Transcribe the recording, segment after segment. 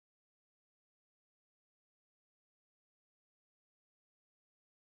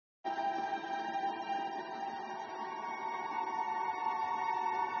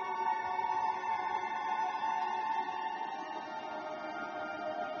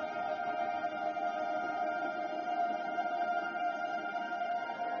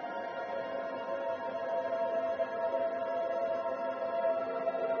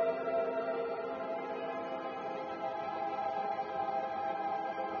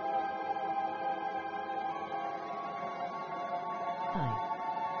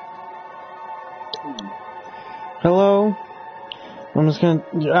Hello. I'm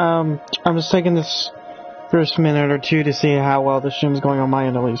just taking this first minute or two to see how well the stream's going on my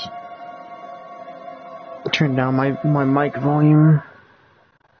end, at least. Turn down my mic volume.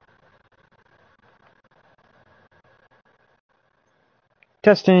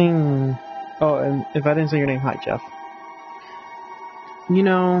 Testing. Oh, and if I didn't say your name, hi, Jeff. You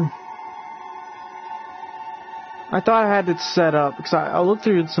know, I thought I had it set up because I looked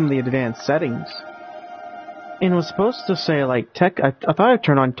through some of the advanced settings, and it was supposed to say like I thought I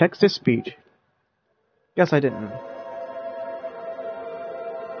turned on text to speech. Guess I didn't.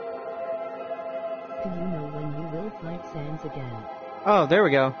 Do you know when you will fight Sans again? Oh, there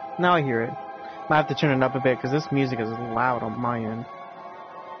we go. Now I hear it. I have to turn it up a bit because this music is loud on my end.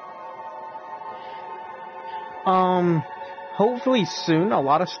 Hopefully soon. A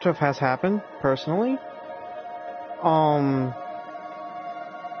lot of stuff has happened, personally.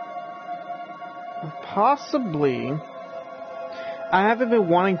 Possibly. I haven't been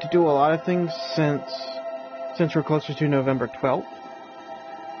wanting to do a lot of things since we're closer to November 12th.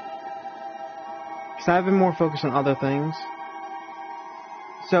 Because I've been more focused on other things.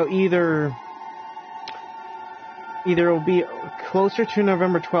 So either it'll be closer to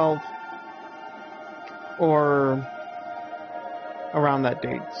November 12th or around that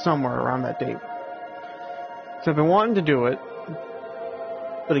date, somewhere around that date. So I've been wanting to do it,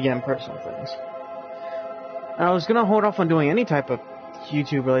 but again, personal things. And I was gonna hold off on doing any type of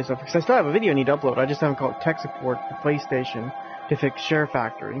YouTube related stuff because I still have a video I need to upload. I just haven't called tech support to PlayStation to fix Share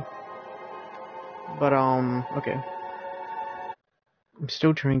Factory. But okay. I'm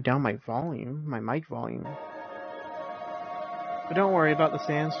still turning down my volume, my mic volume. But don't worry about the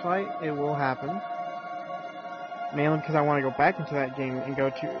Sans fight; it will happen. Mainly because I want to go back into that game and do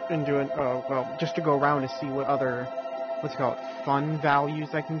it, well, just to go around to see what other, fun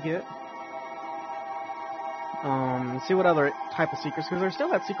values I can get. See what other type of secrets, because there's still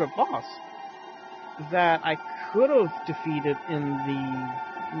that secret boss that I could have defeated in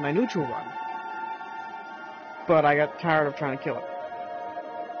my neutral run. But I got tired of trying to kill it.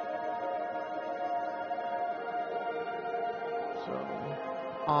 So,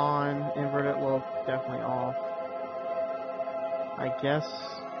 on, inverted look, definitely off. I guess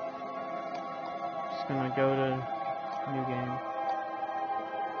just gonna go to new game.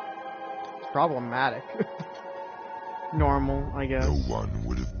 It's problematic. Normal, I guess. No one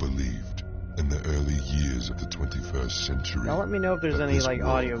would have believed in the early years of the 21st century. Now let me know if there's any like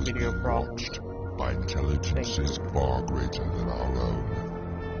audio video problems. By intelligences far greater than our own.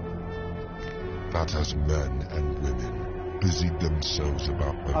 That as men and women busied themselves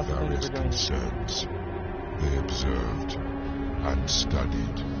about their various concerns, they observed and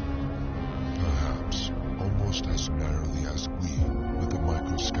studied, perhaps almost as narrowly as we, with a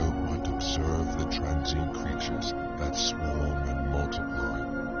microscope, might observe the transient creatures that swarm and multiply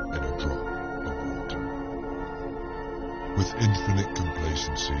in a drop of water. With infinite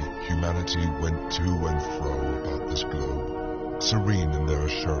complacency, humanity went to and fro about this globe, serene in their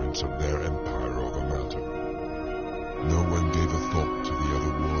assurance of their empire over matter. No one gave a thought to the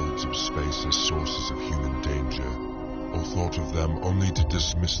other worlds of space as sources of human danger, or thought of them only to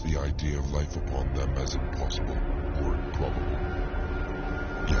dismiss the idea of life upon them as impossible or improbable.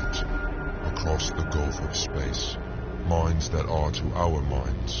 Yet, across the gulf of space, minds that are to our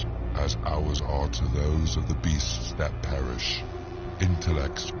minds, as ours are to those of the beasts that perish,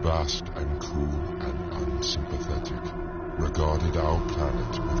 intellects vast and cruel and unsympathetic, regarded our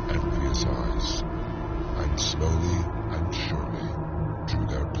planet with envious eyes, and slowly and surely drew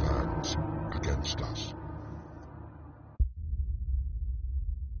their plans against us.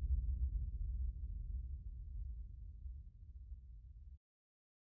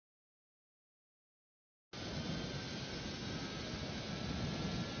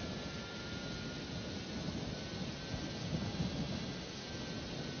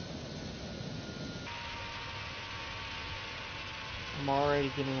 I'm already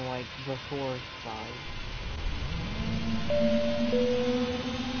getting like before 5.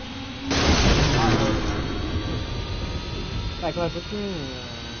 Like let's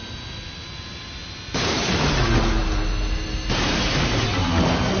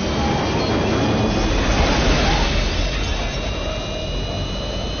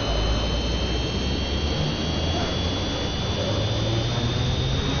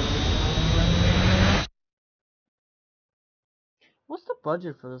What's the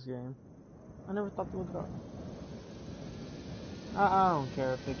budget for this game? I never thought to look it up. I don't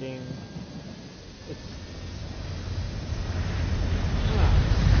care if the game... It's...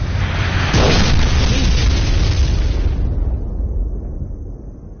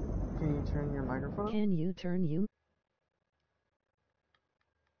 Can you turn you?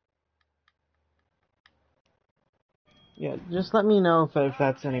 Yeah, just let me know if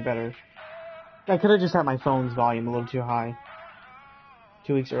that's any better. I could have just had my phone's volume a little too high.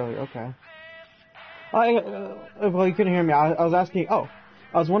 2 weeks earlier, okay. Well, you couldn't hear me. I was asking, I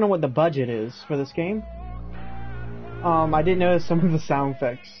was wondering what the budget is for this game. I did notice some of the sound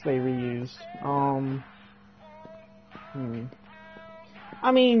effects they reused.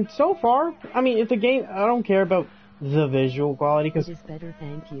 I mean, so far, if the game, I don't care about the visual quality, because... It is better,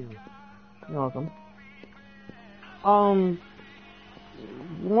 thank you. You're welcome.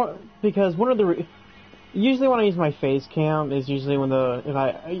 Because one of the... Usually when I use my face cam is usually when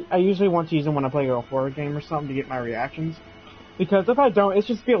I usually want to use them when I play a horror game or something to get my reactions. Because if I don't, it's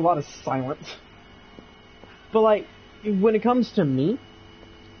just be a lot of silence. But like, when it comes to me,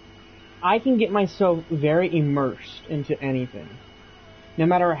 I can get myself very immersed into anything. No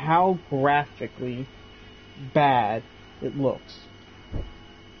matter how graphically bad it looks.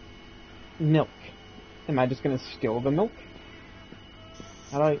 Milk. Am I just gonna steal the milk?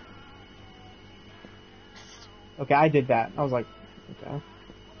 How do I... Okay, I did that. I was like, okay.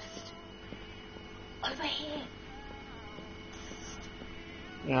 Over here.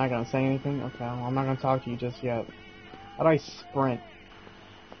 You're not gonna say anything? Okay, well, I'm not gonna talk to you just yet. How do I sprint?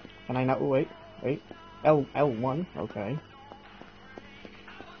 Can I not? Wait. L1? Okay.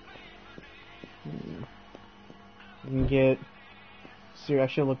 You can get... See, I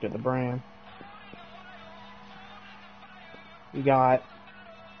should have looked at the brand. We got...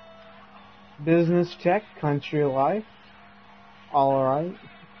 Business Tech, Country Life, Alright,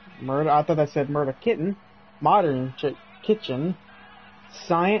 Murder, I thought that said Murder Kitten, Modern Kitchen,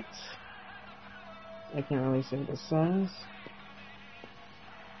 Science, I can't really say what this says,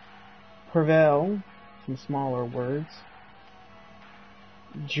 Prevail, some smaller words,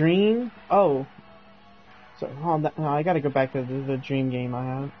 Dream, so hold on, I gotta go back to the Dream game I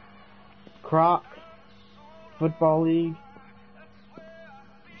have, Croc, Football League,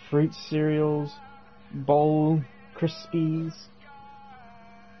 Fruit cereals, bowl, Krispies,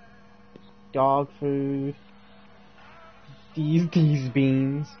 dog food, these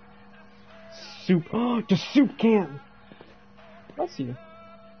beans, soup, the soup can! Bless you.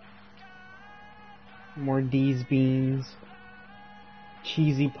 More D's beans,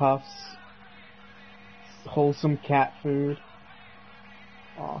 cheesy puffs, wholesome cat food,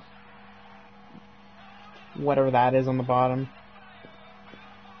 whatever that is on the bottom.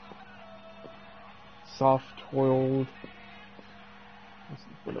 Soft-toiled.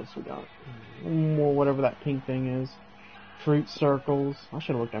 What else we got? More whatever that pink thing is. Fruit circles. I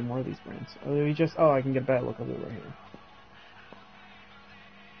should have looked at more of these brands. I can get a better look of it right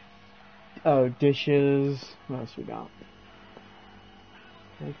here. Dishes. What else we got?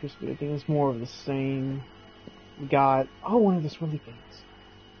 Crispy. I think it's more of the same. We got one of the swirly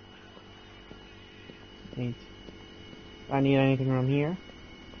things. I need anything around here?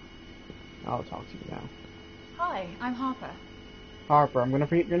 I'll talk to you now. Hi, I'm Harper. Harper, I'm gonna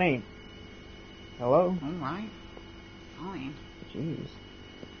forget your name. Hello? Alright. Fine. Jeez.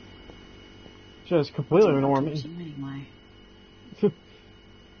 Just completely ignore me. Anyway.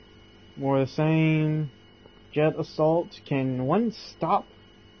 More of the same. Jet assault. Can one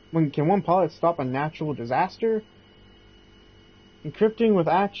pilot stop a natural disaster? Encrypting with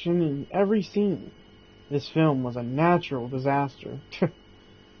action in every scene. This film was a natural disaster.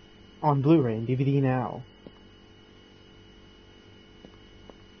 On Blu-ray and DVD now.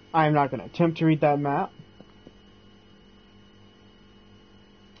 I am not going to attempt to read that map.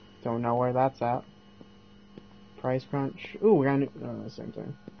 Don't know where that's at. Price crunch. Ooh, we got the same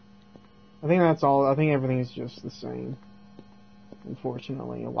thing. I think that's all. I think everything's just the same.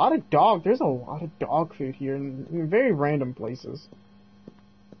 Unfortunately. There's a lot of dog food here in very random places.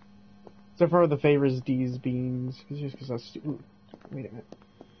 Except for the favors D's beans. Just because that's... Ooh, wait a minute.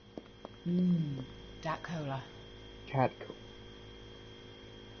 Dat Cola. Cat Cola.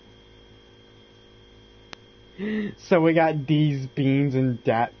 So we got D's beans and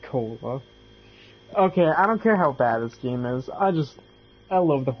Dat Cola. Okay, I don't care how bad this game is. I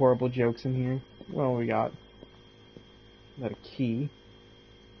love the horrible jokes in here. Well, we got a key.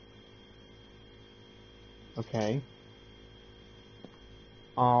 Okay.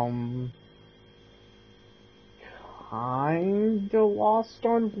 Kinda lost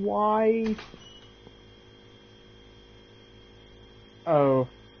on why.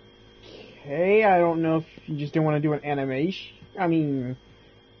 Okay, I don't know if you just didn't want to do an animation. I mean,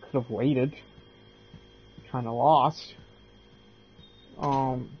 could have waited. Kinda lost.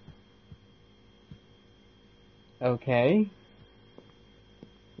 Okay.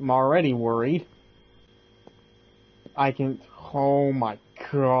 I'm already worried. I can. Oh my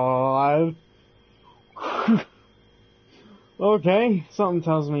god. Okay, something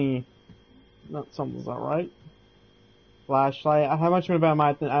tells me something's not right. Flashlight. How much of am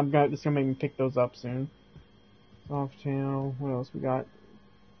I? It's gonna make me pick those up soon. Soft channel. What else we got?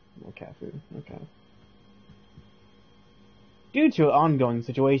 More cat food. Okay. Due to ongoing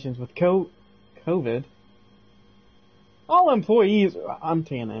situations with COVID, all employees. I'm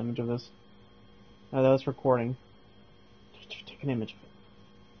taking an image of this. No, that's recording. Take an image of it.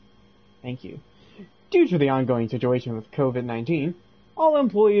 Thank you. Due to the ongoing situation with COVID-19, all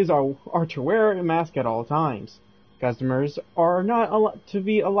employees are to wear a mask at all times. Customers are not to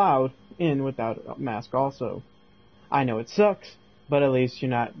be allowed in without a mask also. I know it sucks, but at least you're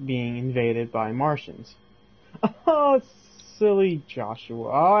not being invaded by Martians. Oh, silly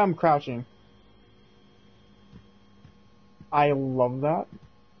Joshua. Oh, I'm crouching. I love that.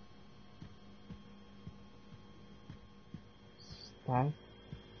 Stop.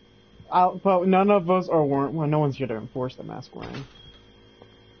 But none of us are wearing. Well, no one's here to enforce the mask wearing.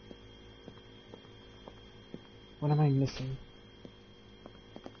 What am I missing?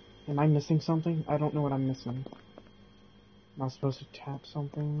 Am I missing something? I don't know what I'm missing. Am I supposed to tap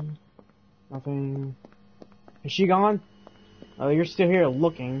something? Nothing. Is she gone? Oh, you're still here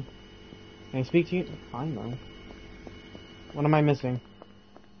looking. Can I speak to you? Fine though. What am I missing?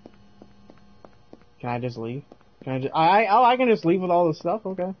 Can I just leave? Can I just? I can just leave with all this stuff.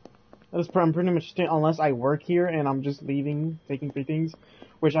 Okay. I'm pretty much unless I work here and I'm just leaving, taking free things,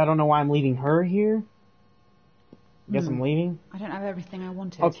 which I don't know why I'm leaving her here. Guess I'm leaving. I don't have everything I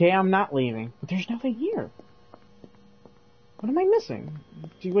wanted. Okay, I'm not leaving, but there's nothing here. What am I missing?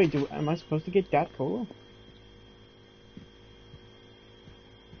 Am I supposed to get that cola?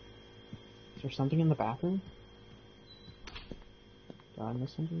 Is there something in the bathroom? Did I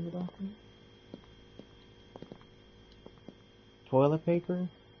miss something in the bathroom? Toilet paper?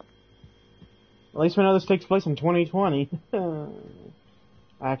 At least we know this takes place in 2020.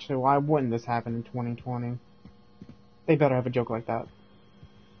 Actually, why wouldn't this happen in 2020? They better have a joke like that.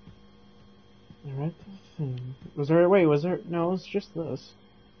 Alright, was there, no, it was just this.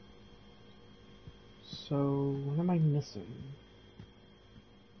 So, what am I missing?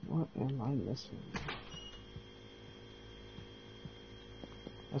 What am I missing?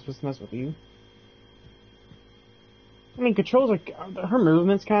 I'm supposed to mess with you? I mean, controls are, her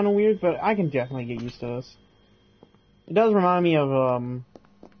movement's kind of weird, but I can definitely get used to this. It does remind me of,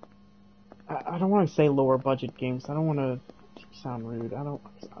 I don't want to say lower budget games. I don't want to sound rude.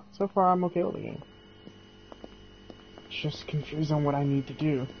 So far I'm okay with the game. Just confused on what I need to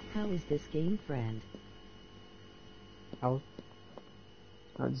do. How is this game, friend? How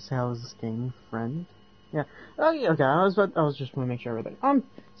is this game, friend? Yeah. Okay. I was just want to make sure everything.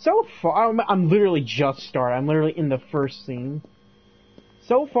 So far, I'm literally just started. I'm literally in the first scene.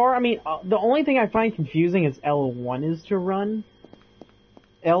 So far, I mean, the only thing I find confusing is L1 is to run.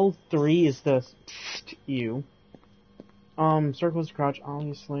 L3 is the U. Circles to crouch,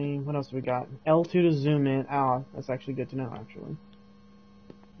 obviously. What else have we got? L2 to zoom in. Ah, that's actually good to know, actually.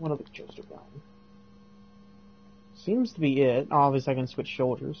 What other controls do we got? Seems to be it. Obviously, I can switch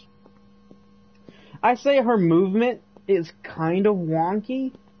shoulders. I say her movement is kind of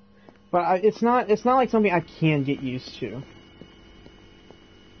wonky, but it's not like something I can get used to.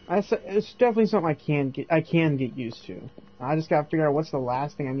 It's definitely something I can get used to. I just gotta figure out what's the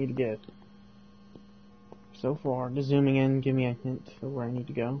last thing I need to get. So far, just zooming in, give me a hint of where I need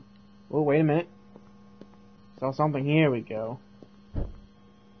to go. Oh, wait a minute. Saw something. Here we go.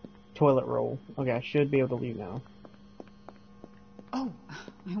 Toilet roll. Okay, I should be able to leave now. Oh,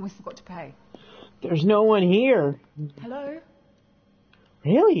 I almost forgot to pay. There's no one here. Hello?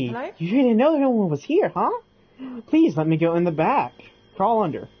 Really? Hello? You didn't know no one was here, huh? Please let me go in the back. Crawl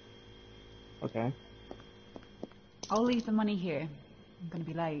under. Okay. I'll leave the money here. I'm gonna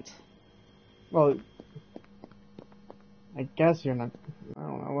be late. Well, I guess you're not. I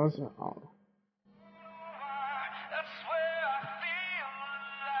don't know. What's it? Oh.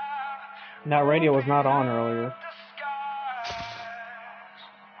 That radio was not on earlier.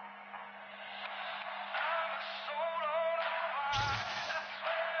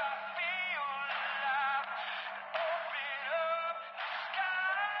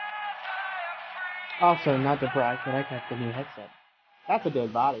 Also, not to brag, but I got the new headset. That's a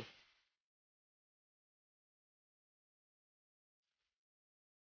dead body.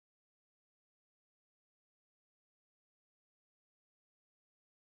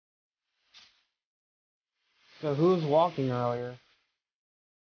 So who was walking earlier?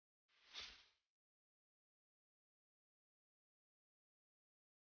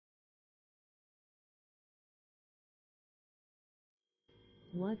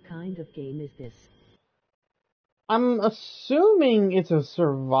 What kind of game is this? I'm assuming it's a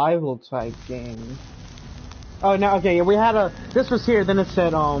survival type game. Oh, no, okay, we had this was here, then it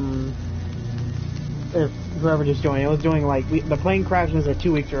said, if whoever just joined, it was doing, like, the plane crashes are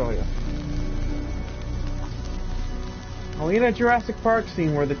 2 weeks earlier. Oh, we had a Jurassic Park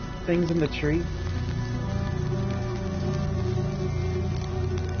scene where the thing's in the tree.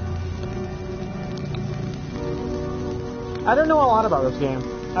 I don't know a lot about this game.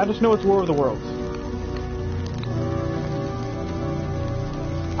 I just know it's War of the Worlds.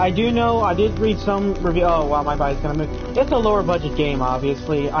 I do know, I did read some review. Oh wow, my body's gonna move. It's a lower budget game,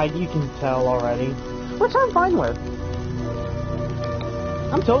 obviously. You can tell already, which I'm fine with.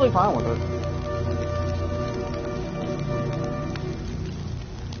 I'm totally fine with it.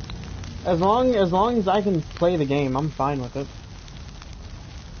 As long as I can play the game, I'm fine with it.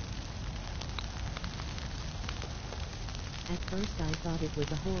 At first I thought it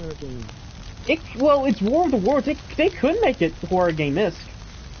was a horror game. Well, it's War of the Worlds. They could make it horror game-esque.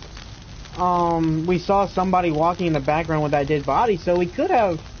 We saw somebody walking in the background with that dead body, so we could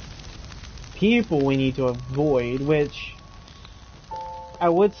have people we need to avoid, which I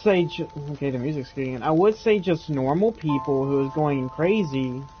would say, okay, the music's kicking. I would say just normal people who is going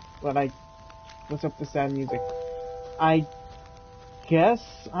crazy, but what's up with the sad music? I guess,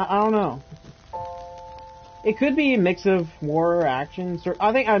 I don't know. It could be a mix of horror, action.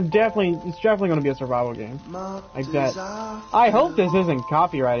 I think it's definitely going to be a survival game. Like that. I hope this isn't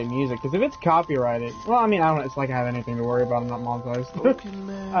copyrighted music, because if it's copyrighted, well, I mean, I don't. It's like I have anything to worry about. I'm not monetized.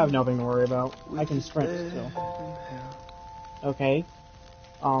 I have nothing to worry about. I can sprint still. Okay.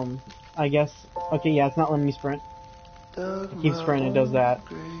 I guess. Okay, yeah, it's not letting me sprint. I keep sprinting. It does that.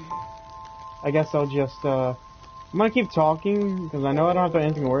 I guess I'll just. I'm gonna keep talking because I know I don't have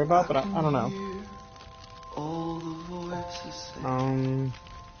anything to worry about, but I don't know.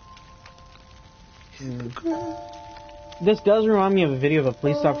 This does remind me of a video of a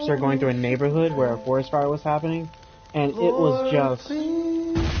police officer going through a neighborhood where a forest fire was happening, and it was just...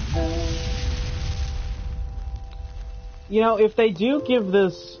 You know, if they do give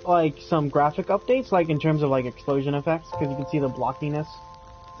this, like, some graphic updates, like, in terms of, like, explosion effects, because you can see the blockiness.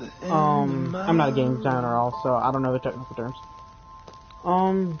 I'm not a game designer also, I don't know the technical terms.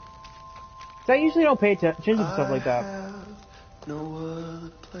 I usually don't pay attention to stuff like that.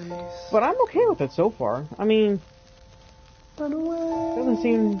 But I'm okay with it so far. I mean, it doesn't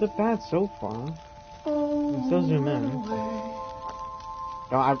seem that bad so far. Let's still zoom in.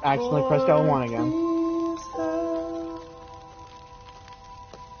 Oh, I accidentally pressed L1 again.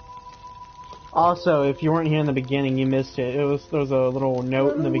 Also, if you weren't here in the beginning, you missed it. There was a little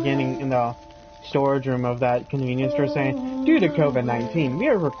note in the beginning in the storage room of that convenience store saying, due to COVID-19, we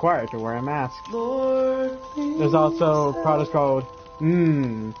are required to wear a mask. There's also a product called,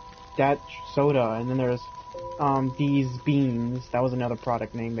 that soda, and then there's, these beans. That was another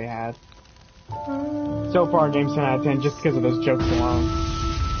product name they had. So far, game's 10 out of 10 just because of those jokes alone.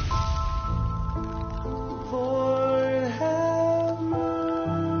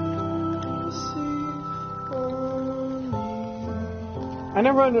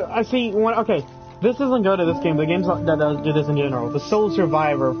 Okay, this doesn't go to this game, the games that do this in general. The Soul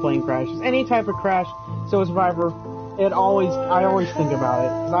Survivor of plane crashes. Any type of crash, Soul Survivor, I always think about it.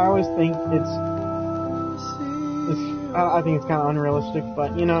 'Cause I always think I think it's kind of unrealistic,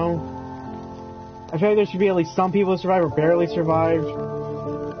 but, you know, I feel like there should be at least some people who survive or barely survived,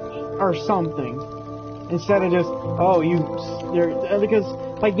 or something. Instead of just, because,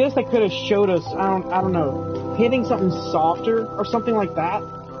 like this, they could have showed us, I don't know, hitting something softer or something like that,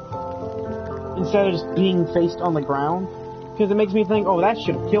 instead of just being faced on the ground, because it makes me think, oh, that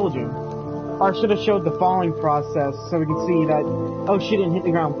should have killed you, or should have showed the falling process so we can see that, oh, she didn't hit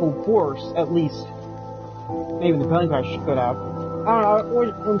the ground full force, at least. Maybe the plane crash could have. I don't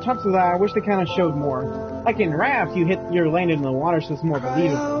know, on top of that, I wish they kind of showed more. Like in Raft, you're landed in the water, so it's more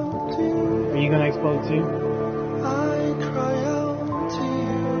believable. Are you gonna explode too?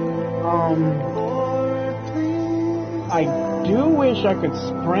 I do wish I could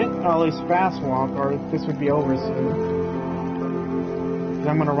sprint, or at least fast walk, or this would be over soon. 'Cause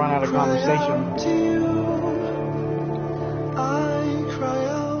I'm gonna run out of conversation.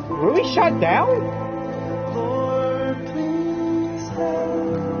 Were we shot down?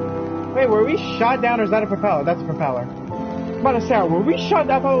 Wait, were we shot down, or is that a propeller? That's a propeller. I'm about to say, were we shot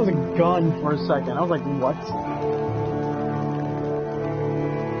down? I thought it was a gun for a second. I was like, what?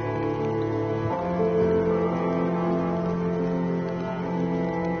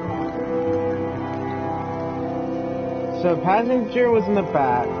 So, passenger was in the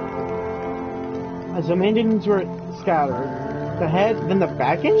back. Some engines were scattered. the head, then the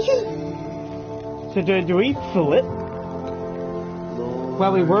back engine? So do we flip?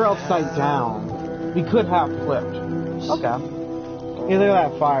 Well, we were upside down. We could have flipped. Okay. Yeah, look at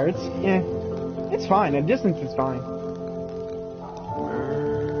that fire. It's fine. The distance is fine.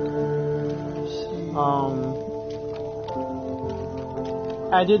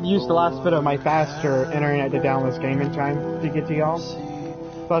 I did use the last bit of my faster internet to download this game in time to get to y'all.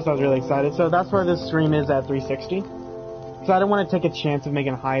 Plus, I was really excited. So that's where this stream is at 360. So I don't want to take a chance of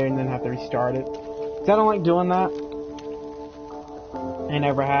making it higher and then have to restart it. So I don't like doing that. I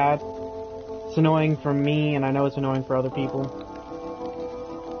never had. It's annoying for me, and I know it's annoying for other people.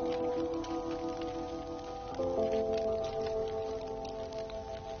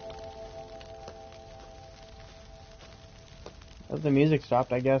 The music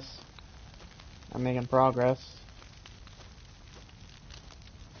stopped, I guess. I'm making progress.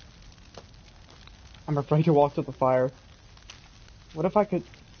 I'm afraid to walk to the fire. What if I could...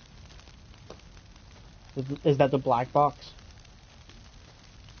 Is that the black box?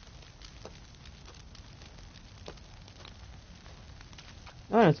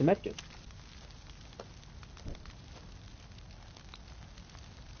 Oh, it's a medkit.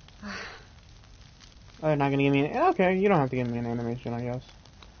 Oh, you're not gonna give me an... Okay, you don't have to give me an animation, I guess.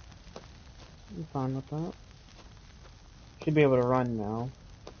 I'm fine with that. Should be able to run now.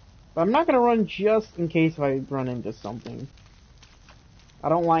 But I'm not gonna run just in case if I run into something. I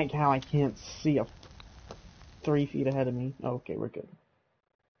don't like how I can't see 3 feet ahead of me. Oh, okay, we're good.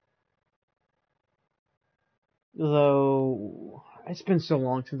 Though, it's been so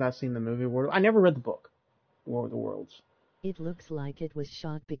long since I've seen the movie War. I never read the book, War of the Worlds. It looks like it was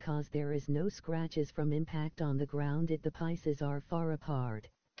shot because there is no scratches from impact on the ground. The pieces are far apart.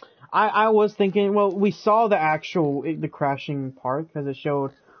 I was thinking, well, we saw the crashing part because it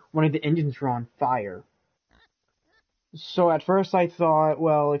showed one of the engines were on fire. So at first I thought,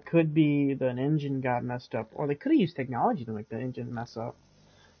 well, it could be that an engine got messed up, or they could have used technology to make the engine mess up.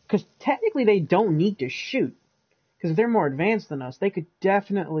 Because technically they don't need to shoot. Because if they're more advanced than us, they could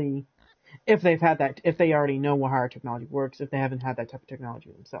definitely, if they already know how our technology works, if they haven't had that type of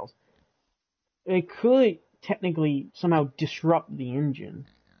technology themselves, it could technically somehow disrupt the engine.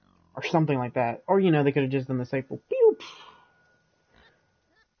 Or something like that. Or, they could have just done the safe pew.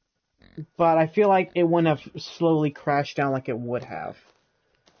 But I feel like it wouldn't have slowly crashed down like it would have.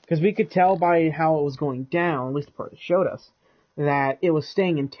 Because we could tell by how it was going down, at least the part it showed us, that it was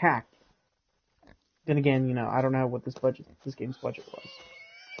staying intact. Then again, I don't know what this game's budget was.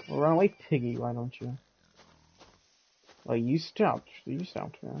 Well, run away, piggy, why don't you? Well, you stopped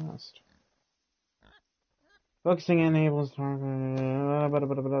fast. Focusing enables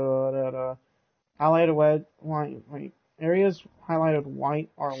highlighted white. Wait, areas highlighted white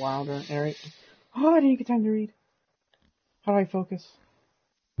are louder. Oh, I didn't get time to read. How do I focus?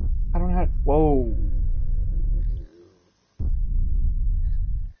 I don't know how. Whoa.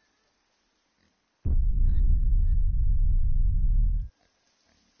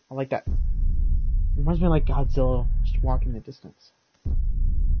 I like that. It reminds me of like Godzilla just walking the distance.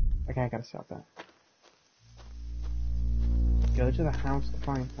 Okay, I gotta stop that. Go to the house to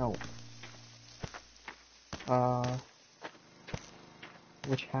find help.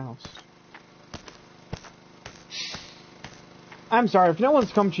 Which house? I'm sorry, if no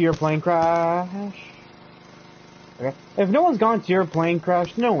one's come to your plane crash... Okay. If no one's gone to your plane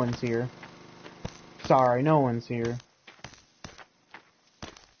crash, no one's here. Sorry, no one's here.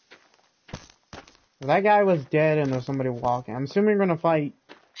 If that guy was dead and there's somebody walking, I'm assuming you're gonna fight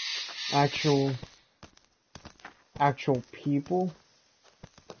actual people.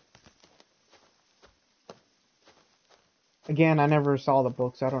 Again, I never saw the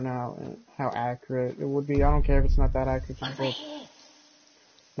books. I don't know how accurate it would be. I don't care if it's not that accurate to the book.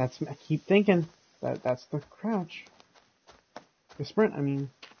 I keep thinking that's the crouch. The sprint, I mean.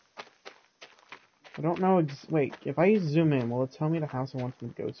 I don't know. Wait, if I zoom in, will it tell me the house I want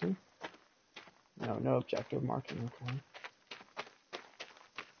them to go to? No objective marking. Okay.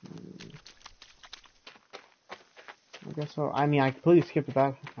 I guess so. I mean, I completely skipped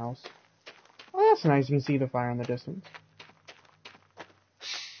that house. Oh, that's nice. You can see the fire in the distance.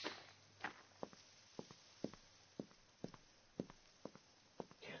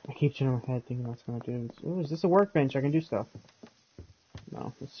 I keep turning my head thinking that's gonna do. Oh, is this a workbench? I can do stuff.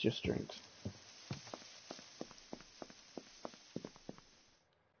 No, it's just drinks.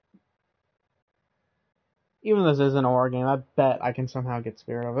 Even though this isn't a horror game, I bet I can somehow get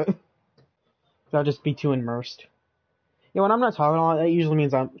scared of it. I'll just be too immersed. Yeah, when I'm not talking a lot, that usually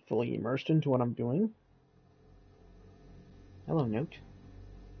means I'm fully immersed into what I'm doing. Hello, note.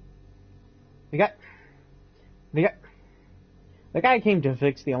 We got The guy came to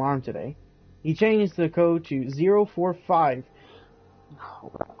fix the alarm today. He changed the code to 045.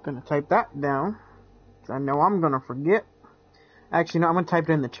 Oh, I'm gonna type that down, 'cause I know I'm gonna forget. Actually, no, I'm gonna type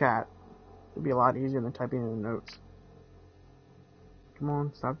it in the chat. It'll be a lot easier than typing it in the notes. Come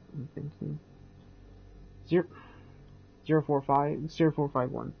on, stop thinking.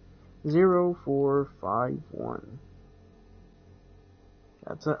 0451. 0451.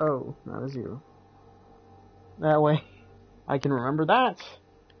 That's a O, not a 0. That way, I can remember that.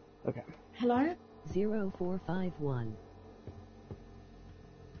 Okay. Hello? 0451.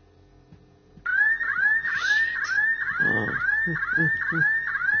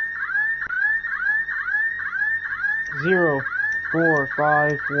 Zero, 4,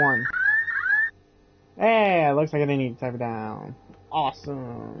 5, 1. Hey, it looks like I didn't need to type it down.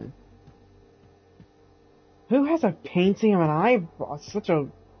 Awesome. Who has a painting of an eyeball? Such a...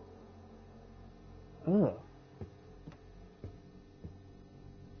 Ugh.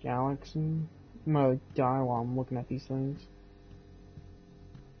 Galaxy? I'm gonna die while I'm looking at these things.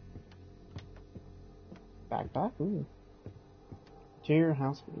 Backpack? Ooh. Interior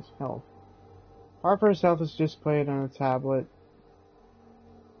house keys. Health. Harper's health is displayed on a tablet.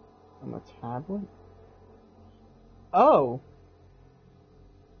 On the tablet? Oh!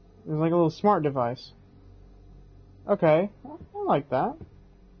 There's like a little smart device. Okay, I like that.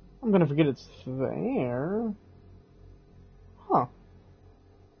 I'm gonna forget it's there. Huh.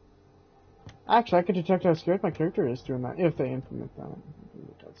 Actually, I could detect how scared my character is doing that, if they implement that.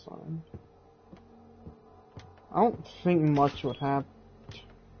 That's fine. I don't think much would happen.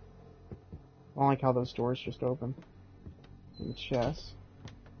 I don't like how those doors just open. In the chest.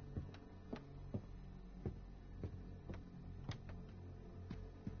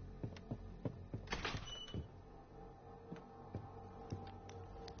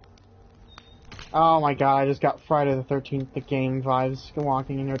 Oh my god, I just got Friday the 13th, the game vibes,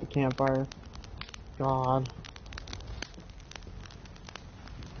 walking in here at the campfire. God.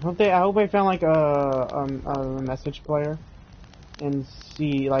 I hope I found like a message player. And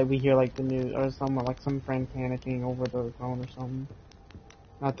see, like, we hear like the news, or someone, like some friend panicking over the phone or something.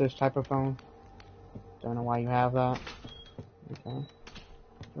 Not this type of phone. Don't know why you have that. Okay.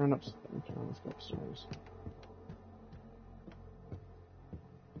 Run upstairs. Okay, let's go upstairs.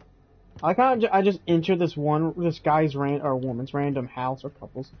 I just entered this guy's or woman's random house or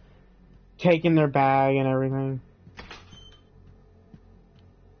couples, taking their bag and everything.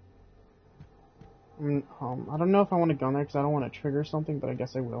 I don't know if I want to go in there because I don't want to trigger something, but I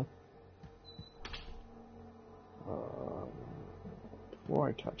guess I will. Before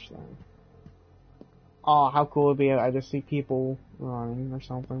I touch them. Oh, how cool it'd be! I just see people running or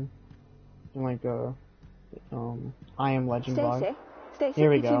something, and like I Am Legend vibe. Stacey,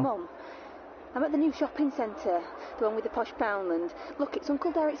 Here we it's your go. mum. I'm at the new shopping centre, the one with the posh Poundland. Look, it's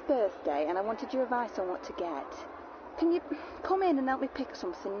Uncle Derek's birthday, and I wanted your advice on what to get. Can you come in and help me pick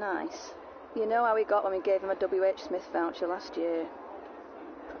something nice? You know how we got when we gave him a W.H. Smith voucher last year.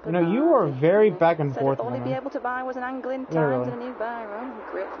 You know, you are very back and forth. Said all he'd be able to buy was an angling Times and a new biro.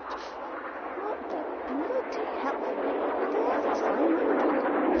 Grip. What the bloody hell?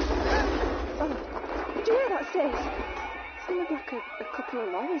 Oh, did you hear that, Stace? Sounded like a couple of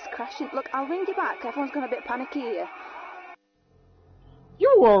lorries crashing. Look, I'll ring you back. Everyone's gone a bit panicky here.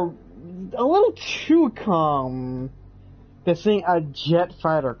 You are a little too calm to see a jet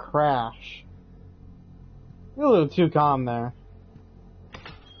fighter crash. You're a little too calm there.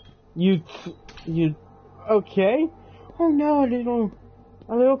 You okay? Oh no, a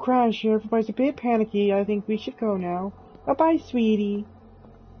little crash here. Everybody's a bit panicky. I think we should go now. Bye bye, sweetie.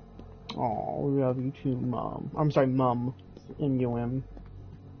 Oh, we love you too, Mom. I'm sorry, Mum. M-U-M.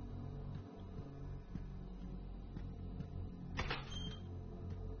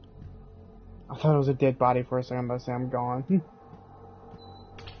 I thought it was a dead body for a second, but I say I'm gone.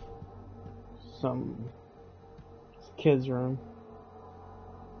 Some kid's room.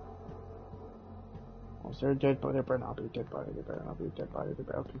 Oh, is there a dead body? There better not be a dead body. There better not be a dead body. There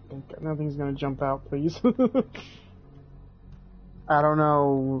better. Okay, thank God. Nothing's gonna jump out, please. I don't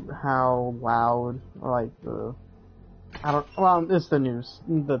know how loud or like the. Well, it's the news,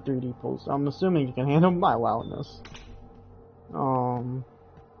 the 3D pulse. I'm assuming you can handle my loudness.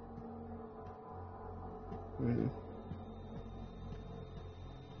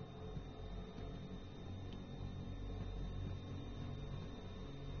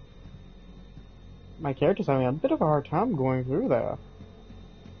 My character's having a bit of a hard time going through there.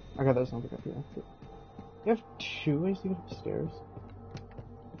 Okay, there's something up here. You have 2 ways to get upstairs.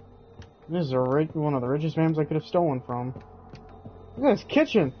 This is one of the richest vans I could have stolen from. Look at this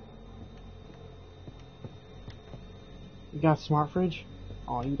kitchen! You got a smart fridge?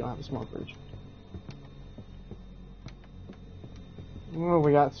 Oh, you don't have a smart fridge. Oh,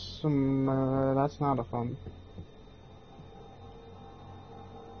 we got some, that's not a fun.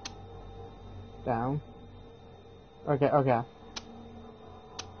 Down. Okay, okay.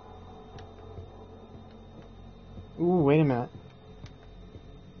 Ooh, wait a minute.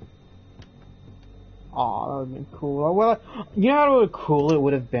 Aw, that would've been cool. Well, you know how cool it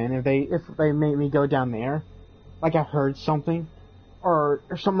would have been if they made me go down there? Like I heard something, or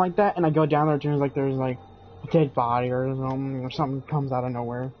something like that, and I go down there and there's like a dead body or something comes out of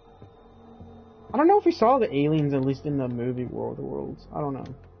nowhere. I don't know if we saw the aliens at least in the movie World of the Worlds. I don't know.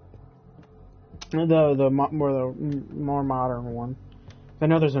 The more modern one. I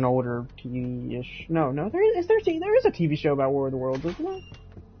know there's an older TV-ish. No, there is a TV show about War of the Worlds, isn't there?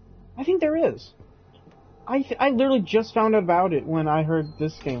 I think there is. I literally just found out about it when I heard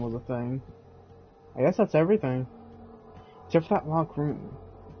this game was a thing. I guess that's everything. Except for that locked room.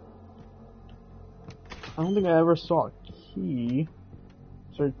 I don't think I ever saw a key.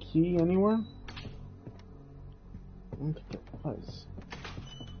 Is there a key anywhere? I don't think there was.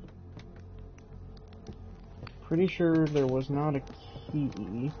 Pretty sure there was not a key.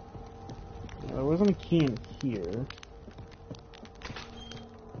 Yeah, there wasn't a key in here.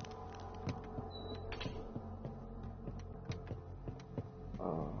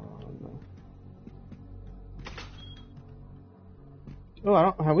 No.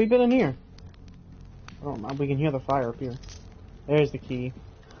 Oh, have we been in here? I don't know. We can hear the fire up here. There's the key.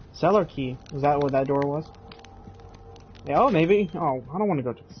 Cellar key. Is that what that door was? Yeah, oh, maybe. Oh, I don't want to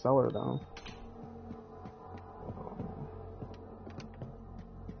go to the cellar, though.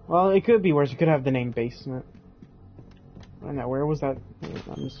 Well, it could be worse. It could have the name basement. I don't know. Where was that?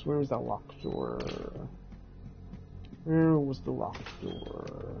 Where was that locked door? Where was the locked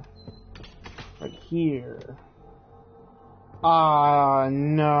door? Right here. Ah,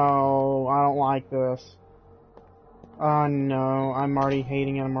 no. I don't like this. Ah, no. I'm already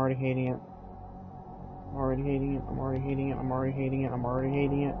hating it. I'm already hating it. I'm already hating it. I'm already hating it. I'm already hating it. I'm already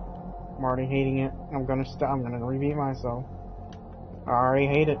hating it. I'm already hating it. I'm gonna stop. I'm gonna repeat myself. I already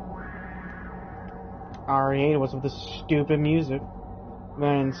hate it. I already hate it. What's with this stupid music? I'm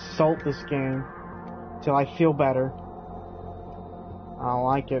gonna insult this game till I feel better. I don't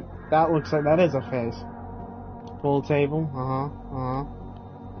like it. That looks like that is a face. Pool table.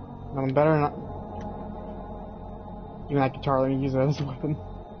 Nothing better than even that guitar. Let me use it as a weapon.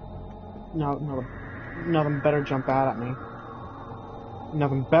 Nothing better jump out at me.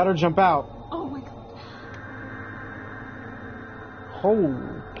 Nothing better jump out. Oh my god.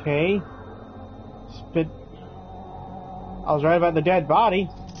 Okay. Spit. I was right about the dead body.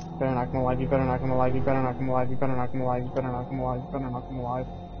 Better knock him alive. You better knock him alive. You better knock him alive. You better knock him alive. You better knock him alive. You better knock him alive.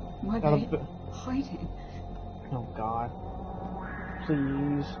 Why are they hiding? Oh god.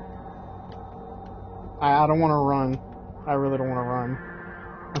 Please. I don't want to run. I really don't want to run.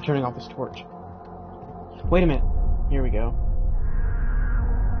 I'm turning off this torch. Wait a minute. Here we go.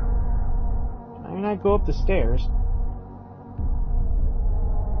 Can I not go up the stairs?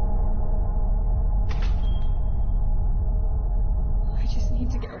 I just need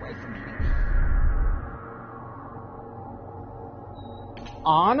to get away from here.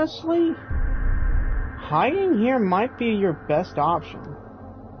 Honestly, hiding here might be your best option.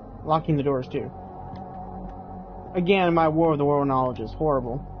 Locking the doors too. Again, my War of the World knowledge is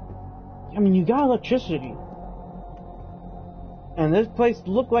horrible. I mean, you got electricity. And this place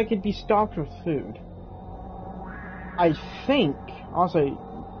looked like it'd be stocked with food. I think, also,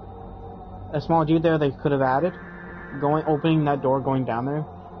 a small dude there they could have added. Opening that door, going down there.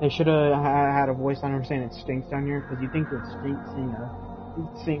 They should have had a voice on him saying it stinks down here, because you think it would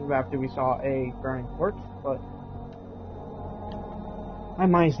stink after we saw a burning corpse, but my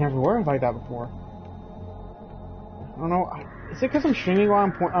mind's never worked like that before. I don't know. Is it because I'm streaming while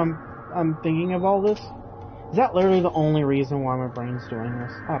I'm thinking of all this? Is that literally the only reason why my brain's doing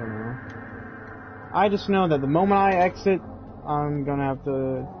this? I don't know. I just know that the moment I exit, I'm gonna have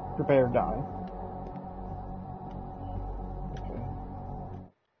to prepare to die. Okay.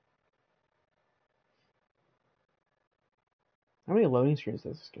 How many loading screens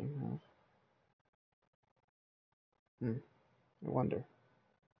does this game have? I wonder.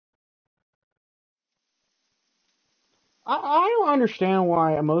 I don't understand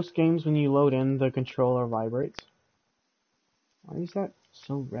why most games, when you load in, the controller vibrates. Why is that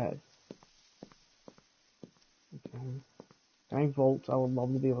so red? Okay. Can I volt? I would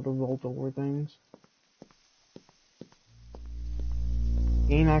love to be able to volt over things.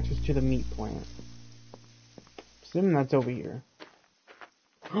 Gain access to the meat plant. Assuming that's over here.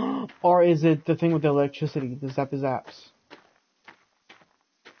 Or is it the thing with the electricity? The zappy zaps?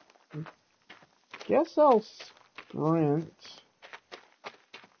 guess I'll sprint.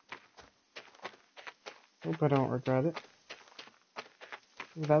 Hope I don't regret it.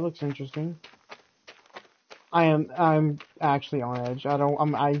 That looks interesting. I'm actually on edge. I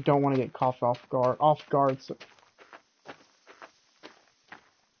don't want to get caught off guard. So.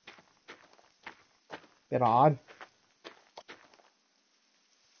 Bit odd.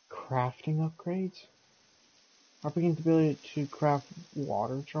 Crafting upgrades. Upgrading the ability to craft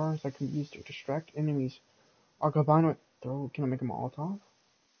water jars that can be used to distract enemies. Or combine with throw. Can I make a Molotov?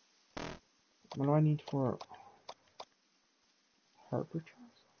 What do I need for Harper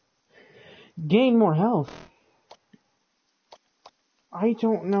jars? Gain more health. I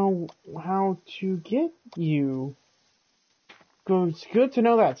don't know how to get you. It's good to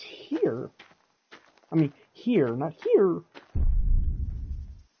know that's here. I mean, here, not here.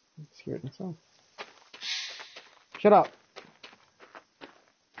 I'm scared myself. Shut up.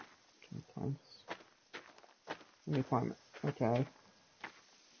 Can I climb this? Let me climb it. Okay.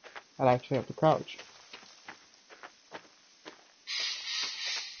 I'd actually have to crouch.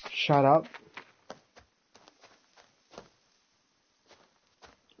 Shut up.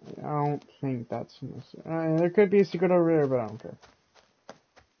 I don't think that's necessary. There could be a secret over there, but I don't care.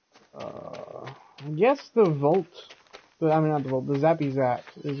 I guess the Volt... I mean, not the Volt. The Zappy Zap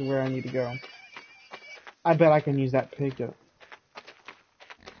is where I need to go. I bet I can use that pig to...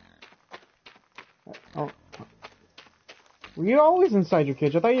 Oh. Were you always inside your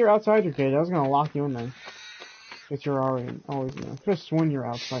cage? I thought you were outside your cage. I was gonna lock you in there. Guess you're always in there. I could have sworn you were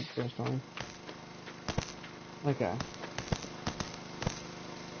outside the first time. Okay.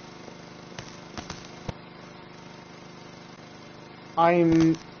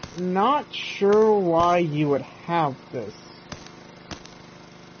 I'm not sure why you would have this.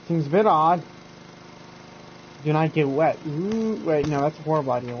 Seems a bit odd. Do not get wet. Ooh, wait, no, that's a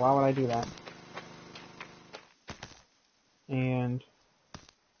horrible idea. Why would I do that? And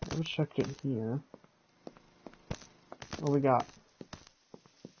let's check it here. What we got?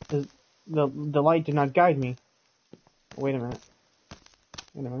 The light did not guide me. Wait a minute.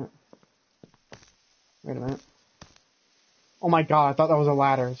 Wait a minute. Wait a minute. Oh my god, I thought that was a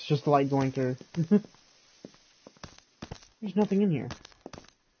ladder. It's just the light going through. There's nothing in here.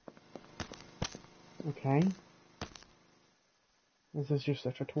 Okay. This is just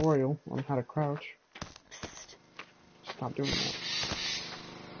a tutorial on how to crouch. Stop doing that.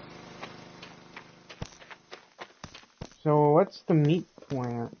 So, what's the meat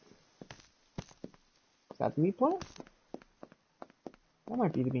plant? Is that the meat plant? That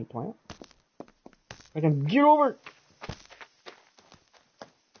might be the meat plant. I can get over!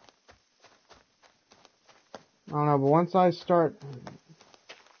 I don't know, but once I start...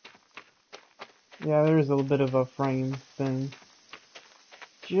 Yeah, there is a little bit of a frame thing.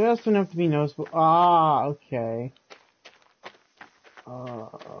 Just enough to be noticeable. Ah, okay. A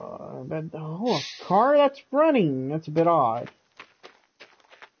car that's running. That's a bit odd.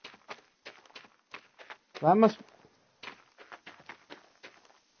 That must...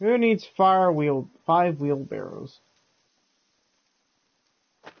 Who needs 5 wheelbarrows?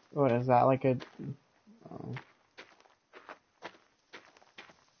 What is that, like a...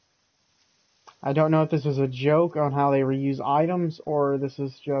 I don't know if this is a joke on how they reuse items, or this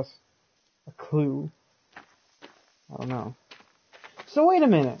is just a clue. I don't know. So wait a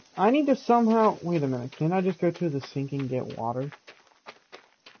minute. I need to somehow... Wait a minute. Can I just go to the sink and get water?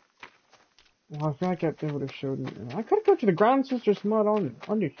 Well, I feel like they would have showed me... I could go to the ground since there's mud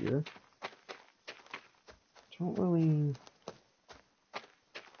under here. Don't really...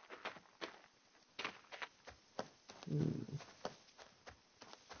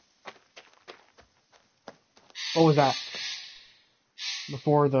 What was that?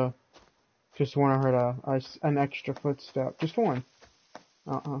 Before the... Just when I heard an extra footstep. Just one.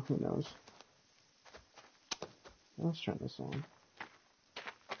 Who knows? Let's turn this on.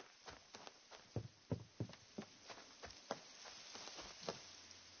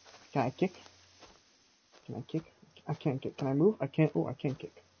 Can I kick? Can I kick? I can't kick. Can I move? I can't. Oh, I can't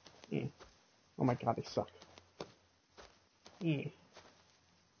kick. Yeah. Oh my god, they suck. Yeah.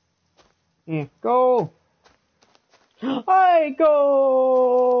 Yeah. Go! I go!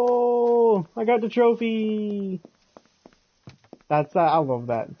 I got the trophy! That's that. I love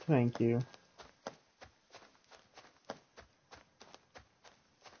that. Thank you.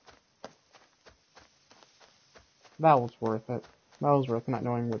 That was worth it. That was worth not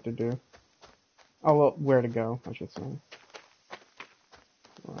knowing what to do. Oh, well, where to go, I should say.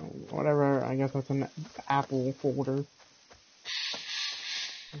 Whatever, I guess that's an apple folder.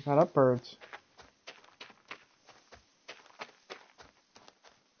 Got up birds.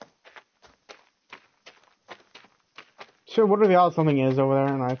 Sure, what are the odds something is over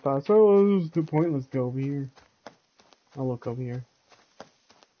there? And I thought, so it was pointless to go over here. I'll look over here.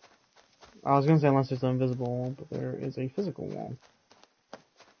 I was gonna say unless there's an invisible wall, but there is a physical wall.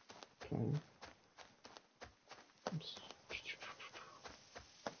 Okay.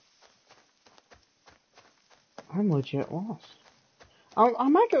 I'm legit lost. I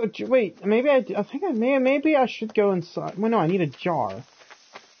might go. Wait, maybe I think maybe I should go inside. Well, no, I need a jar.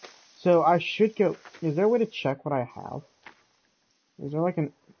 So I should go. Is there a way to check what I have? Is there like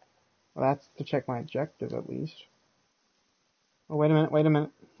an? Well, that's to check my objective at least. Oh, wait a minute. Wait.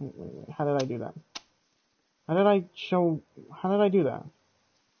 How did I do that? How did I do that?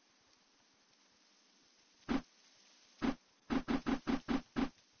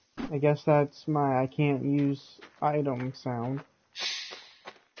 I guess that's my I can't use item sound.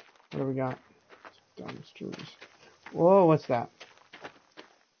 What do we got? Dumpsters. Whoa, what's that?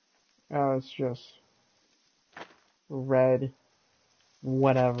 Oh, it's just red.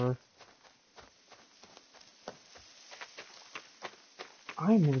 Whatever.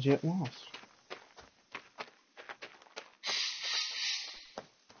 I'm legit lost.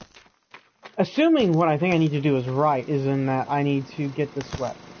 Assuming what I think I need to do is right, is in that I need to get this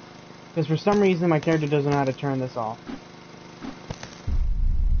sweat. Because for some reason my character doesn't know how to turn this off.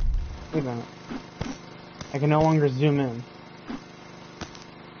 Wait a minute. I can no longer zoom in.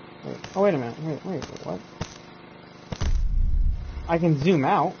 Wait. Oh, wait a minute. Wait, what? I can zoom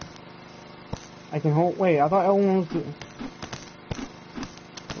out. I can hold. Wait, I thought L1 was.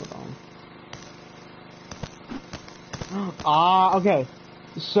 Hold on. Ah, okay.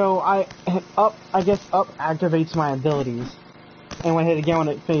 So I guess up activates my abilities. And when I hit again when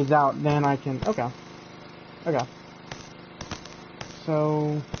it fades out, then I can. Okay.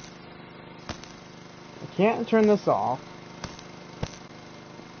 So I can't turn this off.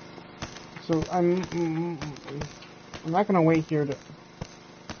 So I'm not gonna wait here to.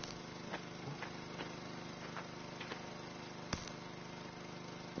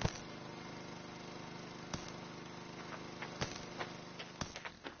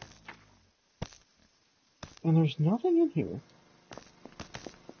 And there's nothing in here.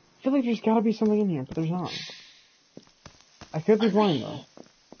 I feel like there's gotta be something in here, but there's not. I could be blind though.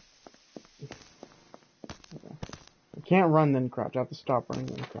 Okay. I can't run then crouch. I have to stop running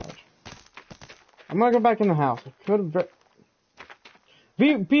then crouch. I'm gonna go back in the house. I could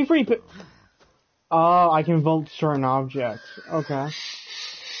have. Be free. Oh, I can vote certain objects. Okay.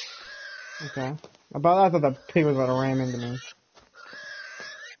 I thought the pig was about to ram into me.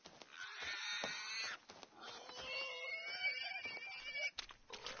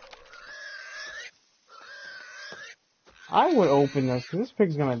 I would open this, because this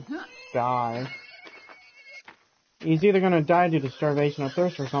pig's gonna die. He's either gonna die due to starvation or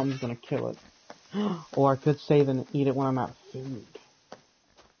thirst, or something's gonna kill it. Or I could save and eat it when I'm out of food.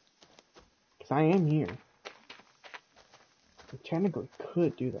 Because I am here. I technically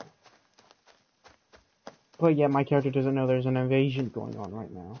could do that. But yeah, my character doesn't know there's an invasion going on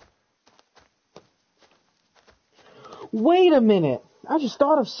right now. Wait a minute! I just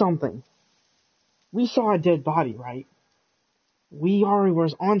thought of something. We saw a dead body, right? We already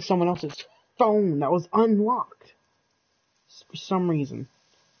was on someone else's phone that was unlocked. For some reason.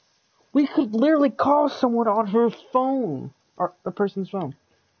 We could literally call someone on her phone. Or the person's phone.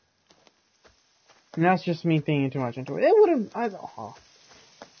 And that's just me thinking too much into it. It would've...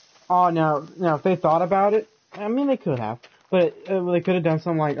 Oh, no, if they thought about it, I mean, they could have. But they could have done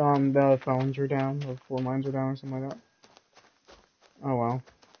something like, the phones are down, or phone lines are down, or something like that. Oh, well.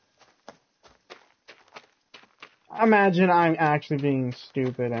 Imagine I'm actually being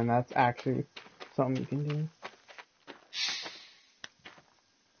stupid, and that's actually something you can do.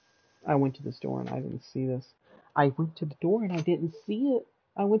 I went to the store and I didn't see this. I went to the door and I didn't see it.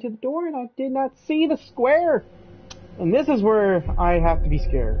 I went to the door and I did not see the square. And this is where I have to be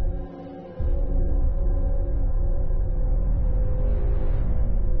scared.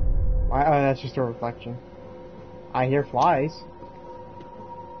 Oh, that's just a reflection. I hear flies.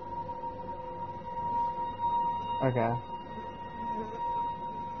 Okay.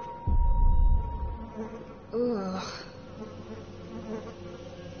 Ugh.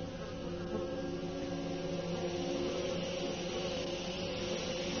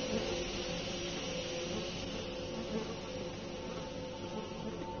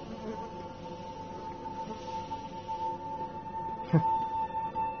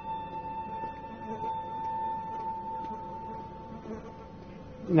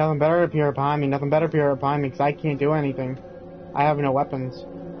 Nothing better appear behind me. Nothing better appear behind me because I can't do anything. I have no weapons.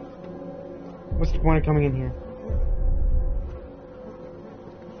 What's the point of coming in here?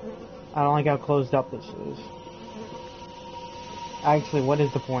 I don't like how closed up this is. Actually, what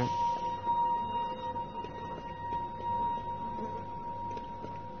is the point?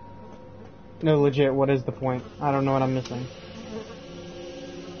 No, legit, what is the point? I don't know what I'm missing.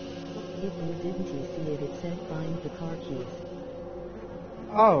 Didn't you see it? It said find the car keys.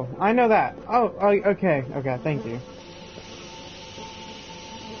 Oh, I know that. Oh, okay, thank you.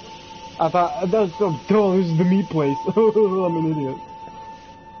 I thought, that was so dull, this is the meat place. I'm an idiot.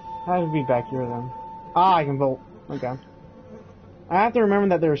 I have to be back here then. Ah, I can vote. Okay. I have to remember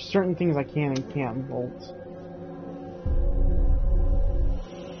that there are certain things I can and can't vote.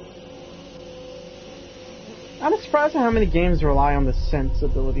 I'm surprised at how many games rely on the sense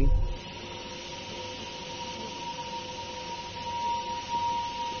ability.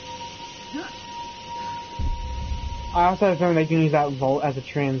 I also have a feeling they can use that vault as a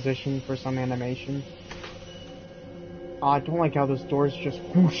transition for some animation. I don't like how those doors just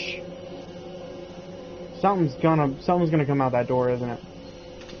whoosh. Something's gonna come out that door, isn't it?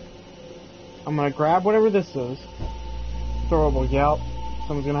 I'm gonna grab whatever this is. Throwable, yep.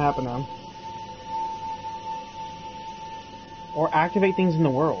 Something's gonna happen now. Or activate things in the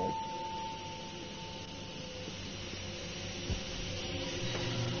world.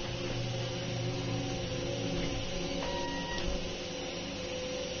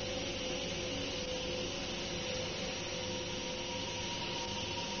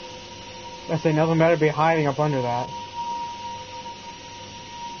 I say nothing better be hiding up under that.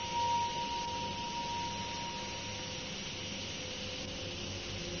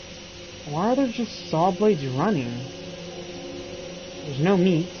 Why are there just saw blades running? There's no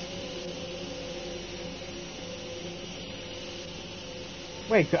meat.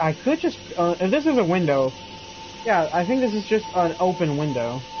 Wait, I could just... if this is a window... Yeah, I think this is just an open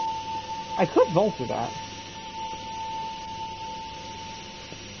window. I could vault through that.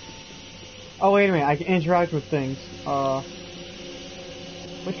 Oh, wait a minute, I can interact with things. What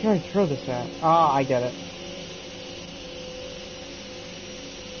can I throw this at? Ah, I get it.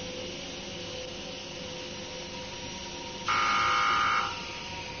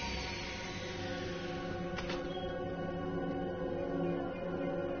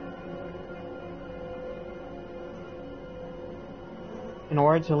 In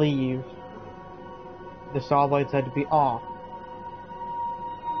order to leave, the saw blades had to be off.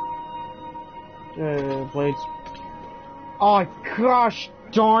 Blades. Oh gosh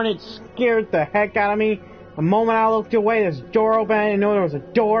darn it, scared the heck out of me. The moment I looked away, this door opened, I didn't know there was a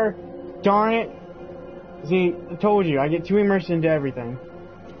door. Darn it. See, I told you, I get too immersed into everything.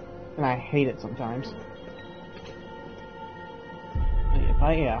 And I hate it sometimes. Yeah.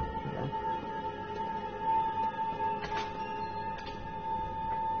 Okay.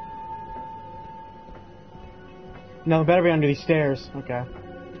 No, it better be under these stairs. Okay.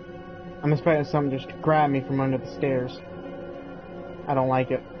 I'm expecting something just to grab me from under the stairs. I don't like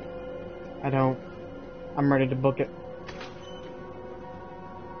it. I don't. I'm ready to book it.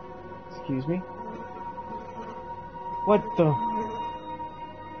 Excuse me? What the?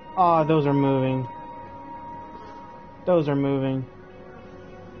 Oh, those are moving. Those are moving.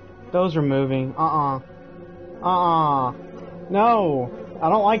 Those are moving. No! I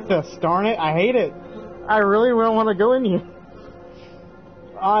don't like this. Darn it. I hate it. I really don't want to go in here.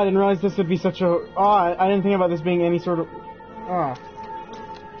 Oh, I didn't realize this would be such a... Oh, I didn't think about this being any sort of... Oh.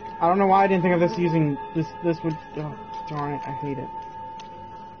 I don't know why I didn't think of this using... This would... Oh, darn it. I hate it.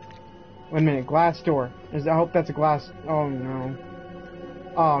 Wait a minute. Glass door. I hope that's a glass... Oh, no.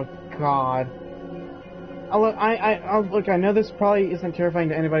 Oh, God. Look, I know this probably isn't terrifying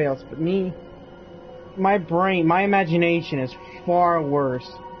to anybody else, but me... My brain, my imagination is far worse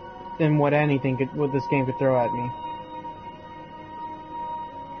than what this game could throw at me.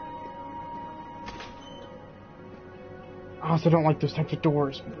 I also don't like those types of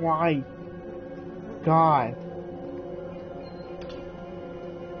doors. Why? God.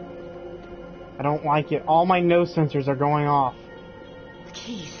 I don't like it. All my nose sensors are going off.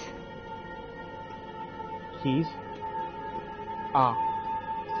 Keys. Keys? Ah.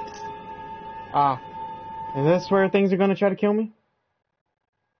 Is this where things are going to try to kill me?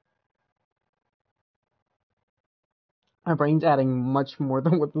 My brain's adding much more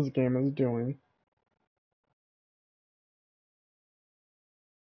than what this game is doing.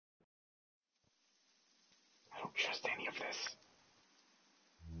 I don't trust any of this.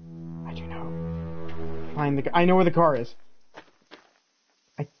 I do know. I know where the car is.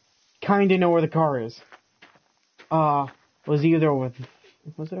 I kinda know where the car is. Was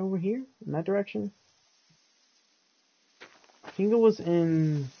it over here? In that direction? I think it was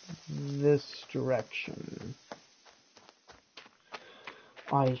in this direction.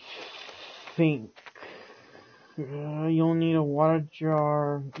 I think. You'll need a water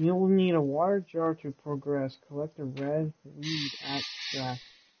jar. You'll need a water jar to progress. Collect the red weed at grass.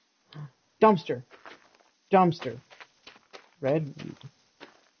 Dumpster. Dumpster. Red weed.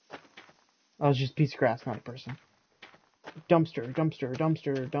 Oh, it's just a piece of grass, not a person. Dumpster, dumpster,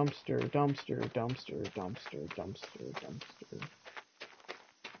 dumpster, dumpster, dumpster, dumpster, dumpster, dumpster, dumpster.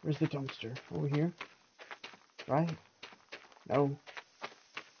 Where's the dumpster? Over here? Right? No.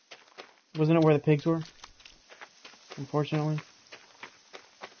 Wasn't it where the pigs were? Unfortunately.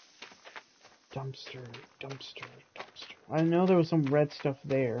 Dumpster, dumpster, dumpster. I know there was some red stuff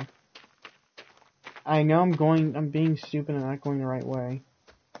there. I know I'm being stupid and not going the right way.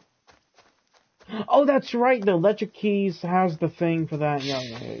 Oh, that's right, the electric keys has the thing for that. Yeah.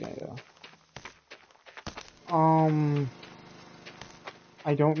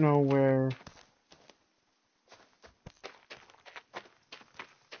 I don't know where...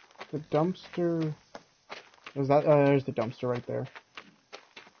 The dumpster... Is that... there's the dumpster right there.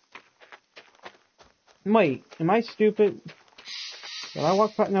 Wait, am I stupid? Did I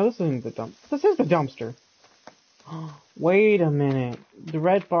walk past... No, this isn't the dump... This is the dumpster! Wait a minute. The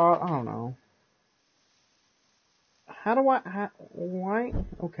red bar... I don't know. How do I... why?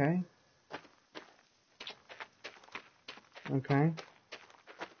 Okay. Okay.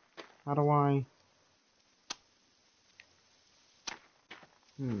 How do I...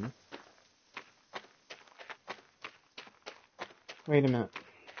 Wait a minute.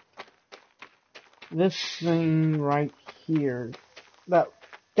 This thing right here.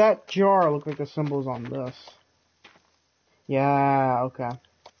 That jar looked like the symbols on this. Yeah, okay.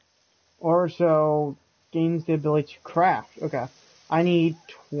 Or so gains the ability to craft. Okay. I need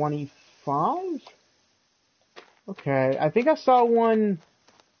 25? Okay, I think I saw one...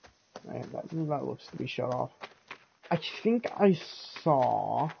 That looks to be shut off. I think I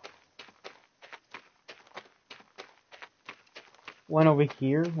saw... one over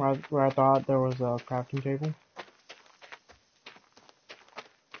here, where I thought there was a crafting table.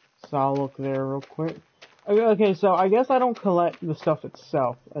 So I'll look there real quick. Okay, so I guess I don't collect the stuff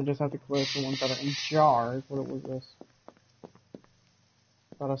itself. I just have to collect the ones that are in jars. What was this?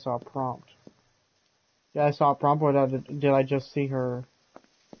 I thought I saw a prompt. Yeah, I saw a prompt, or did I just see her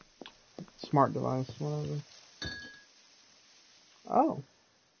smart device? Whatever. Oh.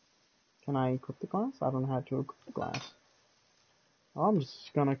 Can I equip the glass? I don't know how to equip the glass. Well, I'm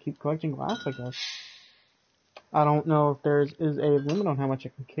just gonna keep collecting glass, I guess. I don't know if there is a limit on how much I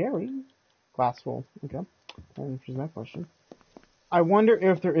can carry. Glass full. Okay. That answers that question. I wonder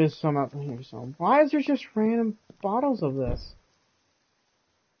if there is some out here. So why is there just random bottles of this?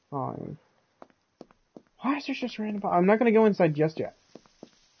 5. Why is there just random bottles? I'm not gonna go inside just yet.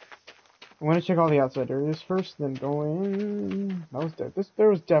 I'm gonna check all the outside areas first, then go in. That was dead. There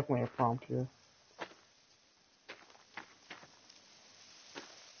was definitely a prompt here.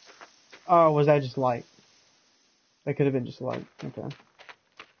 Oh, was that just light? That could have been just light. Okay.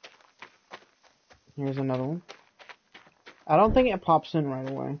 Here's another one. I don't think it pops in right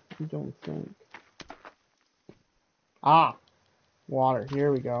away. I don't think. Ah! Water.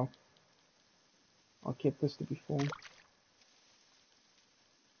 Here we go. I'll get this to be full.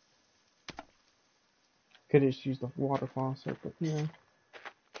 Could have just used the water faucet, but yeah.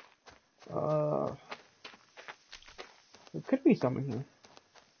 There could be something here.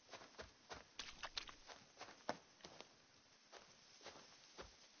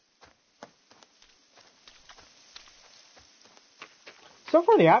 So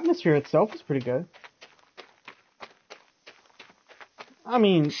far, the atmosphere itself is pretty good. I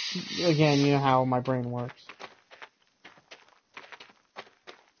mean, again, you know how my brain works.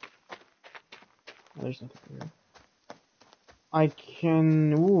 Oh, there's nothing here. I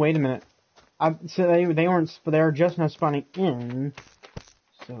can... Ooh, wait a minute. So they were just now spawning in.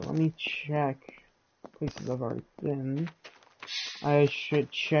 So let me check places I've already been. I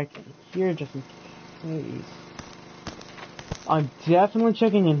should check here just in case. I'm definitely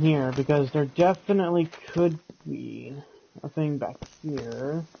checking in here because there definitely could be a thing back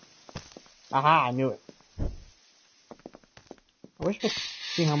here. Aha, I knew it. I wish I could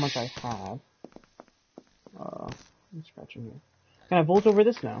see how much I have. I'm scratching here. Can I vault over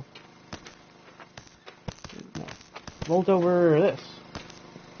this now? No. Vault over this.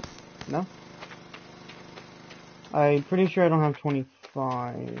 No? I'm pretty sure I don't have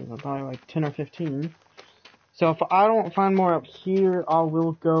 25. I'll probably like 10 or 15. So if I don't find more up here, I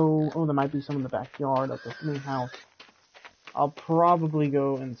will go... Oh, there might be some in the backyard of the main house. I'll probably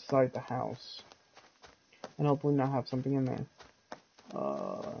go inside the house. And hopefully not have something in there.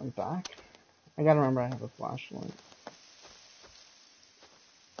 Back? I gotta remember I have a flashlight.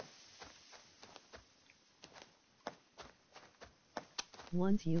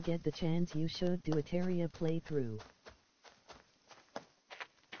 Once you get the chance, you should do a Terraria playthrough.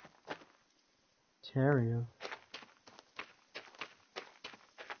 Terraria.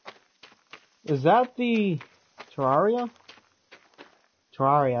 Is that the Terraria?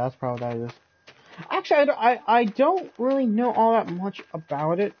 Terraria, that's probably what that is. Actually, I don't really know all that much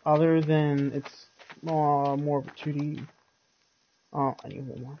about it, other than it's more of a 2D. Oh, I need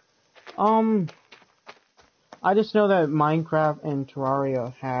one more. I just know that Minecraft and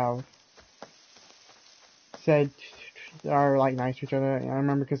Terraria have said are like nice to each other. I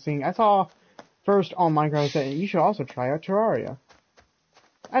remember I saw first on Minecraft said you should also try out Terraria.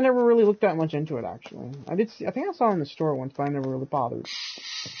 I never really looked that much into it actually. I think I saw it in the store once, but I never really bothered.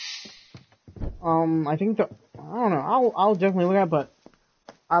 I think I don't know. I'll definitely look at it, but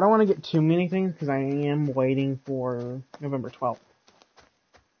I don't want to get too many things because I am waiting for November 12th.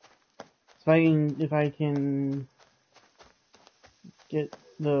 So if I can get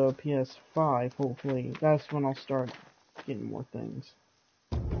the PS5, hopefully, that's when I'll start getting more things.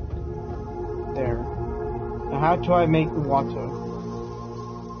 There. Now how do I make the water?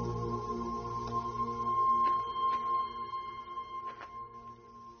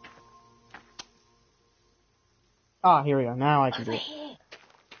 Ah, here we go. Now I can do it.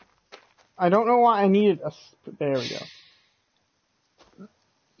 I don't know why I needed a... There we go.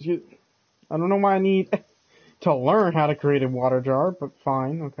 I don't know why I need to learn how to create a water jar, but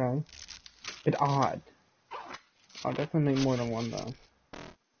fine, okay. It's odd. I'll definitely make more than one, though.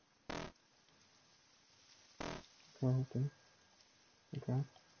 Okay.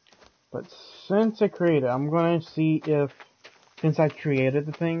 But since I created it, I'm gonna see if... Since I created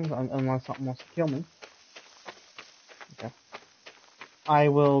the things, unless something wants to kill me. Okay. I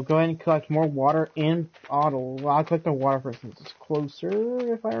will go ahead and collect more water in Otto. Well, I'll collect the water first since it's closer,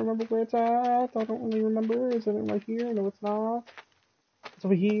 if I remember where it's at. I don't really remember. Is it right here? No, it's not. It's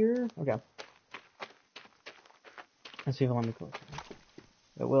over here. Okay. Let's see if I want to collect it.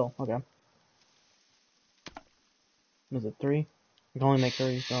 It will. Okay. Was it 3? I can only make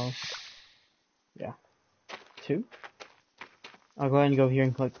 3, so... Yeah. 2? I'll go ahead and go here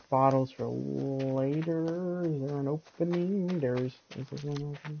and collect bottles for later. Is there an opening? There's one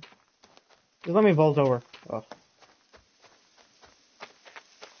opening. Just let me vault over. Oh.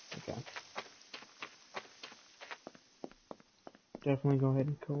 Okay. Definitely go ahead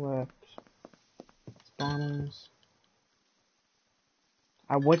and collect spawners.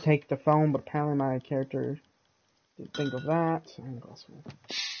 I would take the phone, but apparently my character didn't think of that. So I'm going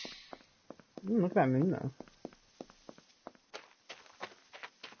to look at that moon though.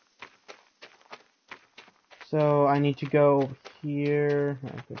 So I need to go here.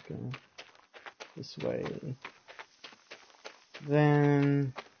 I could go this way.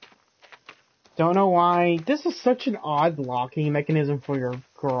 Then don't know why. This is such an odd locking mechanism for your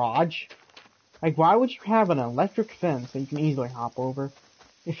garage. Like, why would you have an electric fence that you can easily hop over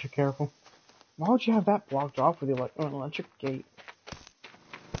if you're careful? Why would you have that blocked off with an electric gate?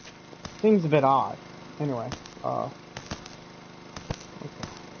 Seems a bit odd. Anyway, okay.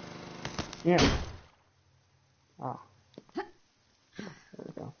 Yeah. Ah. There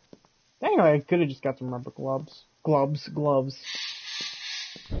we go. Anyway, I could have just got some rubber gloves. Gloves.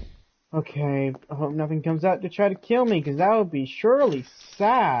 Okay, I hope nothing comes out to try to kill me, because that would be surely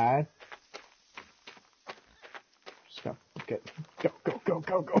sad. Just go. Okay. Go.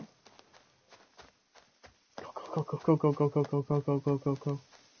 Go.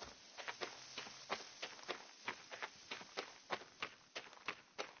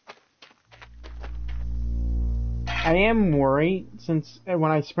 I am worried, since when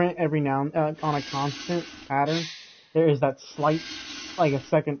I sprint every now and on a constant pattern, there is that slight, like a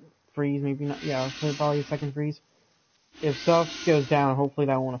second freeze, maybe not, yeah, probably a second freeze. If stuff goes down, hopefully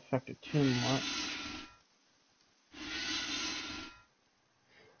that won't affect it too much.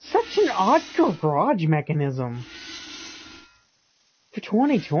 Such an odd garage mechanism for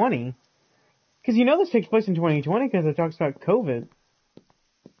 2020. Because you know this takes place in 2020 because it talks about COVID,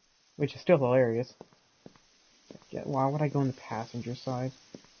 which is still hilarious. Yeah, why would I go on the passenger side?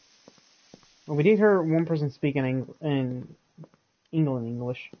 Well, we did hear one person speak in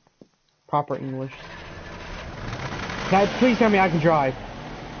English. Proper English. Please tell me I can drive.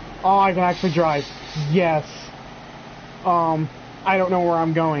 Oh, I can actually drive. Yes. I don't know where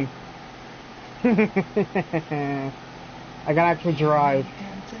I'm going. I can actually drive.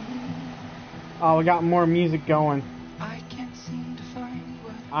 Oh, we got more music going.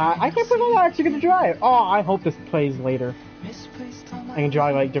 I can't believe I'm actually gonna drive. Oh, I hope this plays later. I can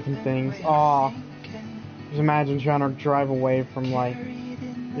drive like different things. Oh, just imagine trying to drive away from like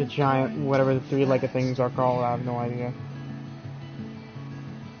the giant, whatever the 3-legged things are called. I have no idea.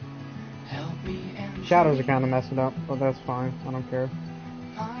 shadows are kind of messing up, but that's fine. I don't care.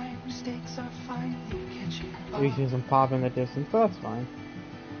 We see some pop in the distance, but that's fine.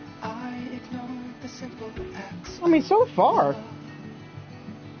 I mean, so far,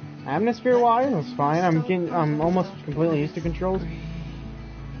 atmosphere-wise, that's fine. I'm almost completely used to controls.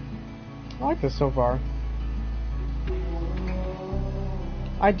 I like this so far.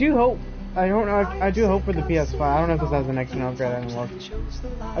 I do hope for the PS5. I don't know if this has the next gen upgrade. I haven't looked.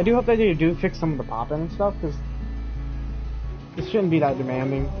 I do hope that they do fix some of the pop-in and stuff, because this shouldn't be that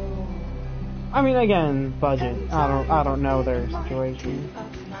demanding. I mean, again, budget. I don't know their situation.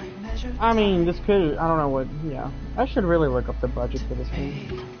 I mean, this could. I don't know what. Yeah, I should really look up the budget for this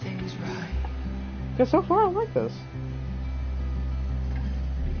game. Because so far, I like this.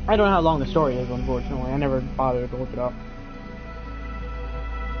 I don't know how long the story is, unfortunately. I never bothered to look it up.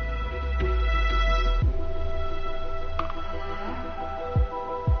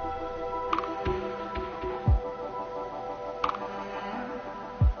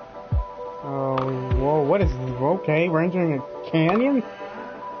 Whoa, what is this? Okay, we're entering a canyon?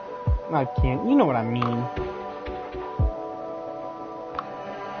 Not canyon, you know what I mean.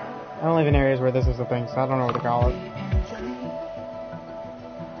 I don't live in areas where this is a thing, so I don't know what to call it.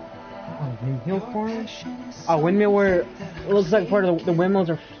 Oh, windmill corner? A windmill where it looks like part of the windmills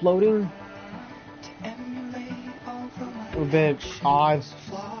are floating? A bit odd.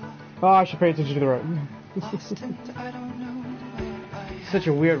 Oh, I should pay attention to the road. Such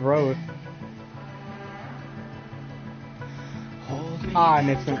a weird road. Ah, it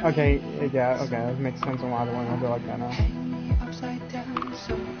makes sense. Okay, yeah, okay, that makes sense on why the windmills are like that now.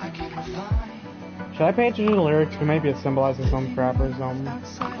 Should I pay attention to the lyrics? Or maybe it symbolizes some crap or something.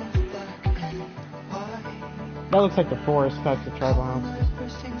 That looks like the forest. That's the tribal houses.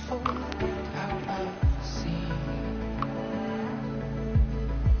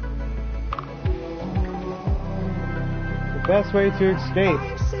 The best way to escape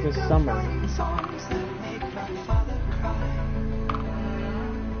this summer.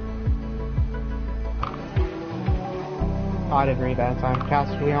 Oh, I didn't read that in time.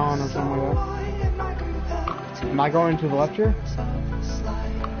 Castellon or something like that. Am I going to the left here?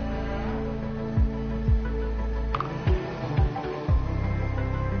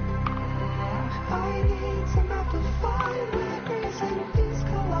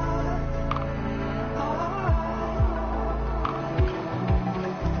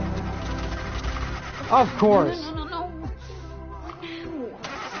 Of course. No.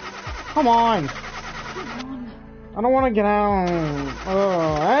 Come on. I don't want to get out.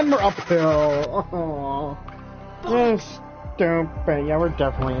 Oh, and we're uphill. Oh, this stupid. Yeah, we're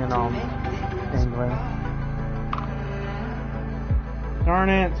definitely in England. Darn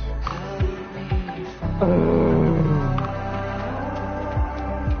it.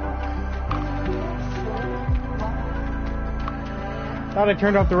 Thought I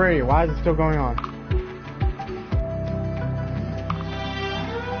turned off the radio. Why is it still going on?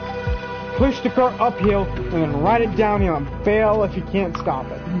 Push the car uphill and then ride it downhill and bail if you can't stop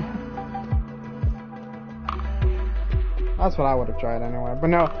it. That's what I would have tried anyway. But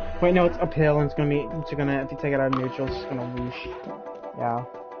no, wait, no, it's uphill and it's gonna if you take it out of neutral, it's gonna whoosh. Yeah.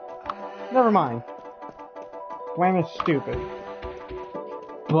 Never mind. Wang is stupid.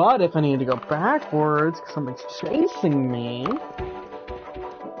 But if I need to go backwards because something's chasing me.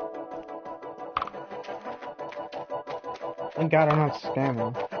 Thank God I don't have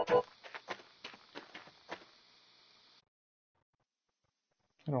stamina.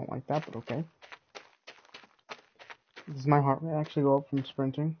 I don't like that, but okay. Does my heart rate actually go up from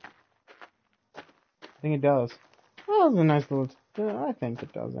sprinting? I think it does. Oh, that was a nice little... I think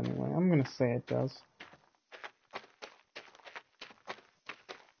it does anyway. I'm gonna say it does.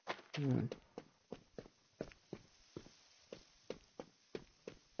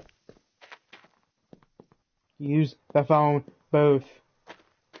 Use the phone. Both.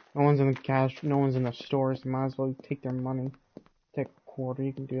 No one's in the cash. No one's in the stores. You might as well take their money. Take a quarter.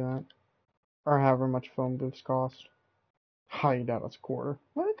 You can do that. Or however much phone booths cost. Highly doubt it's a quarter.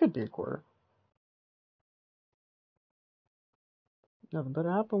 Well, it could be a quarter. Nothing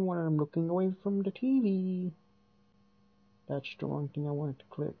better happen when I'm looking away from the TV. That's the wrong thing I wanted to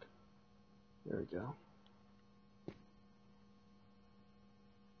click. There we go.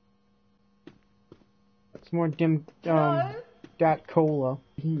 It's more dim, dat cola.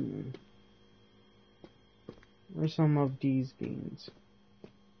 Where's some of these beans?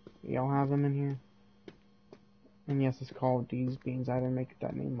 Y'all have them in here? And yes, it's called these beans. I didn't make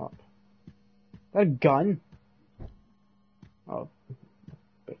that name up. That a gun? Oh,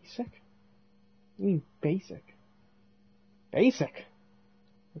 basic? What do you mean basic? Basic?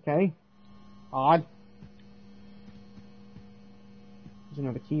 Okay. Odd. There's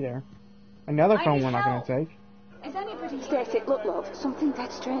another key there. Another phone we're not going to take. Is anybody... Stacey, look, love, something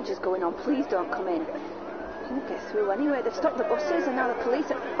dead strange is going on. Please don't come in. Can't get through anyway. They've stopped the buses and now the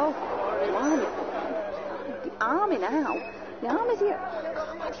police are... Oh, blimey. The army now. The army's here.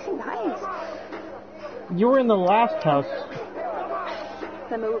 God, what do you think that is? You were in the last house.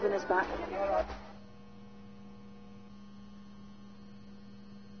 They're moving us back.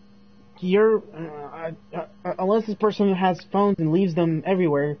 You're... unless this person has phones and leaves them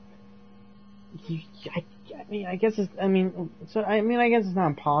everywhere... I guess it's not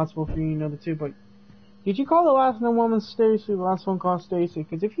impossible for you to know the two, but did you call the last known woman Stacy, the last phone call Stacy?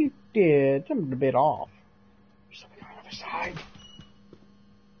 Because if you did, something a bit off. There's something on the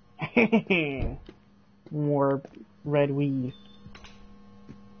other side. More red weed.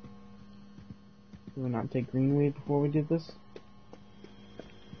 Did we not take green weed before we did this?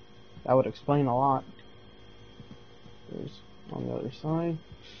 That would explain a lot. There's on the other side.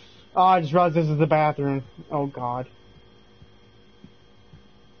 Oh, I just realized this is the bathroom. Oh, God.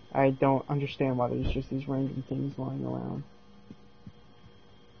 I don't understand why there's just these random things lying around.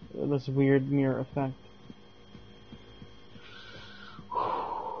 This weird mirror effect.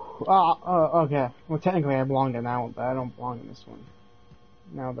 Okay. Well, technically I belong in that one, but I don't belong in this one.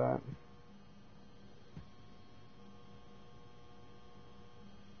 Now that...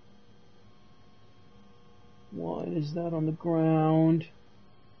 What is that on the ground?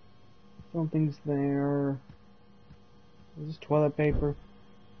 Something's there. Is this toilet paper?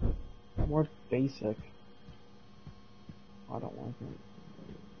 More basic. I don't like it.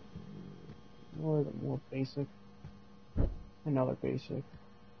 More basic. Another basic.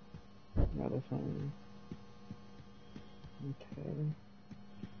 Another thing. Okay.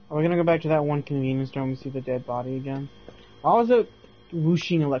 Are we gonna go back to that one convenience store and see the dead body again? How is it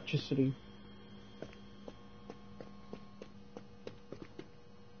whooshing electricity?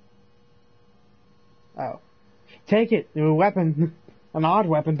 Oh. Take it! A weapon! An odd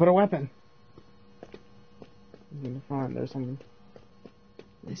weapon, but a weapon! In the front, there's something.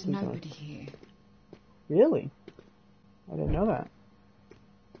 There's nobody here. Really? I didn't know that.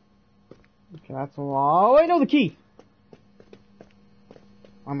 Okay, that's a lot. Oh, wait, no, the key!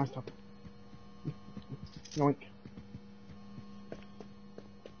 Why am I stuck? Yoink.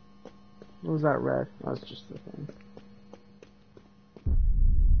 What was that red? That's just the thing.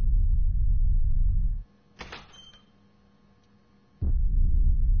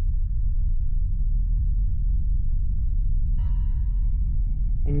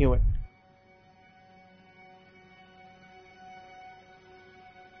 I knew it.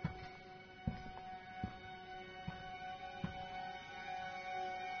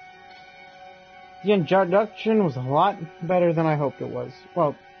 The introduction was a lot better than I hoped it was.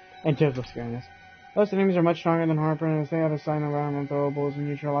 Well, in terms of scariness. Most enemies are much stronger than Harper, and if they have a sign around on throwables and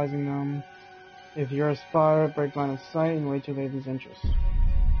neutralizing them. If you're a spotter, break line of sight and wait till they lose interest.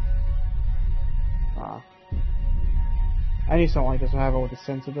 Ah. I need something like this to have it with a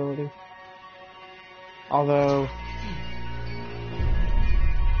sensibility. Although...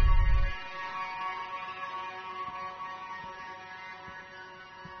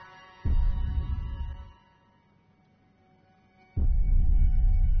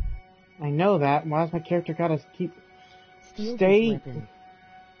 I know that. Why does my character gotta keep... Steal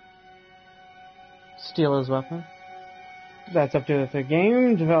his weapon? That's up to the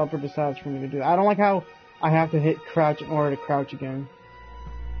game developer decides for me to do that. I don't like how I have to hit crouch in order to crouch again.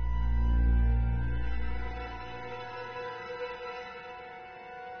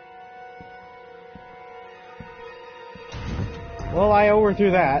 Well, I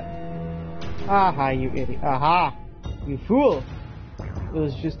overthrew that. Aha, you idiot. Aha! You fool! It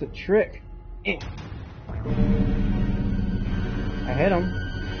was just a trick. I hit him.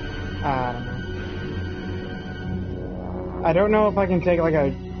 I don't know. I don't know if I can take like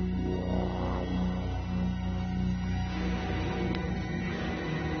a...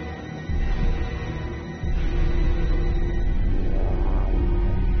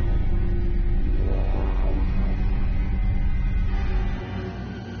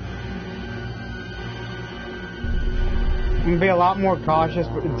 I'm gonna be a lot more cautious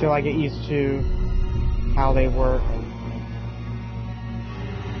until I get used to how they work.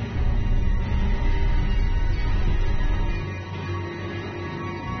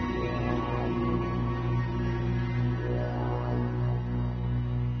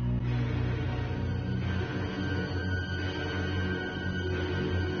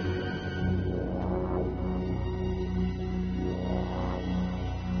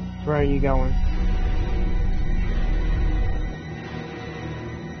 Where are you going?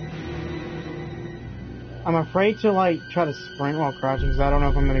 I'm afraid to like try to sprint while crouching because I don't know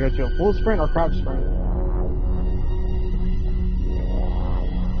if I'm gonna go to a full sprint or crouch sprint.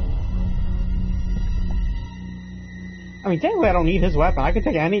 I mean, technically I don't need his weapon. I could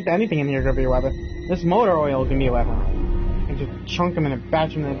take anything in here could be a weapon. This motor oil can be a weapon. And just chunk him and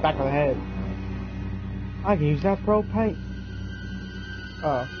bash him in the back of the head. I can use that propane.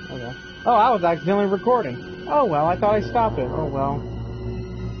 Oh, okay. Oh, I was accidentally recording. Oh well, I thought I stopped it. Oh well.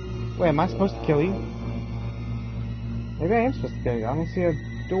 Wait, am I supposed to kill you? Maybe I am supposed to kill you. I don't see a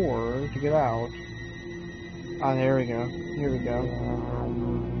door to get out. Ah, there we go. Here we go.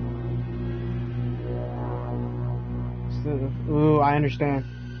 Ooh, I understand.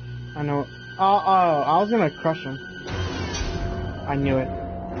 I know. Oh, I was gonna crush him. I knew it.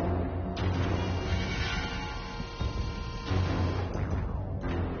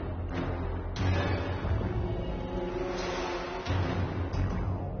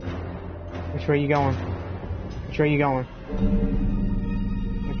 Which way are you going? Which way are you going?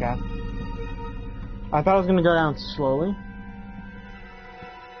 Okay. I thought I was gonna go down slowly.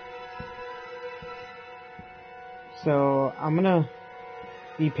 So, I'm gonna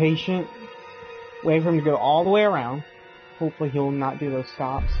be patient, wait for him to go all the way around. Hopefully he'll not do those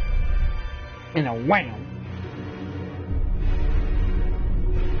stops. And a wham!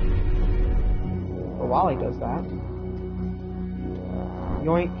 But while he does that,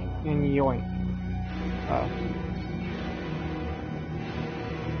 yoink and yoink.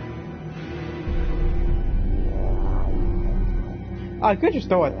 I could just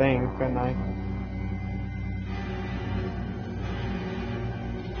throw a thing, couldn't I?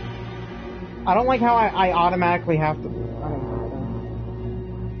 I don't like how I automatically have to. I don't know.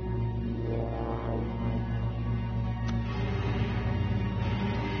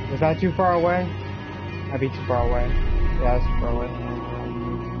 Was that too far away? I'd be too far away. Yeah, that's too far away.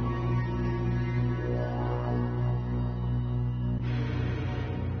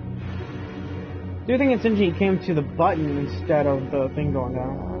 Do you think it's interesting he came to the button instead of the thing going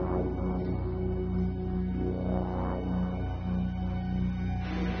down?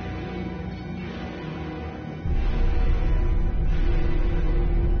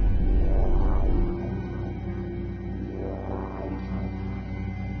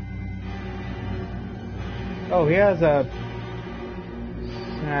 Oh, he has a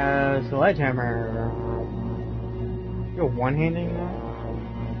sledgehammer. You're one-handing that?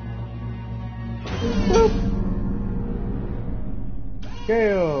 Boop.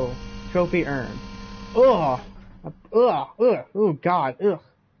 Go. Trophy earned. Ugh. Ugh. Ugh. Oh God. Ugh.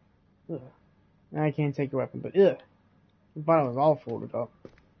 Ugh. I can't take your weapon, but ugh. The bottom was all folded up.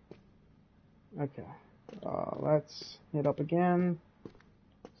 Okay. Let's hit up again,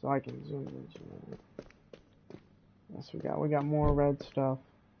 so I can zoom in. Yes, we got more red stuff.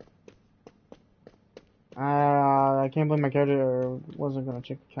 I can't believe my character wasn't gonna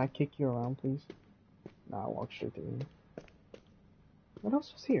check. Can I kick you around, please? Nah, I'll walk straight through you. What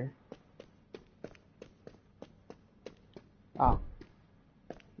else was here? Ah.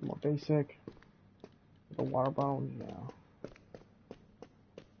 More basic. The water bottle, yeah.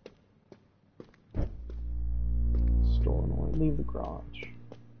 Store and oil. Leave the garage.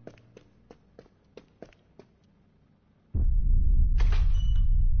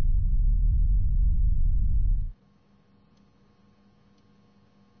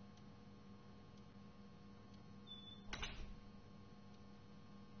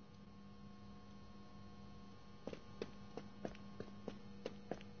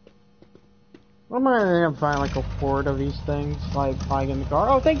 I'm gonna find like a horde of these things, like flying in the car.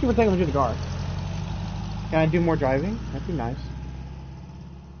 Oh, thank you for taking me to the car. Can I do more driving? That'd be nice.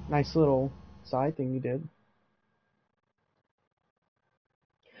 Nice little side thing you did.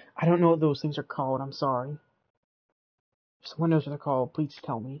 I don't know what those things are called, I'm sorry. If someone knows what they're called, please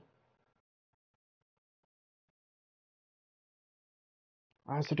tell me.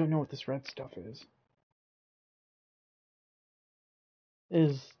 I also don't know what this red stuff is.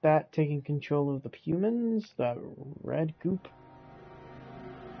 Is that taking control of the humans? That red goop?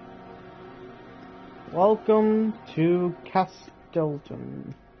 Welcome to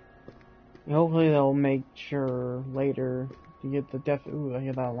Castleton. Hopefully they'll make sure later to get the ooh, I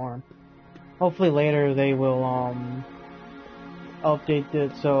hear that alarm. Hopefully later they will update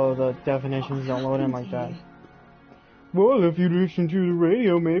it so the definitions don't load in like that. Well, if you listen to the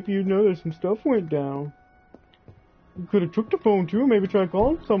radio, maybe you'd know that some stuff went down. You could have took the phone too, maybe try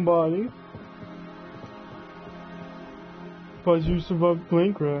calling somebody. Because you survived the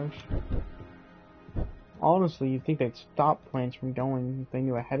plane crash. Honestly, you'd think they'd stop planes from going if they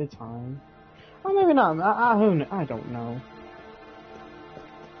knew ahead of time. Or maybe not. I don't know.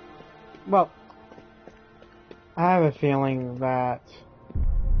 Well, I have a feeling that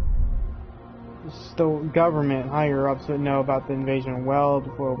the government higher ups would know about the invasion well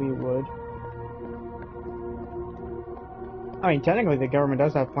before we would. I mean, technically, the government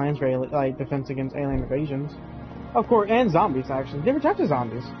does have plans for defense against alien invasions. Of course, and zombies, actually. Different types of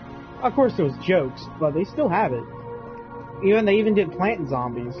zombies. Of course, it was jokes, but they still have it. They even did plant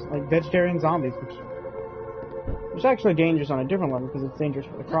zombies, like vegetarian zombies, which is actually dangerous on a different level because it's dangerous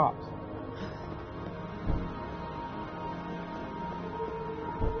for the crops.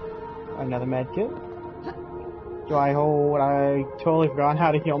 Another med kit. Do I hold? I totally forgot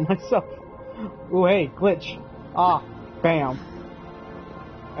how to heal myself. Ooh, hey, glitch. Ah, bam.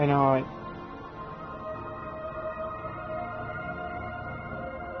 I know it.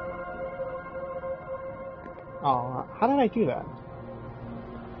 Oh, how did I do that?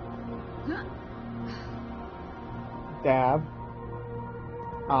 Dab.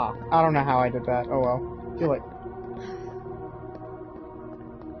 Ah, I don't know how I did that. Oh well. Too late.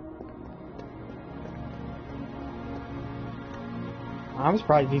 I'm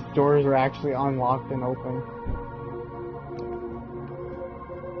surprised these doors are actually unlocked and open.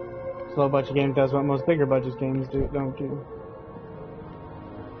 Slow budget game does what most bigger budget games don't do.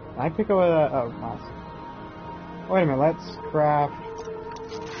 Can I pick up a... oh, nice. Wait a minute, let's craft...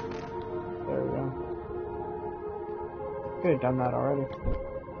 There we go. Could have done that already.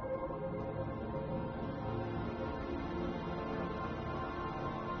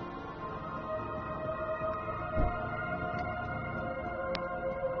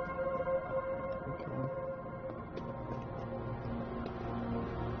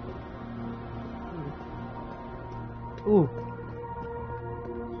 Ooh.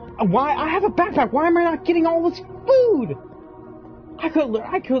 Why? I have a backpack. Why am I not getting all this food? I could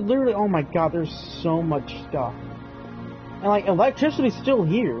literally. Oh my god, there's so much stuff. And like, electricity's still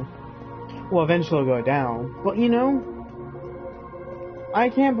here. Well, eventually it'll go down. But you know, I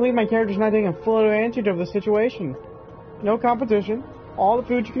can't believe my character's not taking full advantage of the situation. No competition. All the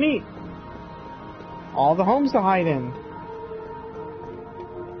food you can eat. All the homes to hide in.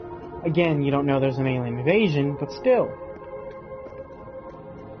 Again, you don't know there's an alien invasion, but still.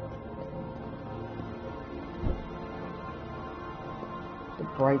 It's a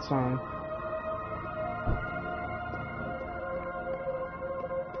bright sign.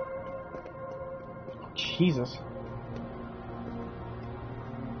 Jesus.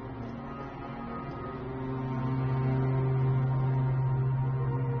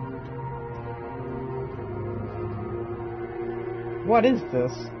 What is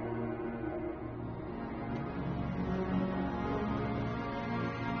this?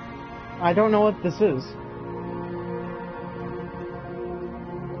 I don't know what this is.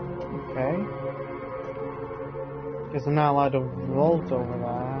 Okay. Guess I'm not allowed to vault over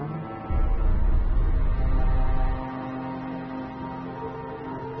that.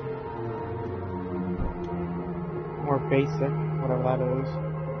 More basic, whatever that is.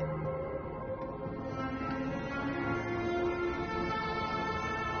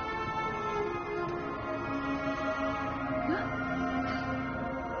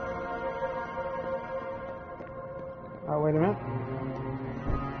 Oh, wait a minute.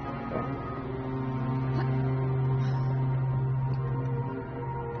 Okay.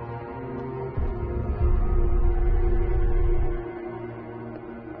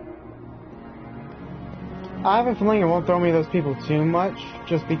 I have a feeling it won't throw me those people too much,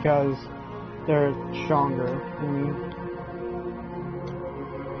 just because they're stronger than me.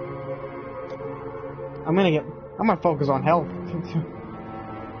 I'm gonna focus on health.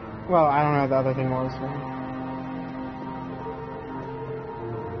 Well, I don't know what the other thing was. So.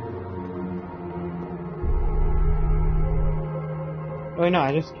 Oh, wait, no,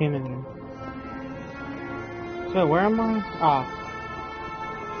 I just came in here. So, where am I? Ah.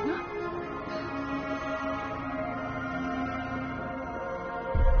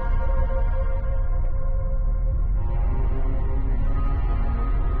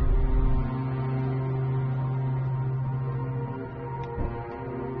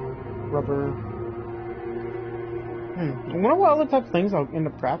 Rubber. I wonder what other type of things I'll end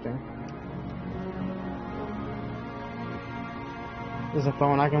up crafting. There's a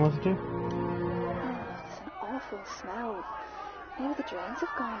phone I can listen to? Oh, it's an awful smell. Maybe the drains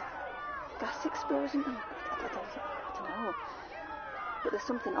have gone. Gas explosion? I don't know. But there's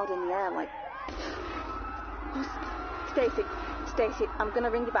something odd in the air, like... Oh, Stacy, I'm gonna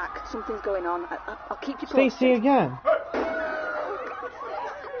ring you back. Something's going on. I'll keep you posted. Stacy again.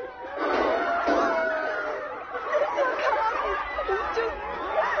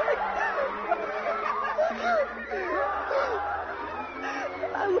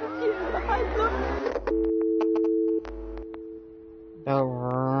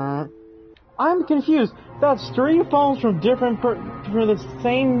 I'm confused. That's 3 phones from different for the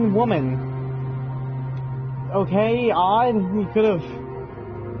same woman. Okay, odd. We could have.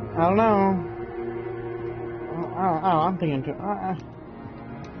 I don't know. I'm thinking too.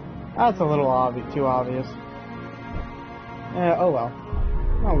 That's a little obvious. Too obvious. Oh well.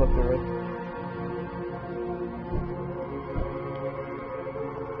 I'll look through it.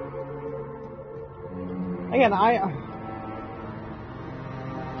 Again,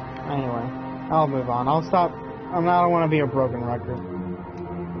 Anyway, I'll move on. I'll stop. I don't want to be a broken record.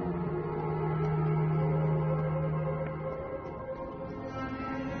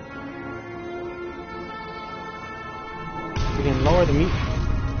 We can lower the meat.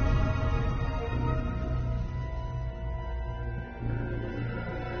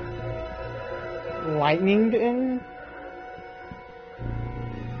 Lightning in?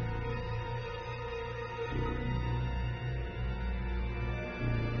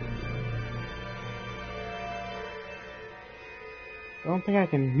 I don't think I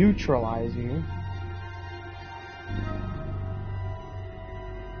can neutralize you.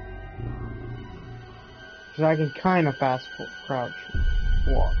 Because I can kind of fast crouch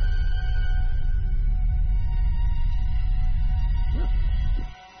walk.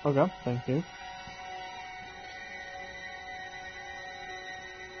 Okay, thank you.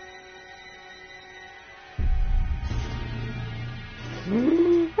 I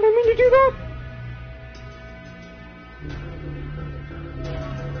didn't mean to do that!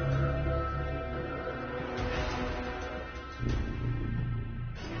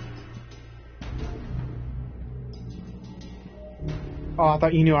 Oh, I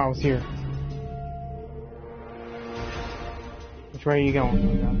thought you knew I was here. Which way are you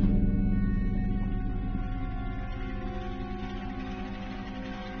going?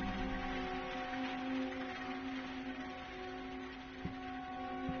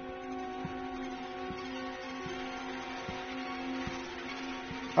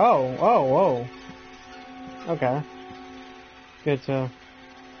 Oh. Okay. Good to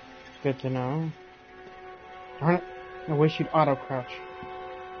know. Darn it. I wish you'd auto crouch.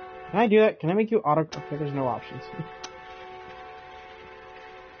 Can I do that? Can I make you auto? Okay, there's no options.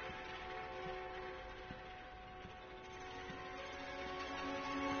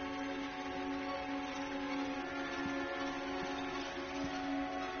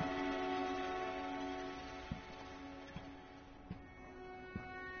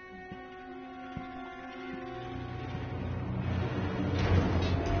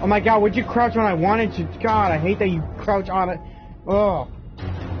 Oh my god, would you crouch when I wanted to? God, I hate that you crouch on it. Oh.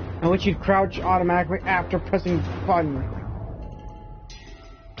 I wish you'd crouch automatically after pressing the button.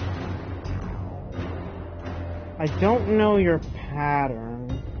 I don't know your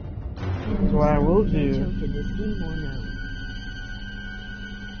pattern. So what I will do...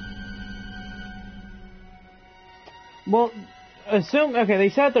 Well, assume... Okay, they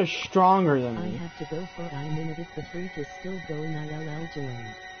said they're stronger than me. I have to go for a minute if the freak is still going. I'll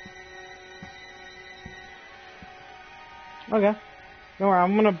join. Okay. Don't worry,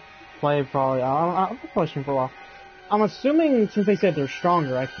 I'm gonna play probably. I'll be pushing for a while. I'm assuming since they said they're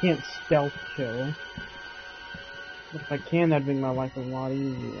stronger, I can't stealth kill. But if I can, that'd make my life a lot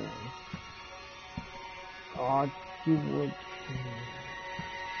easier. Oh, you would.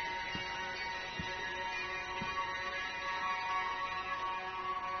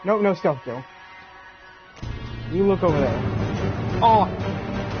 Nope, no stealth kill. You look over there. Oh!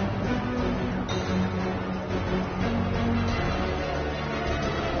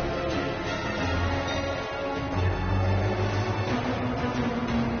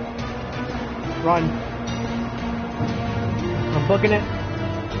 Run. I'm booking it.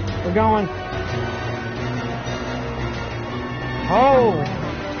 We're going. Oh!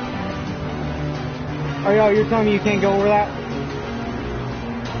 Oh, yo, you're telling me you can't go over that?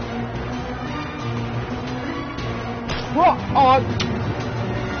 Whoa! Oh!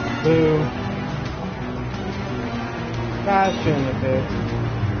 Boo. That shouldn't have been.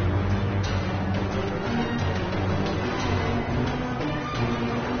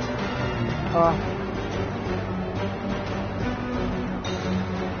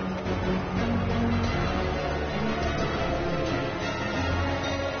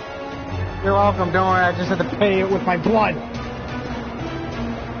 You're welcome, don't worry, I just had to pay it with my blood.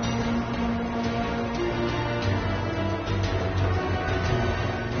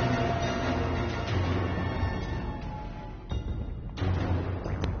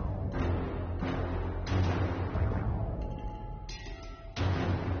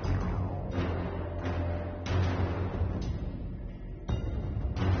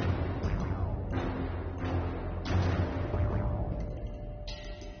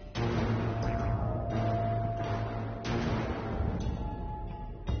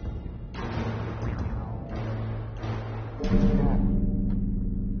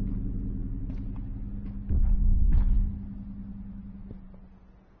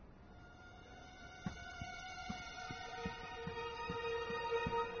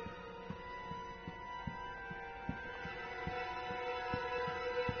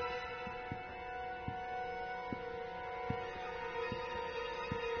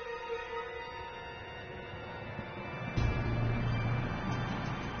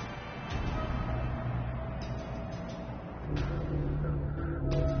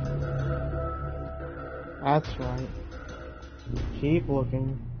 That's right. Keep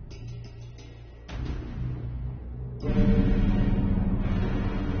looking.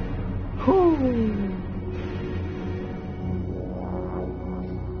 Whew.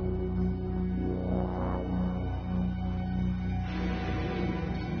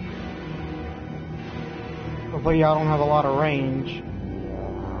 Hopefully y'all don't have a lot of range.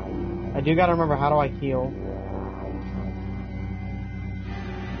 I do gotta remember, how do I heal?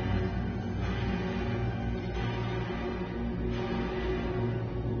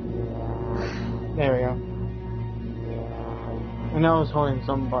 There we go. I know I was holding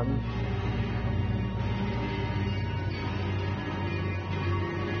some button.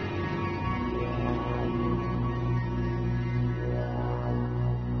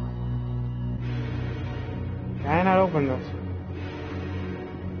 Can I open this?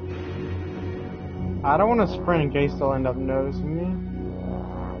 I don't want to sprint in case they'll end up noticing me.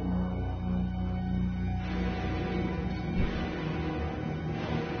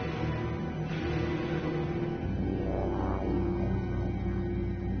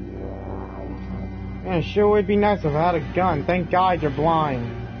 Man, it sure would be nice if I had a gun. Thank God you're blind.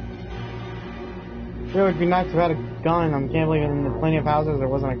 Sure would be nice if I had a gun. I can't believe in the plenty of houses there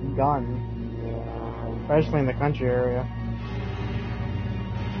wasn't a gun. Especially in the country area.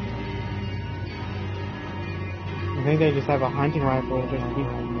 I think they just have a hunting rifle just to keep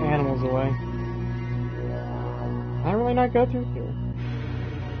animals away. Can I really not go through here?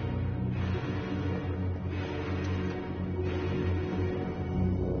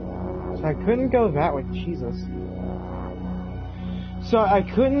 So I couldn't go that way, Jesus. So I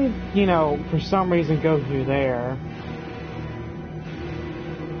couldn't, you know, for some reason go through there.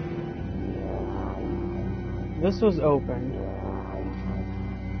 This was open.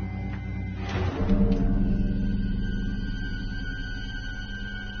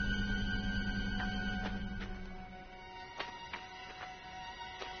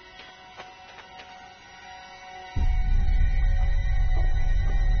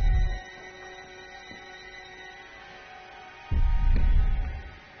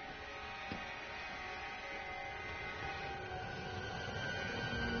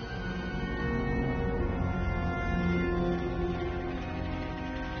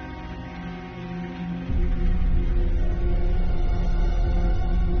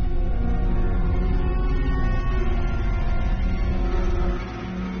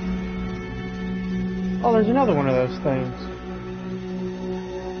 Oh, there's another one of those things.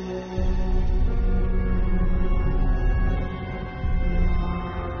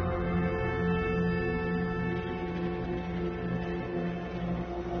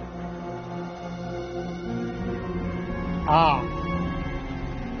 Ah.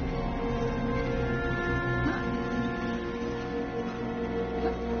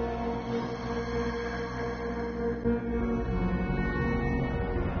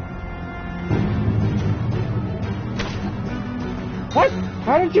 What?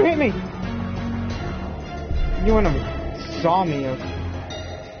 How did you hit me? You wouldn't have saw me. You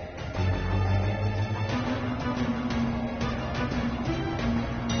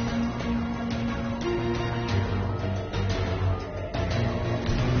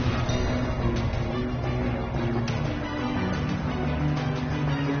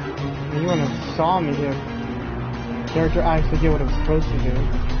wouldn't have saw me here. The character actually did what it was supposed to do.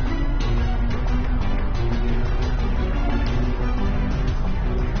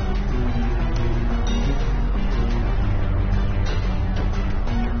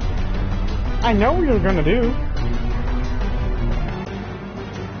 I know what you're gonna do.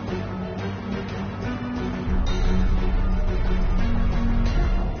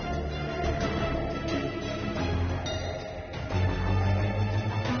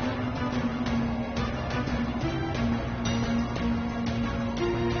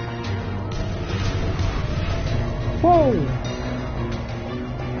 Whoa!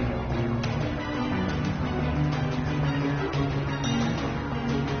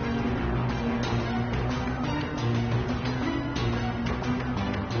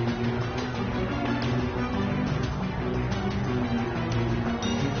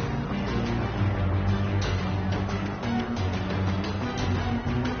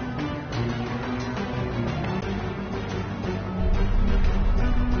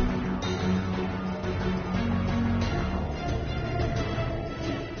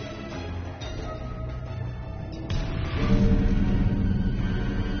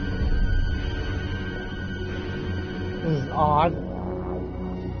 This is odd.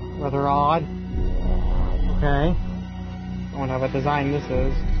 Rather odd. Okay. I wonder how what design this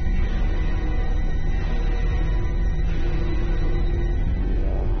is.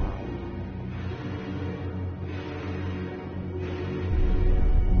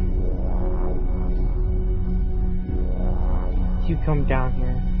 come down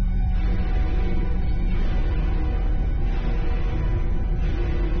here.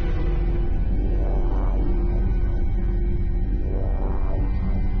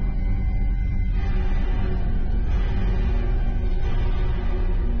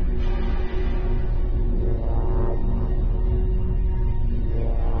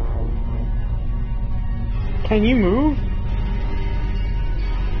 Can you move?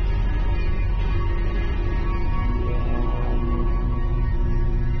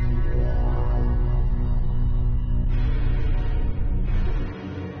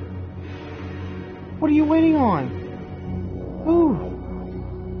 What are you waiting on? Move!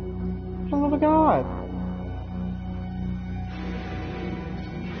 For the love of God!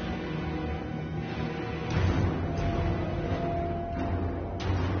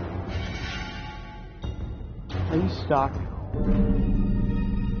 Are you stuck?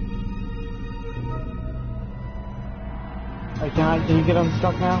 Like, can you get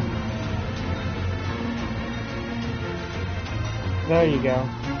unstuck now? There you go.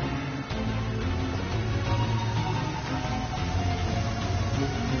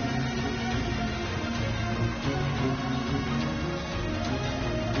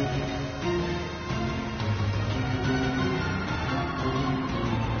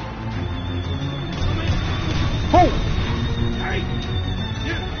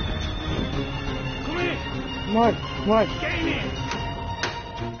 What? Get in here!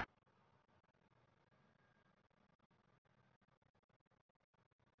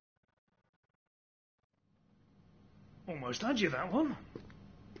 Almost had you, that one.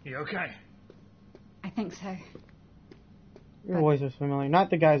 You okay? I think so. Your voice is familiar. Not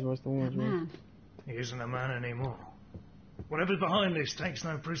the guy's voice, the woman's voice. Man. He isn't a man anymore. Whatever's behind this takes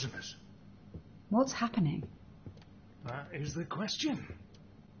no prisoners. What's happening? That is the question.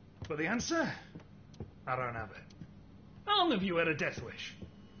 But the answer? I don't have it. How long have you had a death wish?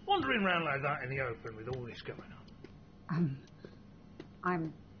 Wandering around like that in the open with all this going on.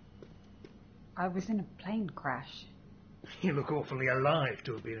 I was in a plane crash. You look awfully alive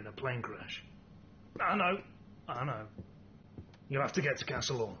to have been in a plane crash. I know. You'll have to get to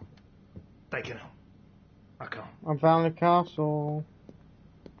Castle Hall. They can help. I can't. I found the castle.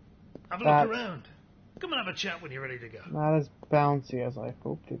 Have a look around. Come and have a chat when you're ready to go. Not as bouncy as I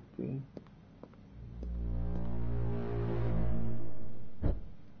hoped it'd be.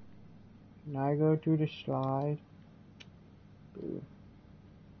 Now I go to the slide. Ooh.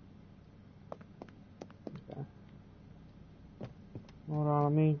 Okay. Hold on,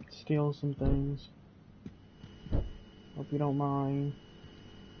 let me steal some things. Hope you don't mind.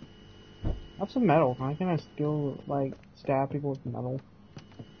 I have some metal. How can I steal, like, stab people with metal?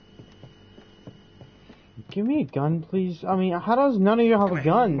 Give me a gun, please. I mean, how does none of you have a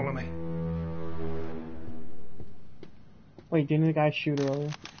gun? Follow me. Wait, didn't the guy shoot earlier?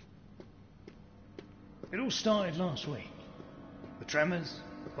 It all started last week. The tremors,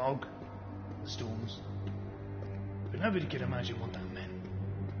 the fog, the storms. But nobody could imagine what that meant.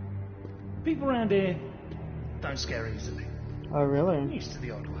 People around here don't scare easily. Oh, really? I'm used to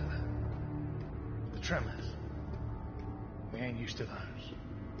the odd weather. The tremors. We ain't used to those.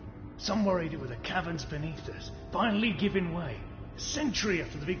 Some worried it were the caverns beneath us, finally giving way, a century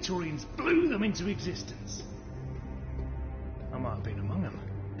after the Victorians blew them into existence. I might have been among them.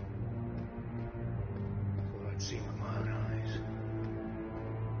 Thought I'd seen with my own eyes.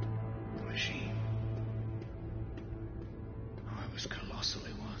 The machine. Oh, it was colossal,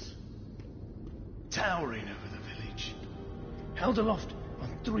 it was. Towering over the village. Held aloft on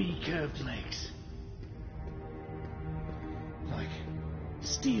 3 curved legs. Like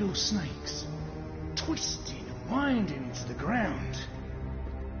steel snakes, twisting and winding into the ground.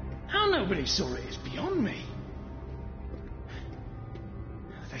 How nobody saw it is beyond me.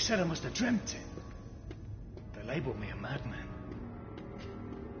 They said I must have dreamt it. They labelled me a madman.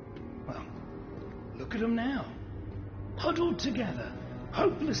 Well, look at them now. Huddled together,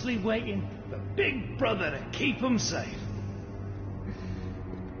 hopelessly waiting for Big Brother to keep them safe.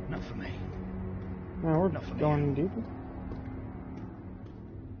 Not for me. No, we're Not for going me. deeper.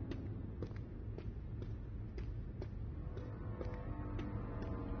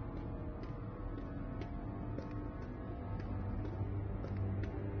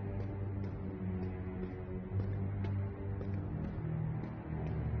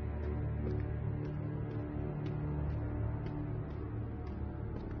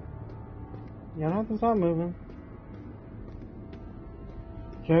 Yeah, nothing's not moving.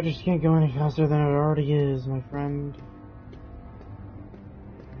 I just can't go any faster than it already is, my friend.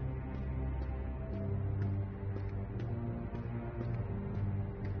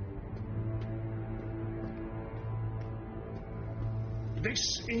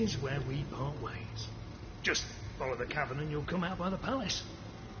 This is where we part ways. Just follow the cavern and you'll come out by the palace.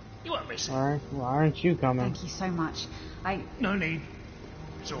 You won't miss it. Alright, well, aren't you coming? Thank you so much. No need.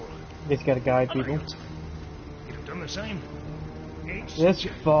 It's all right. Just gotta guide I know people. your type. You'd have done the same. It's This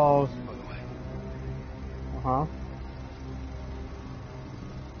just, falls. by the way. Uh-huh.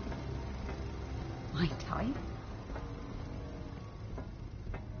 My type?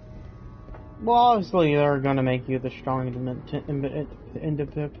 Well, obviously they're gonna make you the strong independent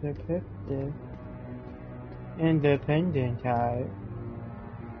type.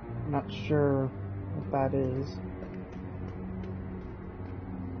 Not sure what that is.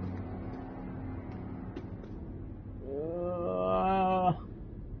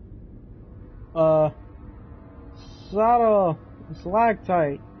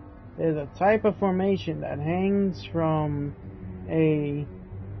 Stalactite is a type of formation that hangs from the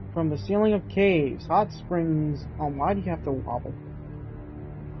ceiling of caves, hot springs. Why do you have to wobble?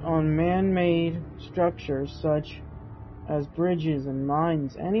 On man-made structures such as bridges and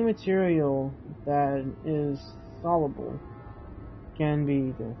mines. Any material that is soluble can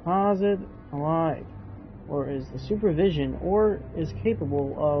be deposited alive, or is the supervision, or is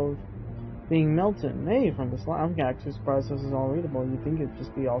capable of being melted, made from the slime. I'm actually surprised this is all readable. You'd think it'd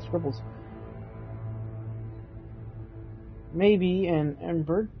just be all scribbles. Maybe an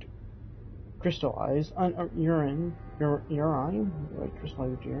invert crystallized urine, like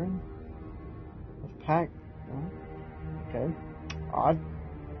crystallized urine of pack. Okay, odd.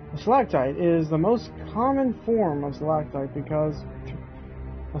 A stalactite is the most common form of stalactite because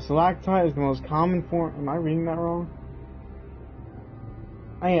a stalactite is the most common form. Am I reading that wrong?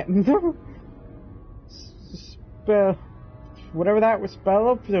 I am. Whatever that was spell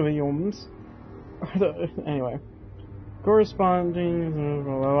of volumes. Anyway. Corresponding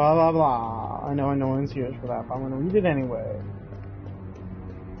blah blah blah blah. I know no one's here for that, but I'm gonna read it anyway.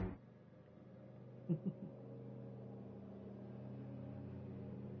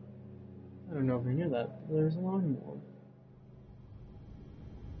 I don't know if you knew that. There's a lawnmower.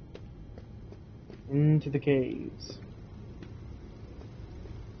 Into the caves.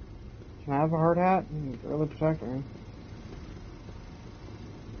 Can I have a hard hat? Really protect me.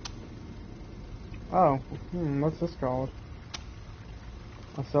 Oh, what's this called?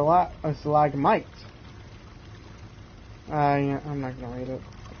 A stalagmite. Yeah, I'm not gonna read it.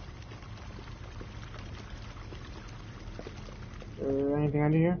 Anything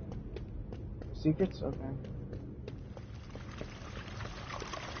under here? Secrets? Okay.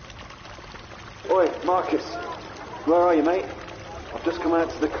 Oi, Marcus. Where are you, mate? I've just come out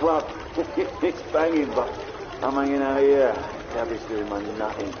to the club. It's banging, but I'm hanging out here. Gabby's doing my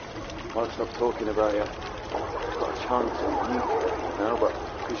nutting. Won't stop talking about you. I've got a chance on you, but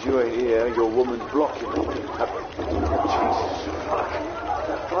because you ain't here, your woman's blocking me. Jesus fuck.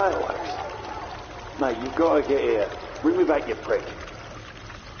 The fireworks. Mate, you've got to get here. Bring me back, you prick.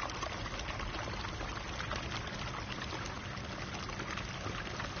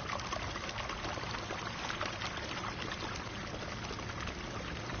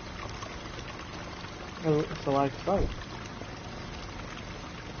 It's a live fight.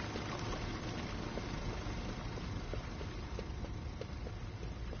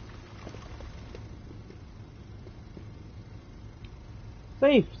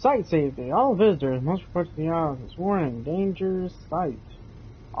 Site safety. All visitors must report to the office. Warning, dangerous site.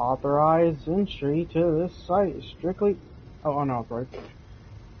 Authorized entry to this site is strictly unauthorized.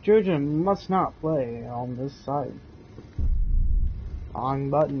 Children must not play on this site. On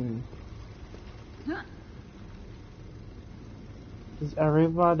button. Huh. Does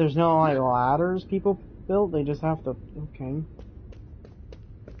everybody? There's no like ladders people built. They just have to. Okay.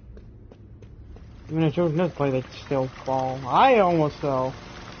 Even if children does play, they still fall. I almost fell.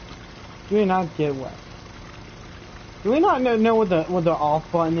 Do we not get wet? Do we not know what the off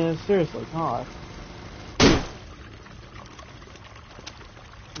button is? Seriously, God. I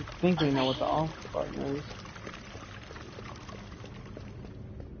think we know what the off button is.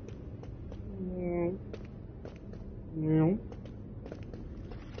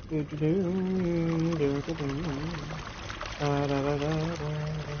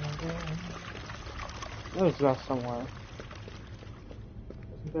 There's that somewhere.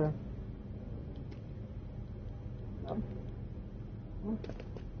 Isn't there? No? Oh,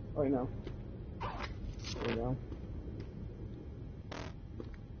 wait, no. There we go.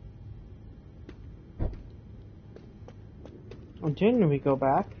 And then we go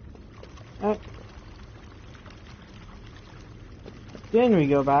back. Then we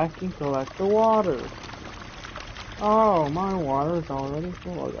go back and collect the water. Oh, my water is already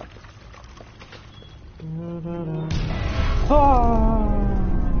full. Oh, yeah. Ah!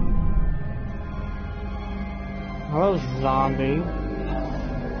 Hello, zombie.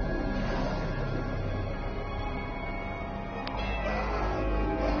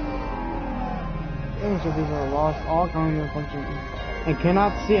 So people are lost all cognitive function and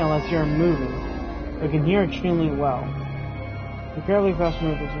cannot see unless you're moving, but can hear extremely well. Incredibly fast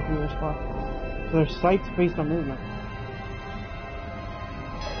movers if you respond. So their sight's based on movement.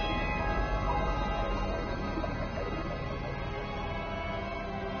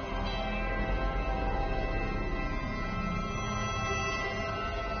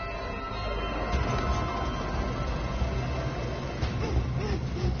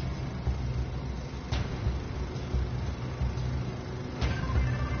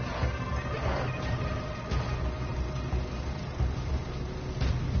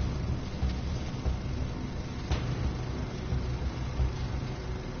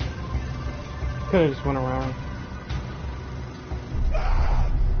 Could have just went around.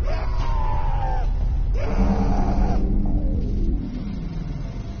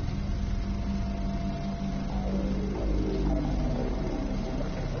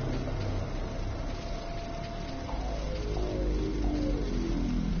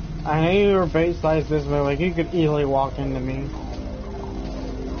 I know you were base size this way, like you could easily walk into me.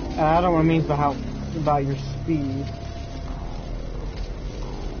 And I don't mean about your speed.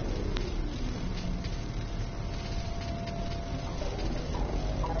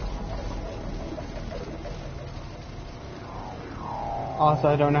 Also,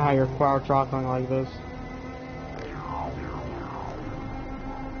 I don't know how you're crouch walking like this.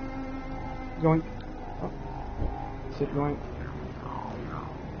 Going. Oh. Sit going.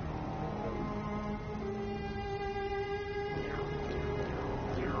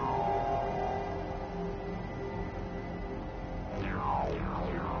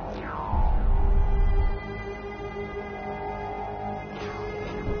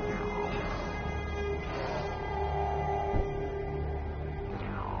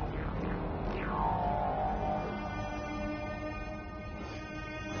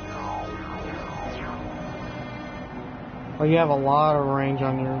 Well, you have a lot of range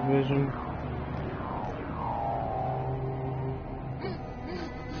on your vision.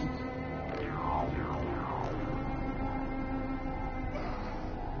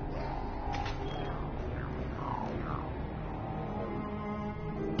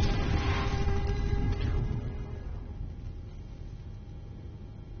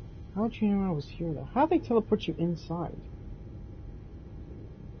 How'd you know I was here though? How'd they teleport you inside?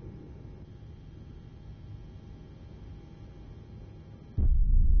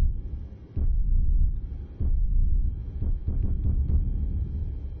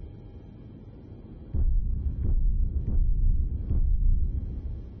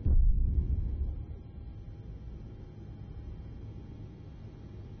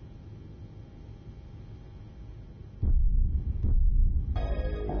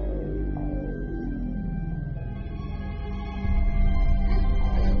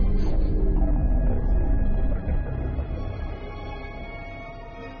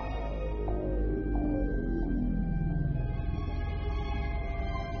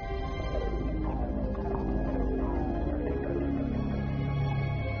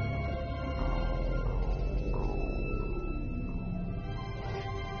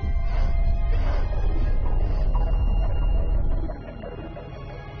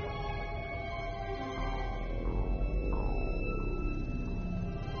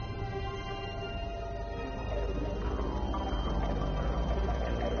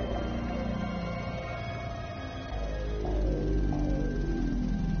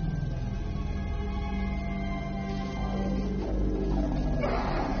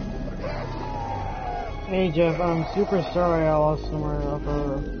 Hey Jeff, I'm super sorry I lost somewhere up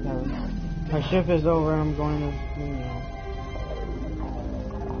over. My shift is over and I'm going to, you know.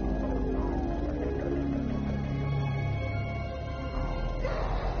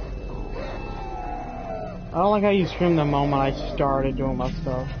 I don't like how you screamed the moment I started doing my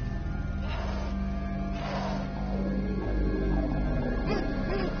stuff.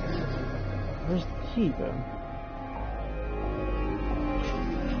 Where's the key though?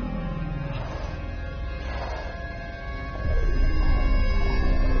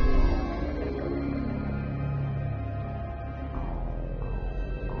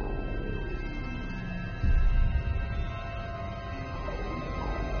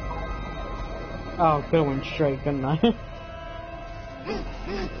 Oh, could've went straight, couldn't I?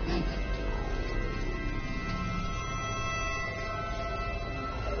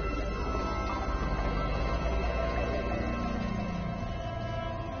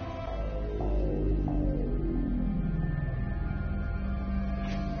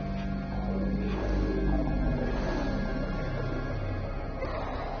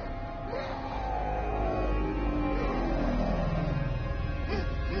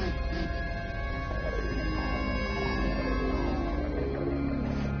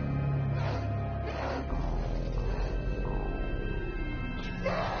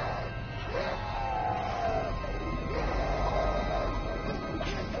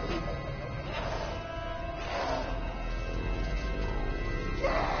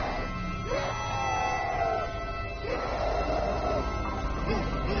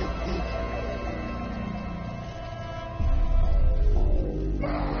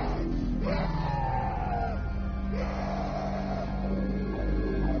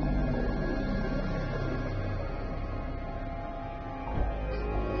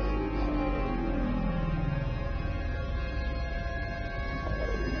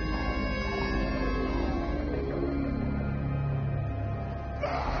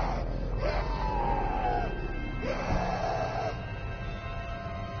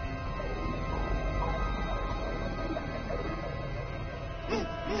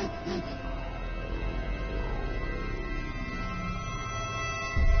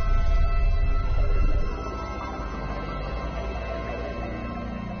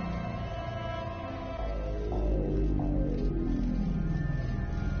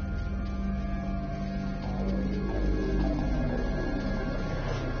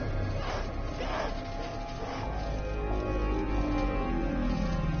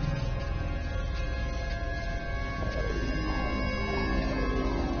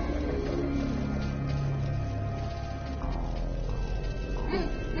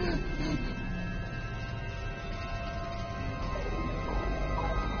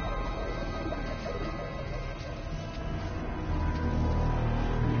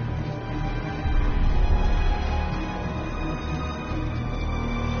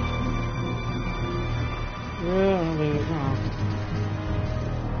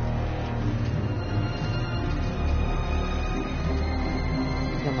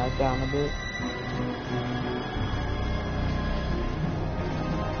 Down a bit.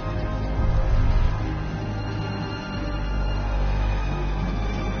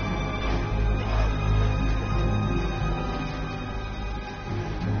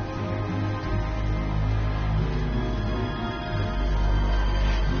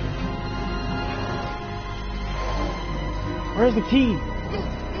 Where's the key?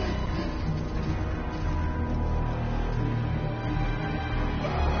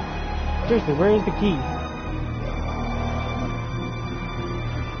 Seriously, where is the key?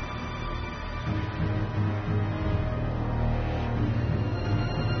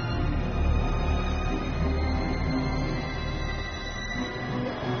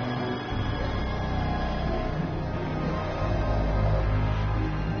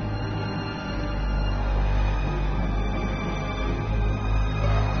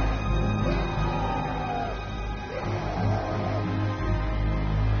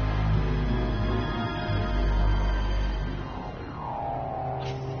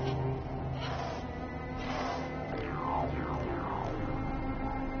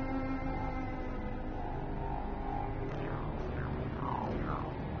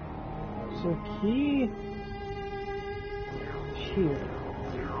 So key here.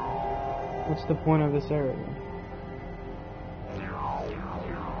 What's the point of this area?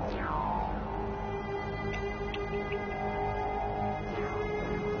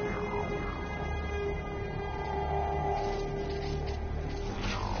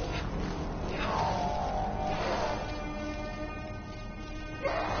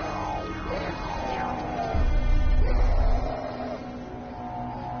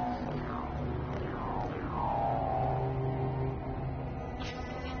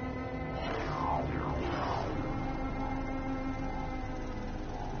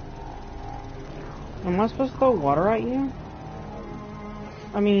 Am I supposed to throw water at you?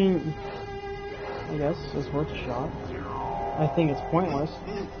 I mean, I guess it's worth a shot. I think it's pointless.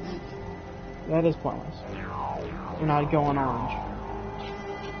 That is pointless. We're not going orange.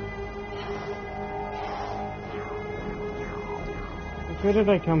 Where did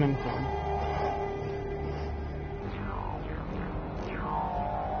I come in from?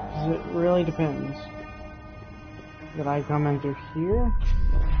 'Cause it really depends. Did I come in through here?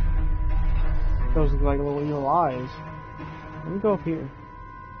 Those look like little evil eyes. Let me go up here.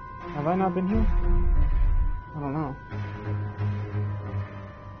 Have I not been here? I don't know.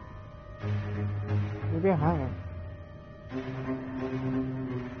 Maybe I haven't.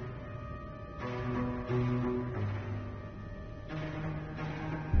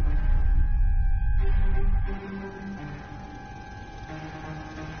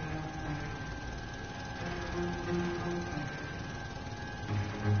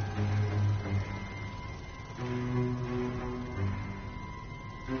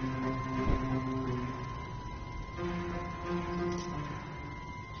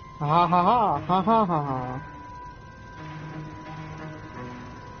 Ha ha ha ha ha ha ha.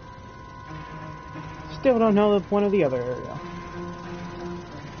 Still don't know the point of the other area.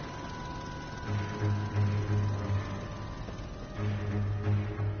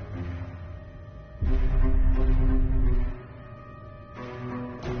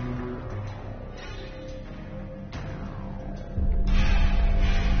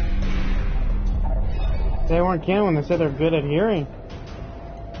 They weren't kidding when they said they're good at hearing.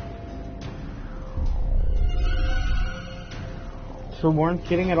 So weren't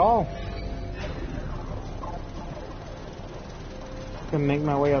kidding at all. Can make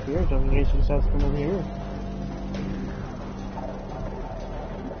my way up here just in case she decides to come over here.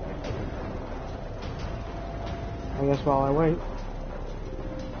 I guess while I wait.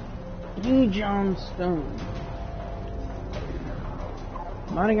 You John Stone.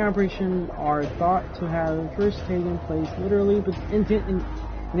 Mining operations are thought to have first taken place literally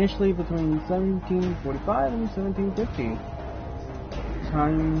initially between 1745 and 1750.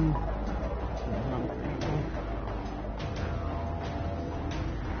 Time.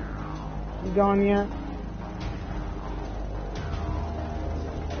 You gone yet?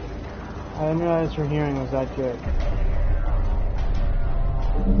 I didn't realize her hearing was that good.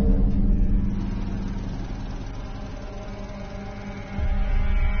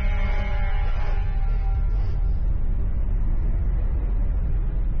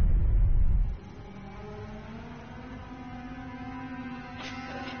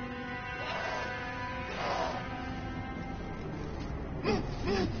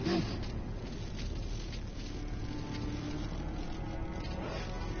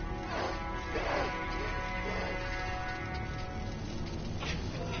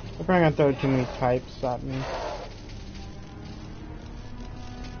 I'm probably gonna throw too many types at me.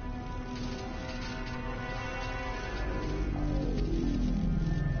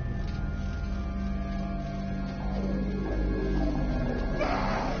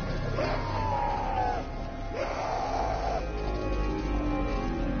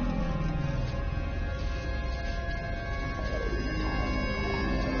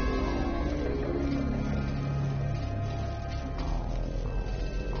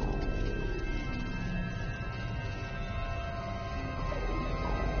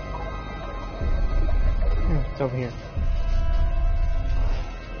 It's over here.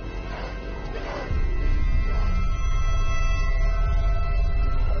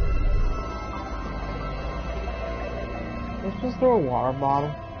 Let's just throw a water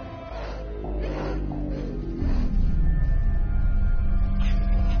bottle.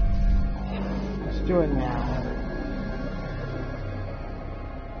 Let's do it now.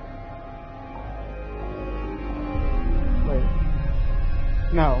 Wait.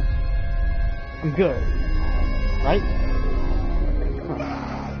 No. I'm good. Right? Huh.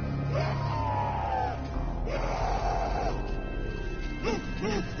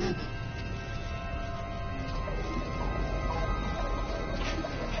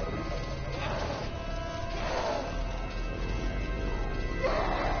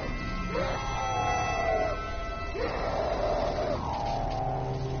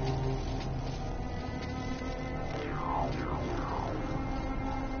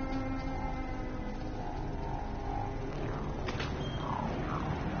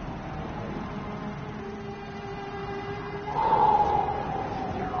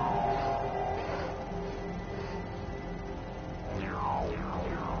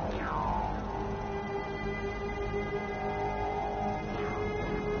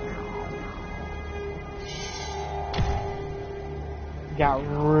 Got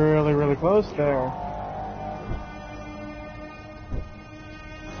really close there.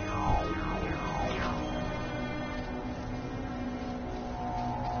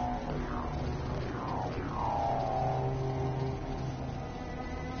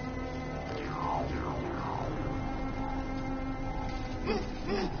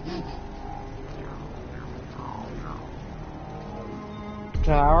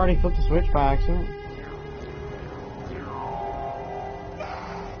 I already flipped the switch by accident.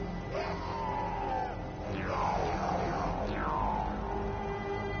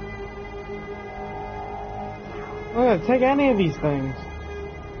 Look, take any of these things.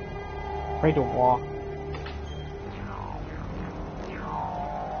 Afraid to walk.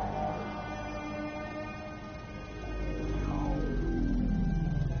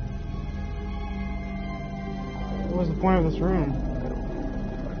 What was the point of this room?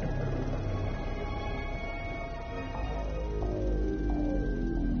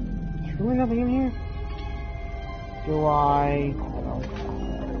 There's really nothing in here? Do I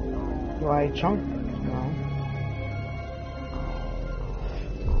chunk? No.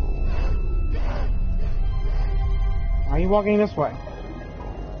 Why are you walking this way?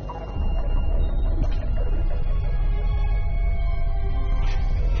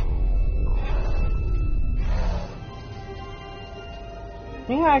 I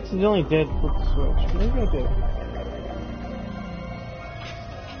think I accidentally did flip the switch. Maybe I did.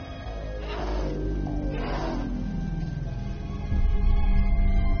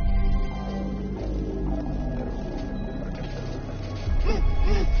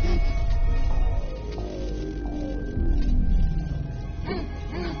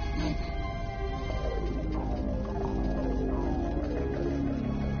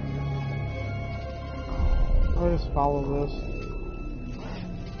 I'll just follow this.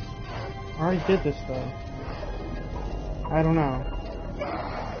 I already did this though. I don't know. I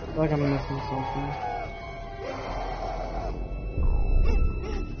feel like I'm missing something.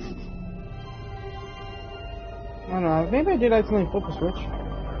 I don't know, maybe I did accidentally flip a switch.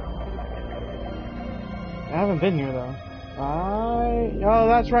 I haven't been here though. Oh,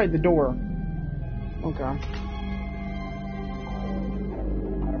 that's right, the door. Okay.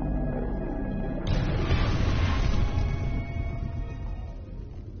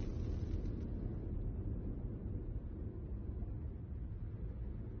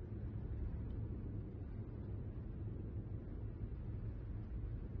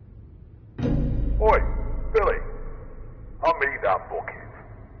 Oi, Billy. Hand me that bucket.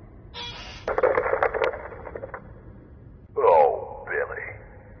 Oh, Billy.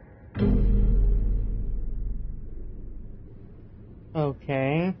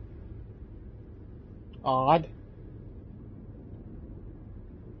 Okay. Odd.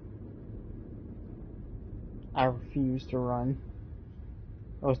 I refuse to run.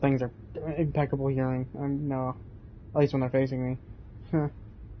 Those things are impeccable hearing. No. At least when they're facing me.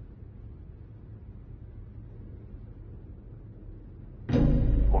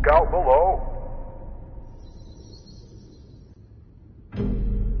 Look out below.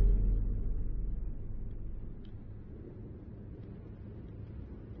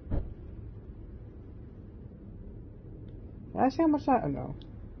 Can I see how much that? Oh, no.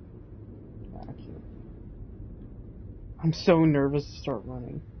 Nah, I can't. I'm so nervous to start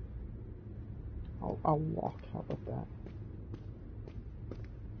running. I'll walk. How about that?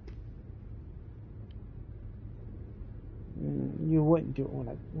 You wouldn't do it when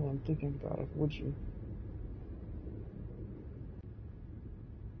I'm thinking about it, would you?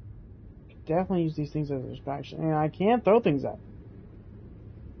 Could definitely use these things as a distraction, and I can't throw things at.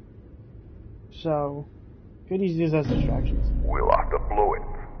 So, could use these as distractions. We'll have to blow it.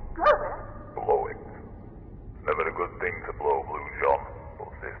 Blow it. Never a good thing to blow, Blue John, but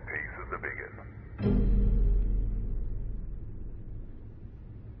this piece is the biggest.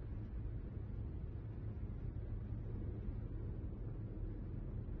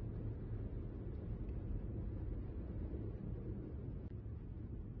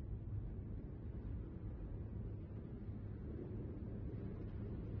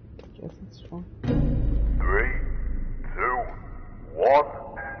 Guess it's fine. 3, 2, 1.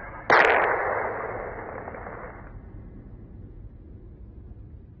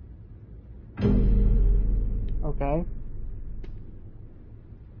 Okay.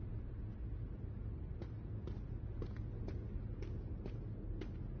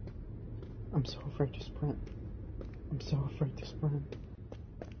 I'm so afraid to sprint. I'm so afraid to sprint.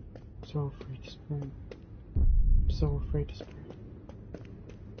 I'm so afraid to sprint. I'm so afraid to sprint.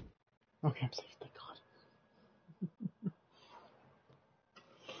 Okay, I'm safe, thank God.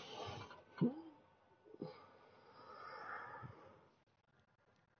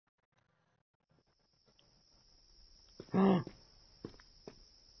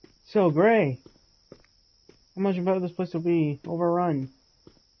 So, Gray. How much better this place will be overrun?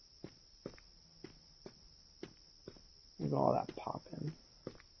 Look at all that popping.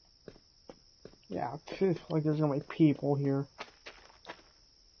 Yeah, phew, like there's gonna be people here.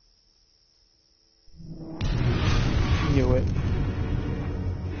 Knew it.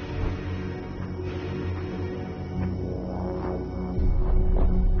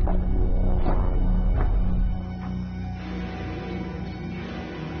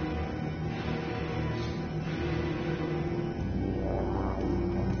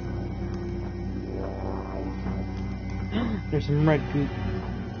 There's some red goop.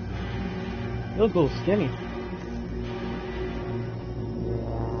 You look a little skinny.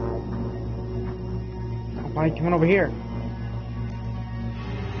 Oh, buddy, come on over here.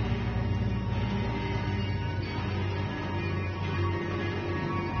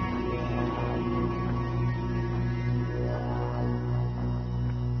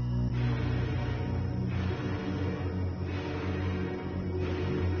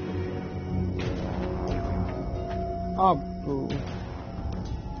 Oh, boo.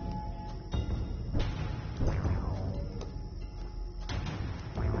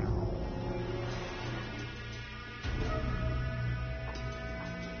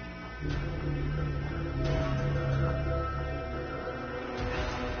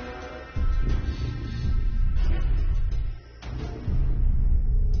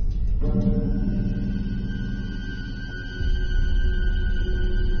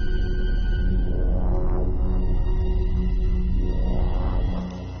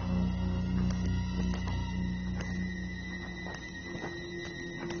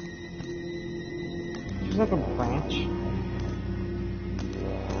 There's like a branch.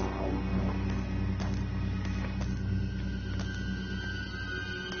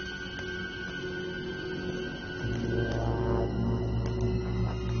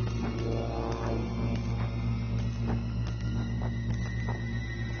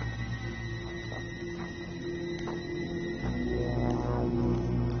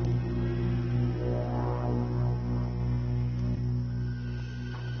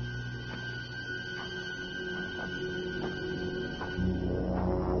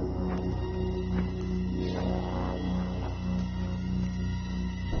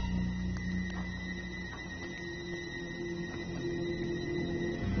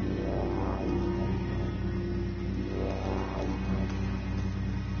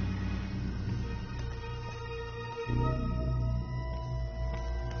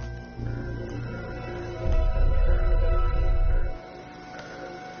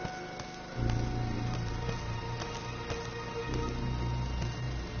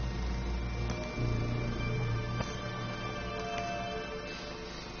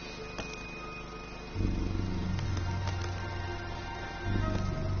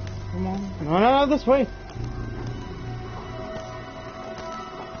 No, no, this way.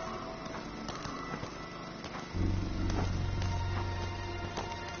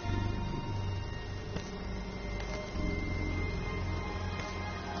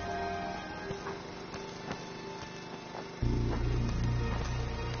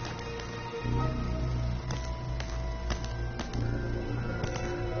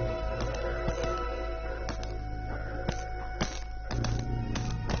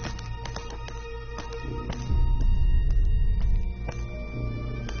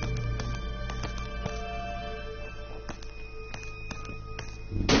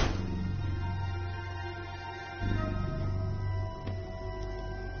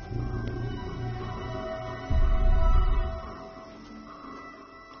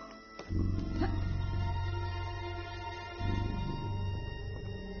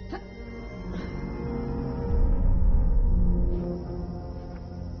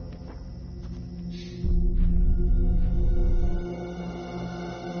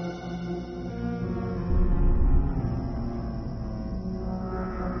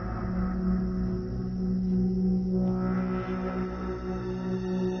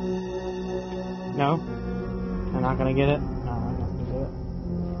 No? I'm not gonna get it? No, I'm not gonna get it.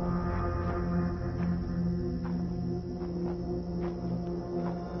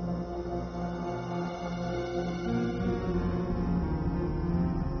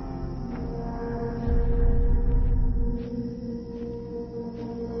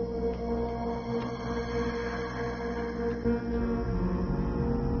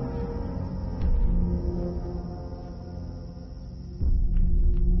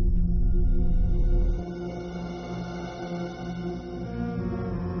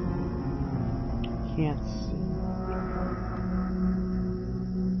 Can't see.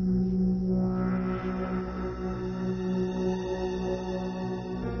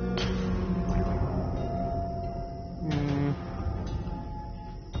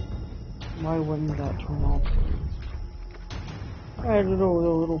 Why wouldn't that turn off? Right,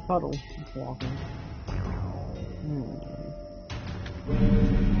 little puddle is walking.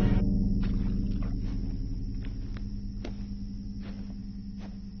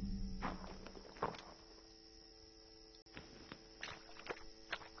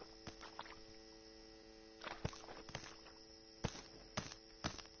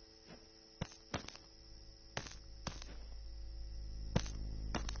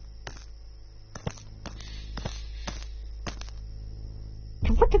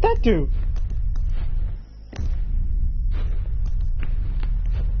 What did that do?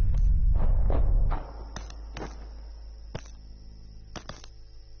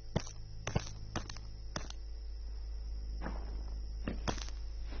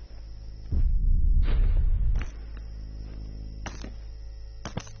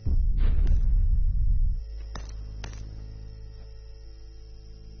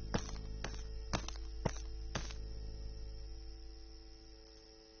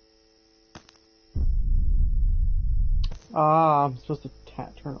 Ah, I'm supposed to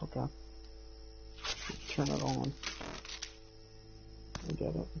turn it, okay. Turn it on. I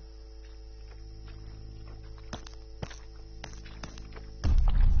get it.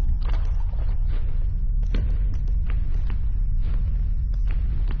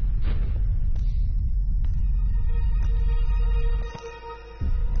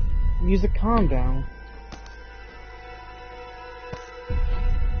 Music, calm down.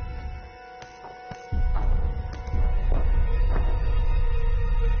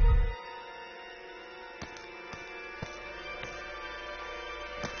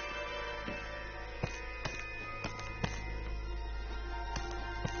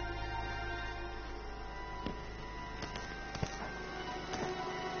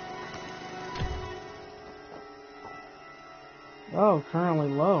 Oh, currently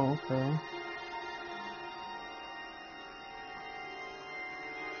low, okay.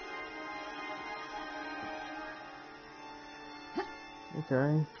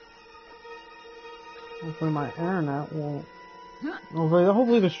 Okay. Hopefully my internet won't...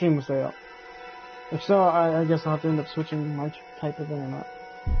 Hopefully the stream will stay up. If so, I guess I'll have to end up switching my type of internet.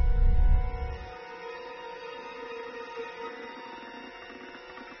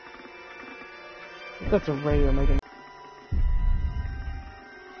 If that's a ray or making...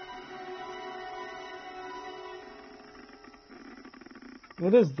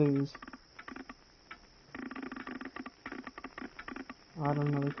 It is these. I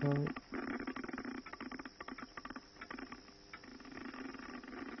don't know the code.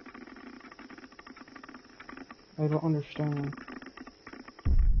 I don't understand.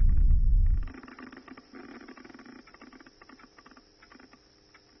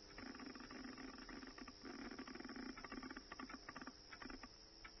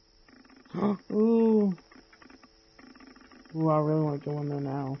 Ooh. Ooh, I really want to go in there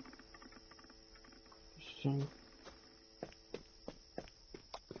now. Interesting.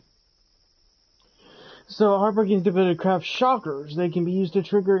 So, heartbreaking ability to craft shockers. They can be used to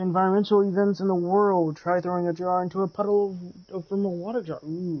trigger environmental events in the world. Try throwing a jar into a puddle from a water jar.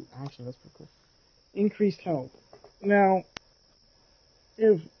 Ooh, actually, that's pretty cool. Increased health. Now,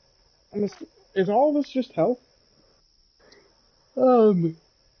 is all this just health? I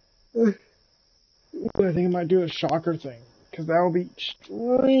think I might do a shocker thing, because that will be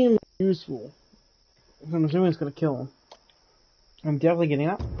extremely useful. I'm assuming it's going to kill him. I'm definitely getting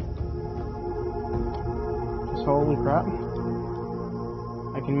up. Just holy crap.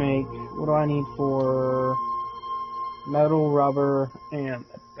 I can make, what do I need for metal, rubber, and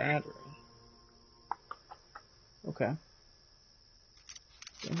a battery? Okay.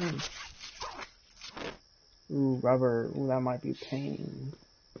 Ooh, rubber. Ooh, that might be a pain.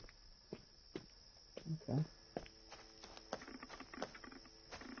 Okay.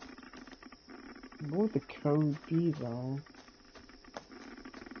 What would the code be, though?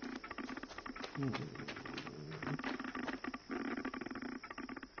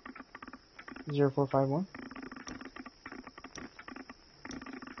 0451.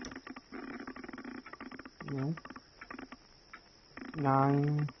 No.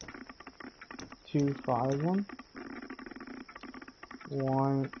 9251.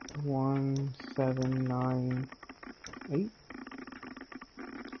 11798.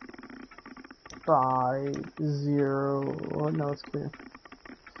 50. No, it's clear.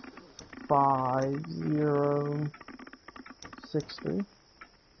 5063.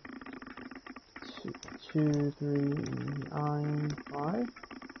 2395.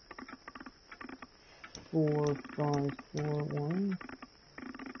 4541.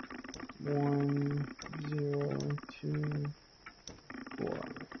 1024.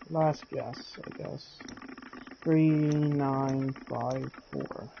 Last guess, I guess.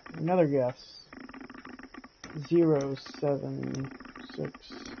 3954. Another guess.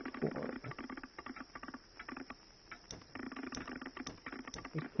 0764.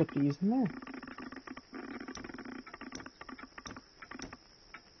 Let's put these in there.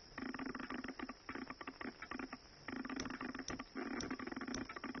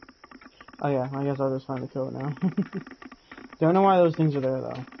 Oh yeah, I guess I'll just find the code now. Don't know why those things are there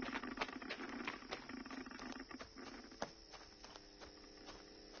though.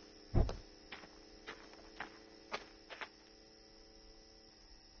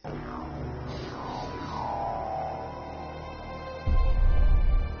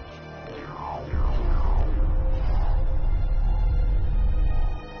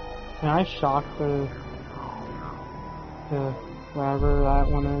 Can I shock the wherever that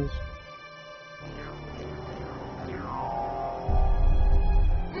one is?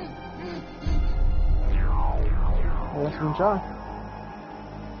 Let's try.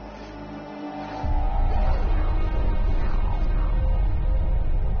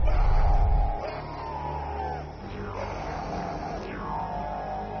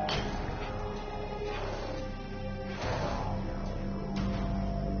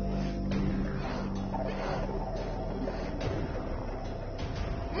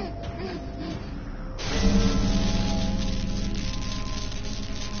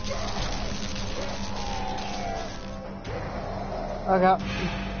 Okay.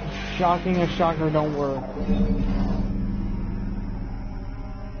 Shocking a shocker don't work.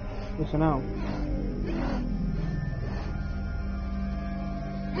 Good to know.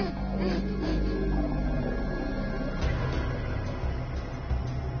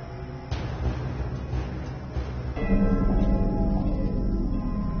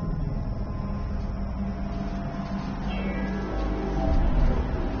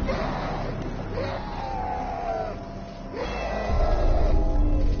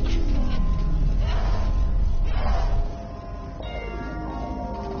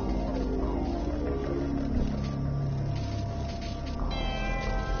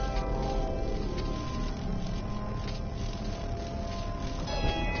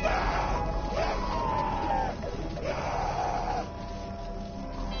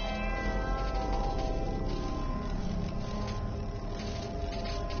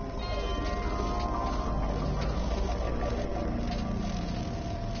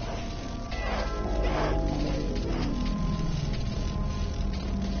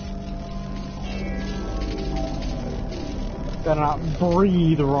 Better not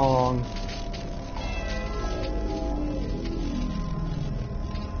breathe wrong.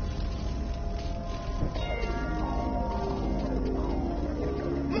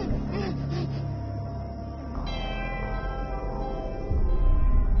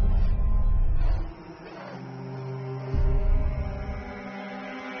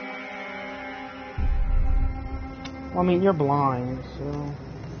 Well, I mean, you're blind, so...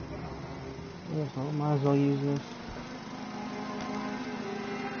 Yes, I might as well use this.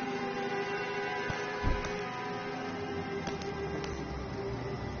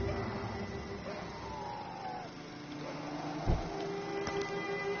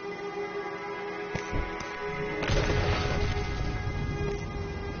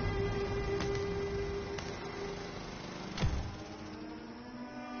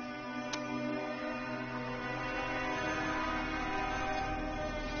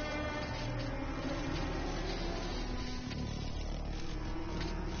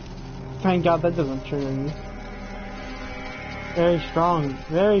 Thank God that doesn't trigger you. Very strong.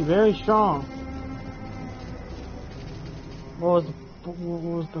 Very, very strong. What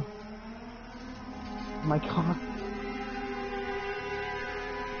was the... Oh my God.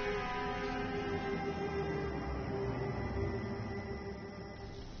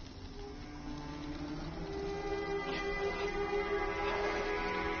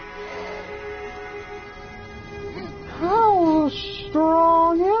 How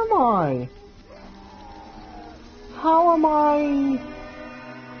strong am I? How am I?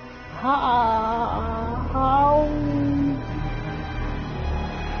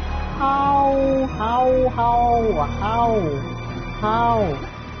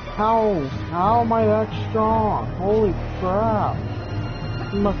 How am I that strong? Holy crap.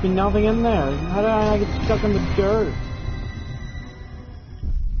 There must be nothing in there. How did I get stuck in the dirt?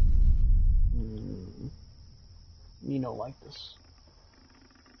 You know, like this.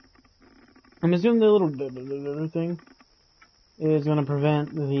 I'm assuming the little thing is going to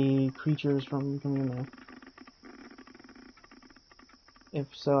prevent the creatures from coming in there. If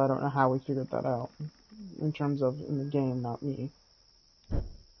so, I don't know how we figured that out. In terms of in the game, not me.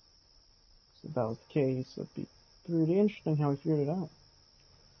 So if that was the case, it'd be pretty interesting how we figured it out.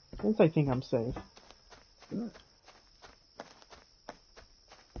 Since I think I'm safe.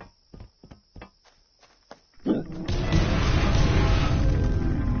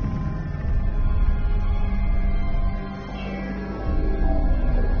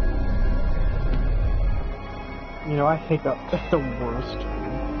 You know, I hiccup at the worst.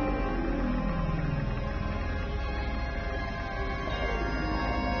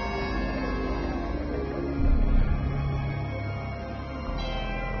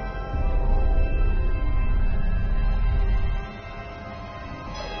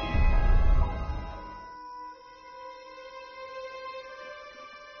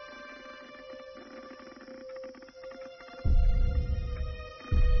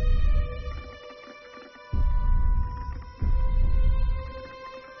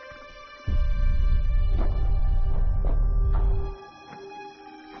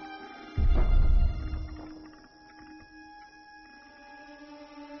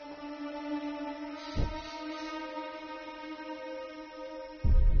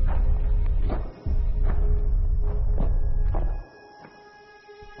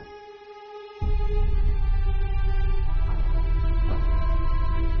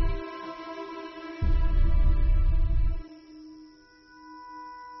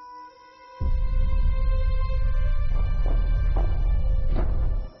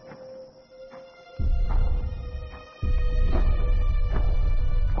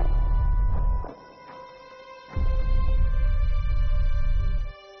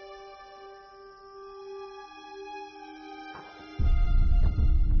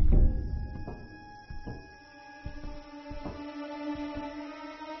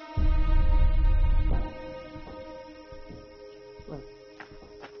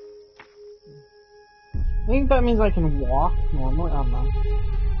 I think that means I can walk normally. I don't know.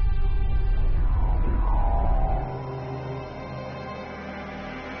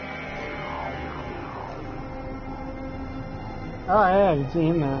 Oh yeah, I can see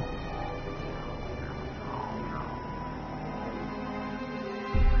him there.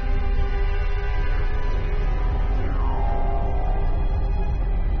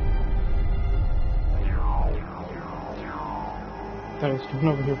 That was coming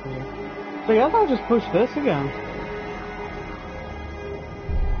over here for me. So I guess I'll just push this again.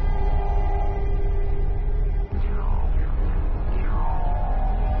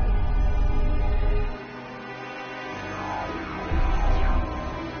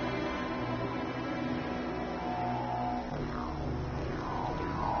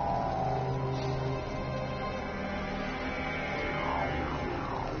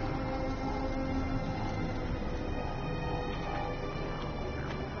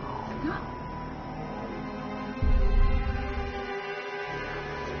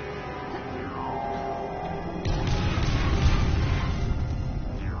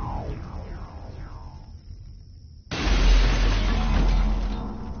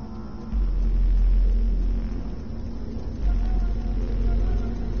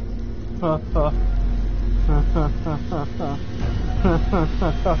 Oh God.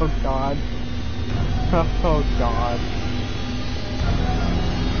 Oh God.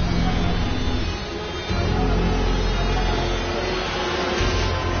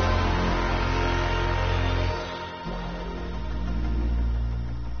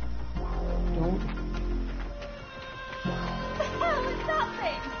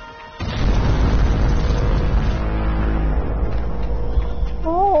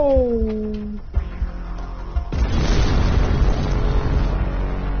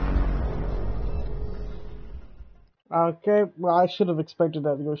 Okay, well, I should have expected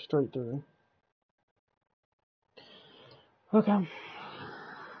that to go straight through. Okay.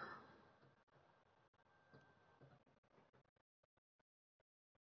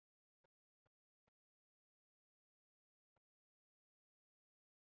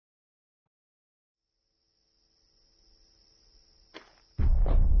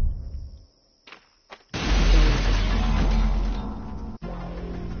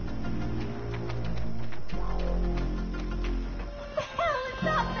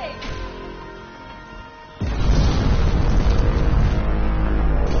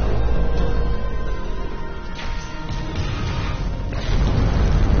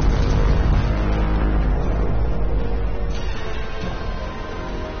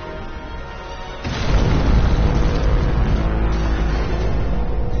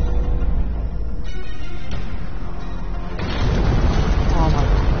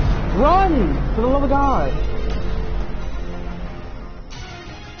 Run! For the love of God!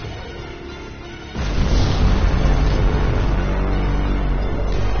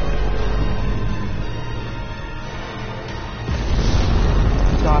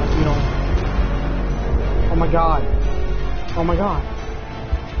 God, if you don't... Oh my God. Oh my God.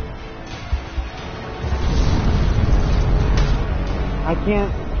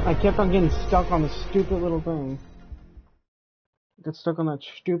 I kept on getting stuck on this stupid little thing. Got stuck on that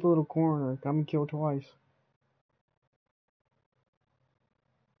stupid little corner. Got me killed twice.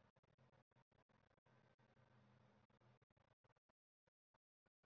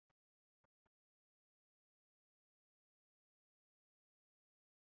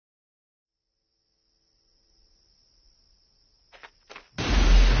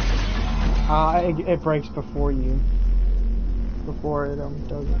 It breaks before you. Before it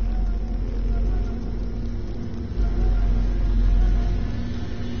does it.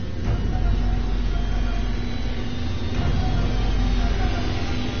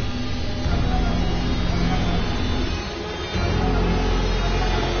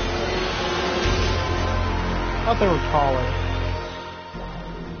 I thought they were taller.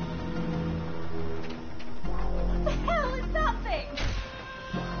 What the hell is that thing?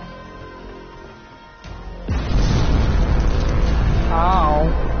 Ow.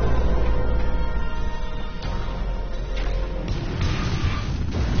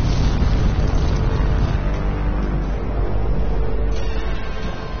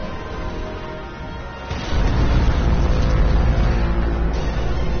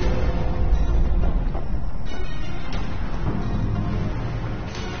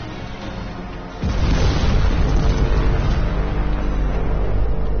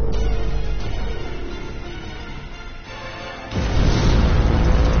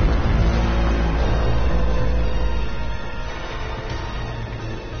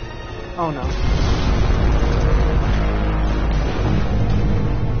 Oh no.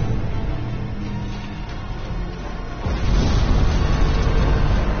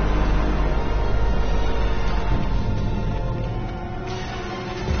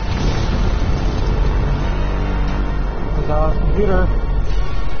 Computer.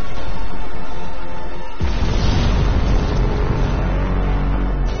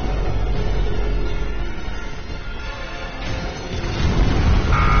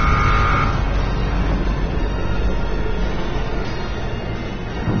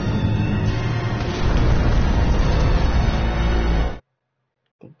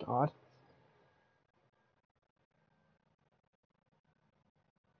 Thank God.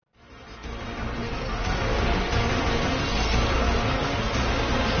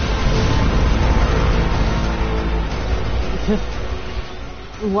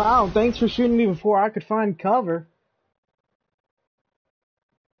 Wow, thanks for shooting me before I could find cover.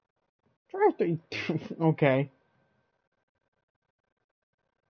 Okay.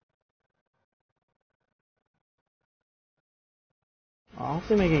 I'll have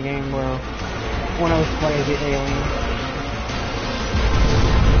to make a game where one of us plays the alien.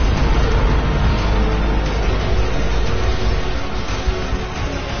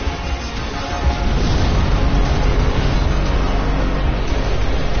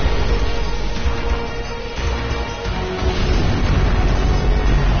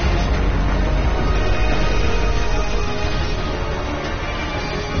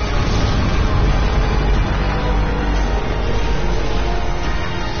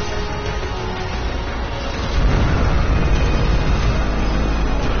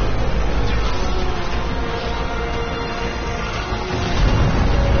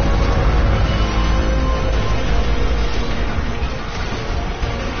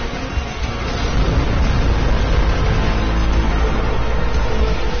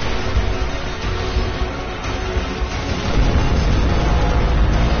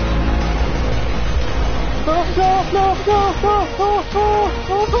 No, no, no, no, no,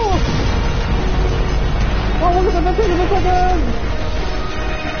 no, no! Oh, look at the thing in a second!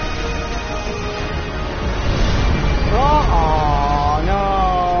 Oh, no!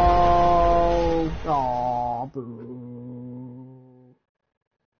 Oh, boo.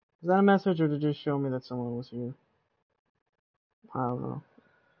 Is that a message, or did it just show me that someone was here? I don't know.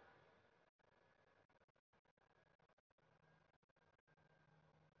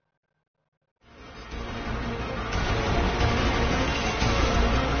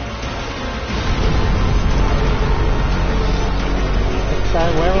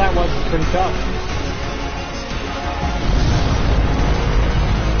 Wherever that was is pretty tough.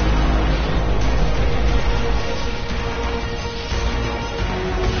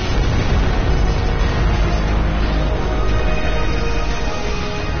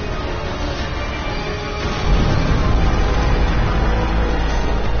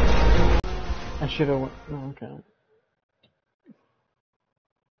 I should have went. Oh, okay.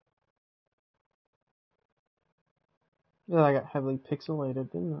 Yeah, I got heavily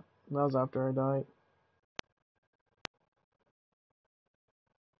pixelated, didn't it? That was after I died.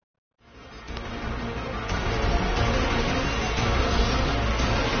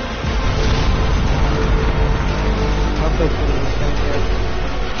 I'll fix it in a second.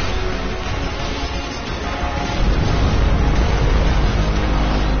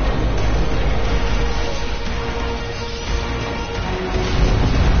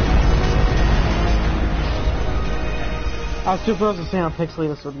 I was too close to see how pixely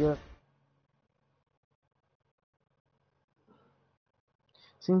this would get.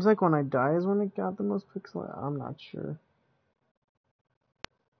 Seems like when I die is when it got the most pixelated. I'm not sure.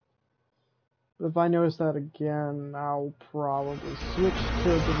 But if I notice that again, I'll probably switch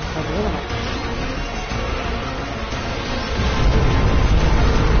to a different type of internet.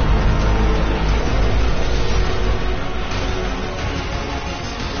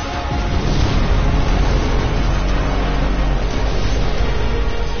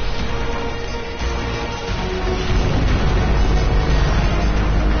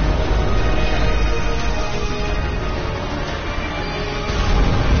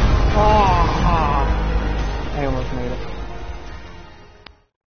 I almost made it.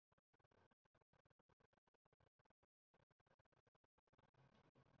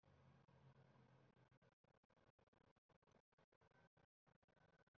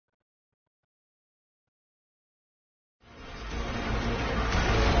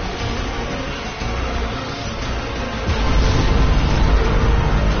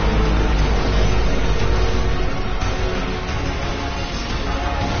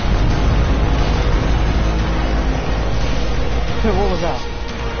 What was that?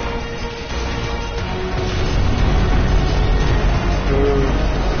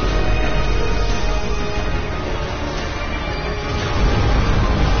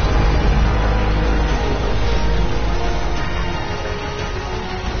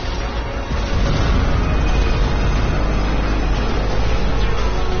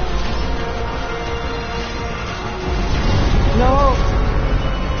 No!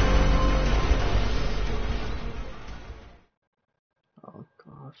 Oh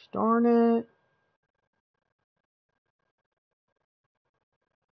gosh, darn it.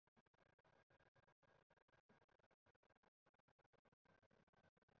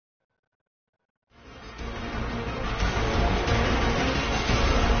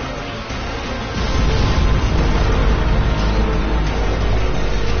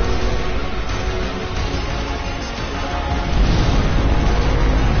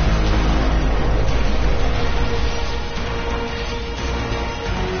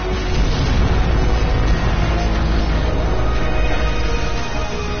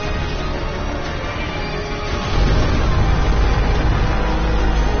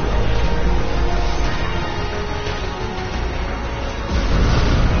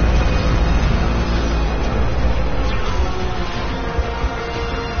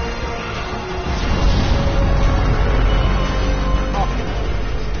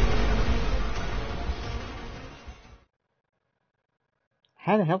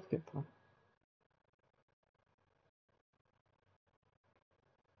 How the hell get through?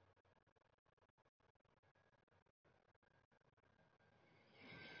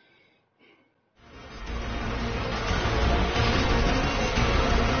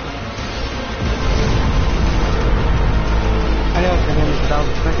 I know it's gonna be because I was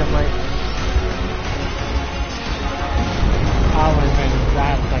a second late. I was in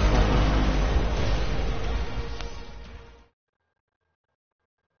that second late.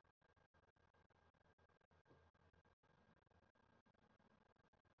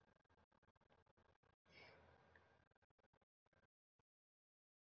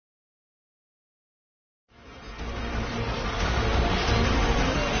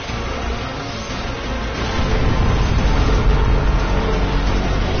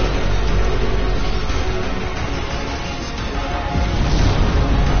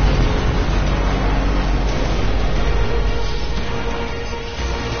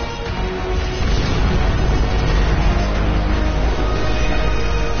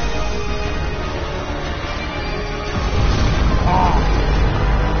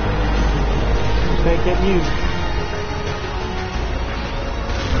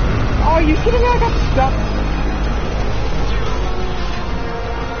 Are you kidding me? I got stuck.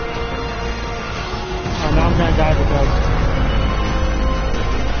 Oh, now I'm gonna die because...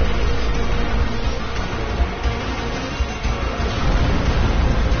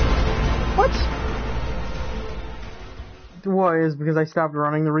 What? What is because I stopped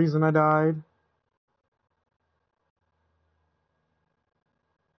running the reason I died?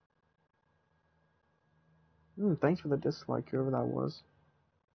 Thanks for the dislike, whoever that was.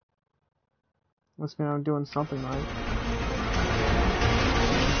 Must mean I'm doing something right.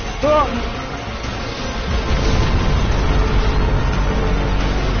 Ah!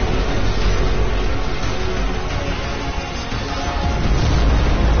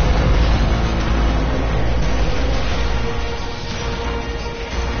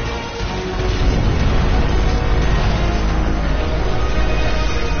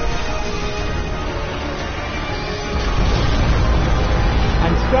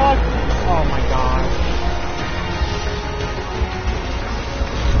 Stuck. Oh my god.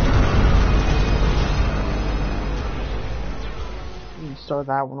 You start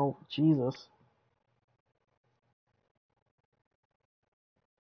that one over. Jesus.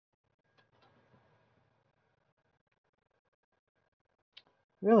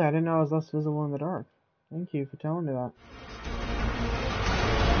 Really, I didn't know I was less visible in the dark. Thank you for telling me that.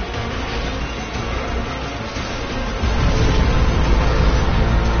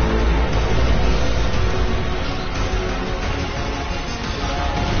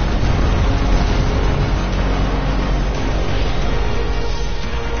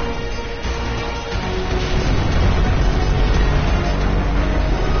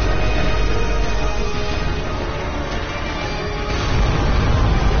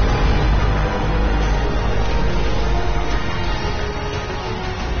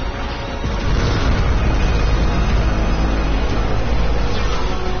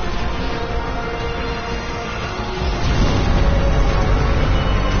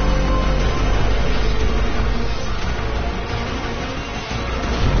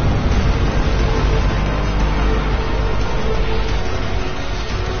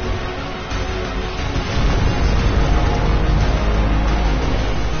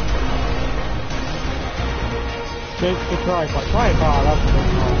 It's the tripod. Tripod, that's what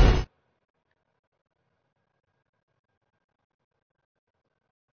it's called.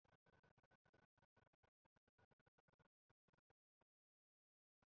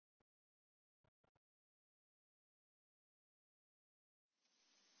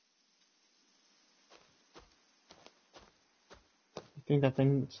 You think that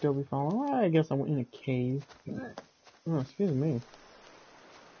thing would still be following? Well, I guess I'm in a cave. Oh, excuse me.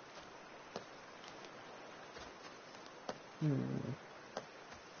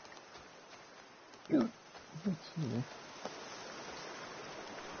 Let's see.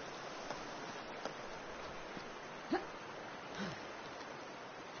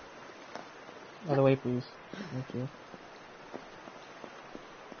 By the way, please. Thank you.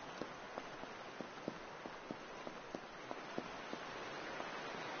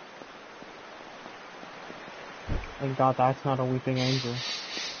 Thank God that's not a weeping angel.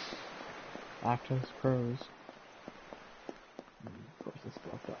 Back to his crows. Of course it's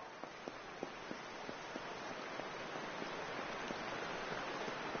fucked up.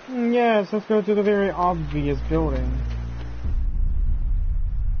 Yes, let's go to the very obvious building.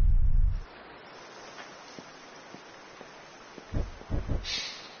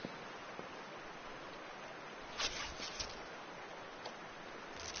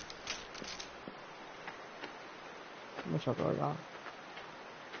 How much do I got?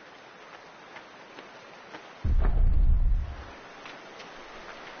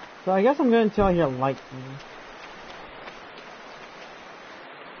 So I guess I'm going until I hear lightning.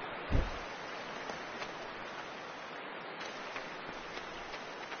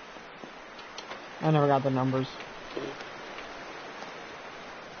 I never got the numbers.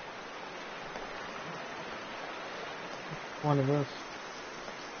 One of this.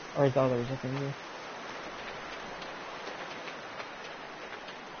 Or is that others, I think. Yeah.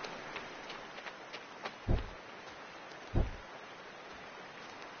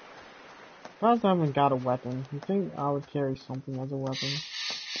 Last time I got a weapon. You think I would carry something as a weapon?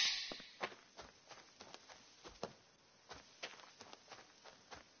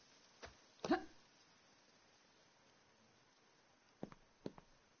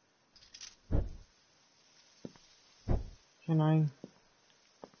 Can I?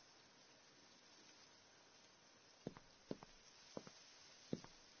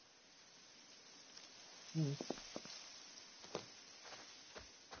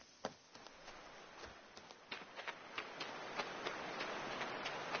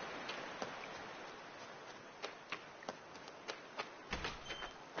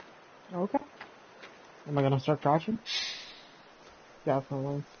 Okay. Am I gonna start crouching?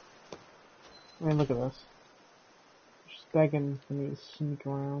 Definitely. I mean, look at this. Just begging for me to sneak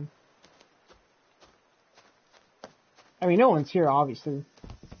around. I mean, no one's here, obviously.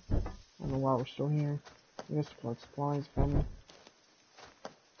 I don't know why we're still here. I guess to collect supplies, family.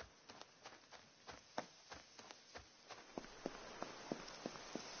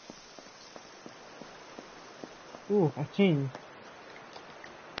 Ooh, a king.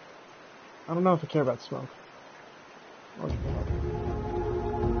 I don't know if I care about smoke.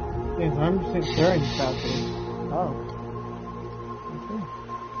 Yes, 100% carrying capacity. Oh. Okay.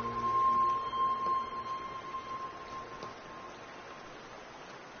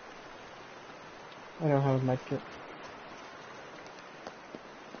 I don't have a medkit.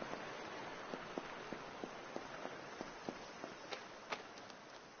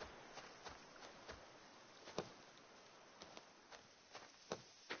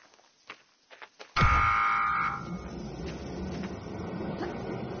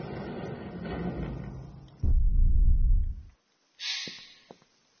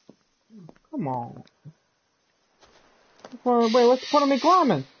 Come on. Well, wait, what's the point of me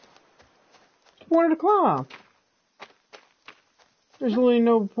climbing? What's the point of the climb? There's really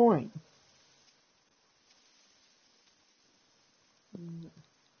no point.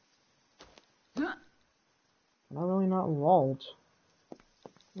 Can I really not vault?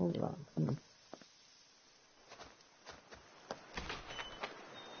 Hold on.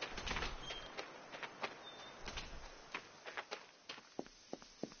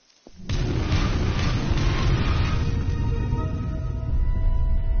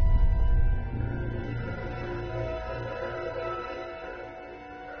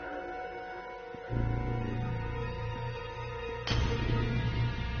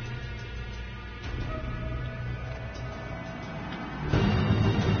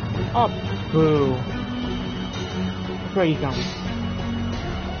 Up! Boo! Where are you going?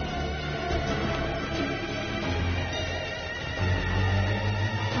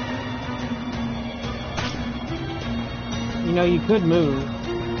 You know, you could move.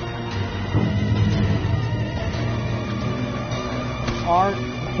 Art,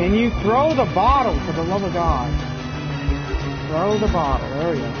 can you throw the bottle, for the love of God? Throw the bottle.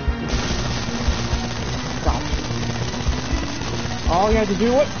 There we go. Stop. All you have to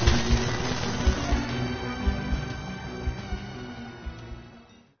do, what?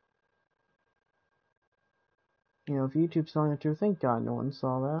 You know, if YouTube's telling it to, thank God no one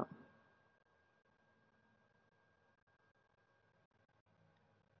saw that.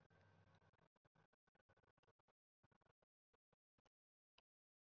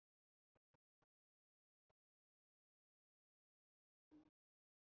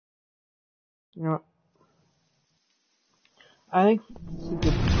 You know what? I think it's a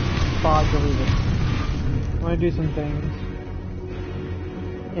good spot to leave it. I want to do some things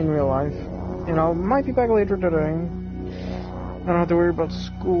in real life. You know, might be back later today. I don't have to worry about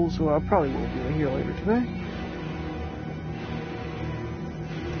school, so I probably will be here later today.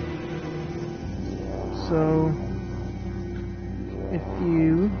 So, if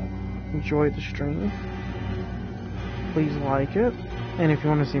you enjoyed the stream, please like it. And if you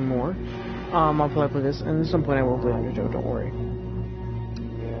want to see more, I'll play this, and at some point I will play Undertow, don't worry.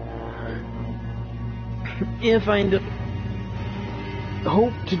 If I end up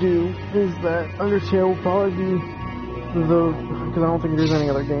hope to do is that Undertale will probably be because I don't think there's any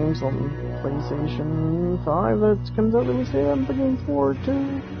other games on PlayStation 5 that comes out that we say I'm looking forward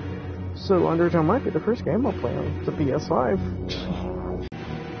to. So Undertale might be the first game I'll play on the PS5.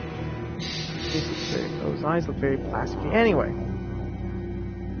 Those eyes look very plasticky. Anyway,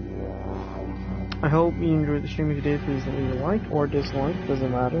 I hope you enjoyed the stream. If you did, please leave a like or dislike.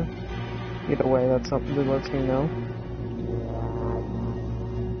 Doesn't matter. Either way, that's something that lets me know.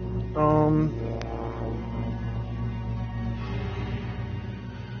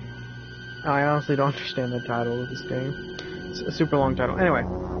 I honestly don't understand the title of this game. It's a super long title. Anyway,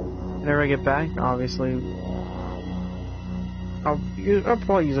 whenever I get back, obviously, I'll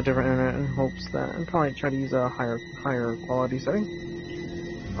probably use a different internet in hopes that I'll probably try to use a higher quality setting.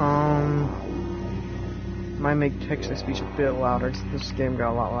 Might make text-to-speech a bit louder. This game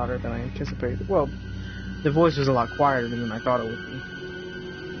got a lot louder than I anticipated. Well, the voice was a lot quieter than I thought it would be.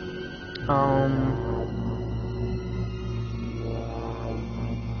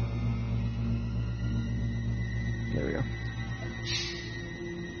 There we go.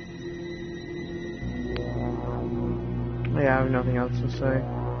 Yeah, I have nothing else to say.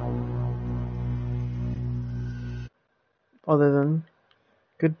 Other than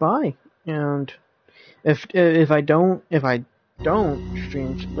goodbye. And if I don't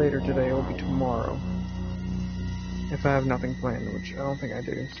stream later today, it will be tomorrow. If I have nothing planned, which I don't think I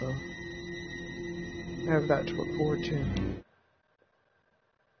do, so I have that to look forward to.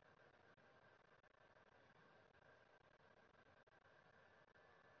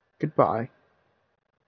 Goodbye.